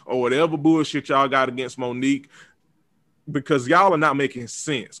anger or whatever bullshit y'all got against Monique because y'all are not making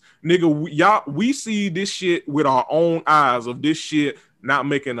sense. Nigga, we see this shit with our own eyes of this shit not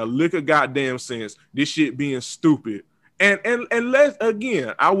making a lick of goddamn sense. This shit being stupid. And let's,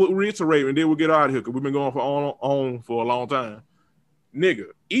 again, I would reiterate and then we'll get out of here because we've been going on for a long time. Nigga,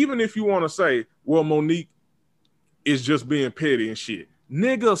 even if you want to say, well, Monique is just being petty and shit.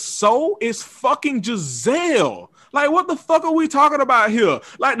 Nigga, so is fucking Giselle. Like, what the fuck are we talking about here?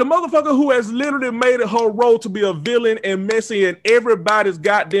 Like, the motherfucker who has literally made it her role to be a villain and messy in everybody's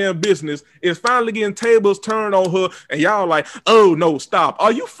goddamn business is finally getting tables turned on her, and y'all like, oh, no, stop.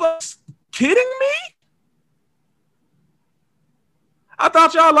 Are you kidding me? I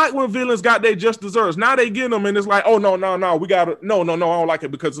thought y'all like when villains got their just desserts. Now they get them, and it's like, oh, no, we gotta, no, I don't like it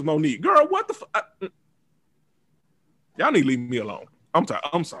because it's Monique. Girl, what the fuck? Y'all need to leave me alone. I'm tired.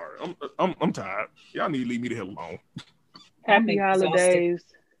 I'm sorry. I'm tired. Y'all need to leave me the hell alone. Happy holidays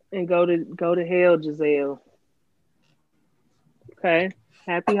and go to hell, Giselle. Okay.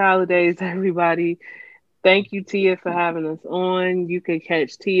 Happy holidays, everybody. Thank you, Tia, for having us on. You can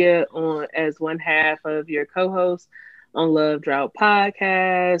catch Tia on as one half of your co-host on Love Drought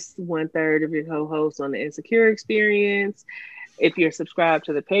Podcast, 1/3 of your co-host on the Insecure Experience. If you're subscribed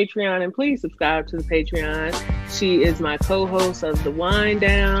to the Patreon, and please subscribe to the Patreon. She is my co-host of The Wind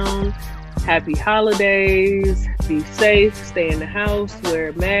Down. Happy holidays. Be safe. Stay in the house. Wear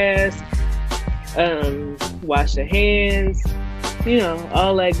a mask. Wash your hands. You know,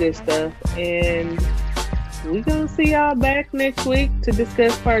 all that good stuff. And we gonna see y'all back next week to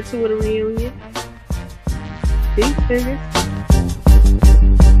discuss part 2 of the reunion. Peace, niggas.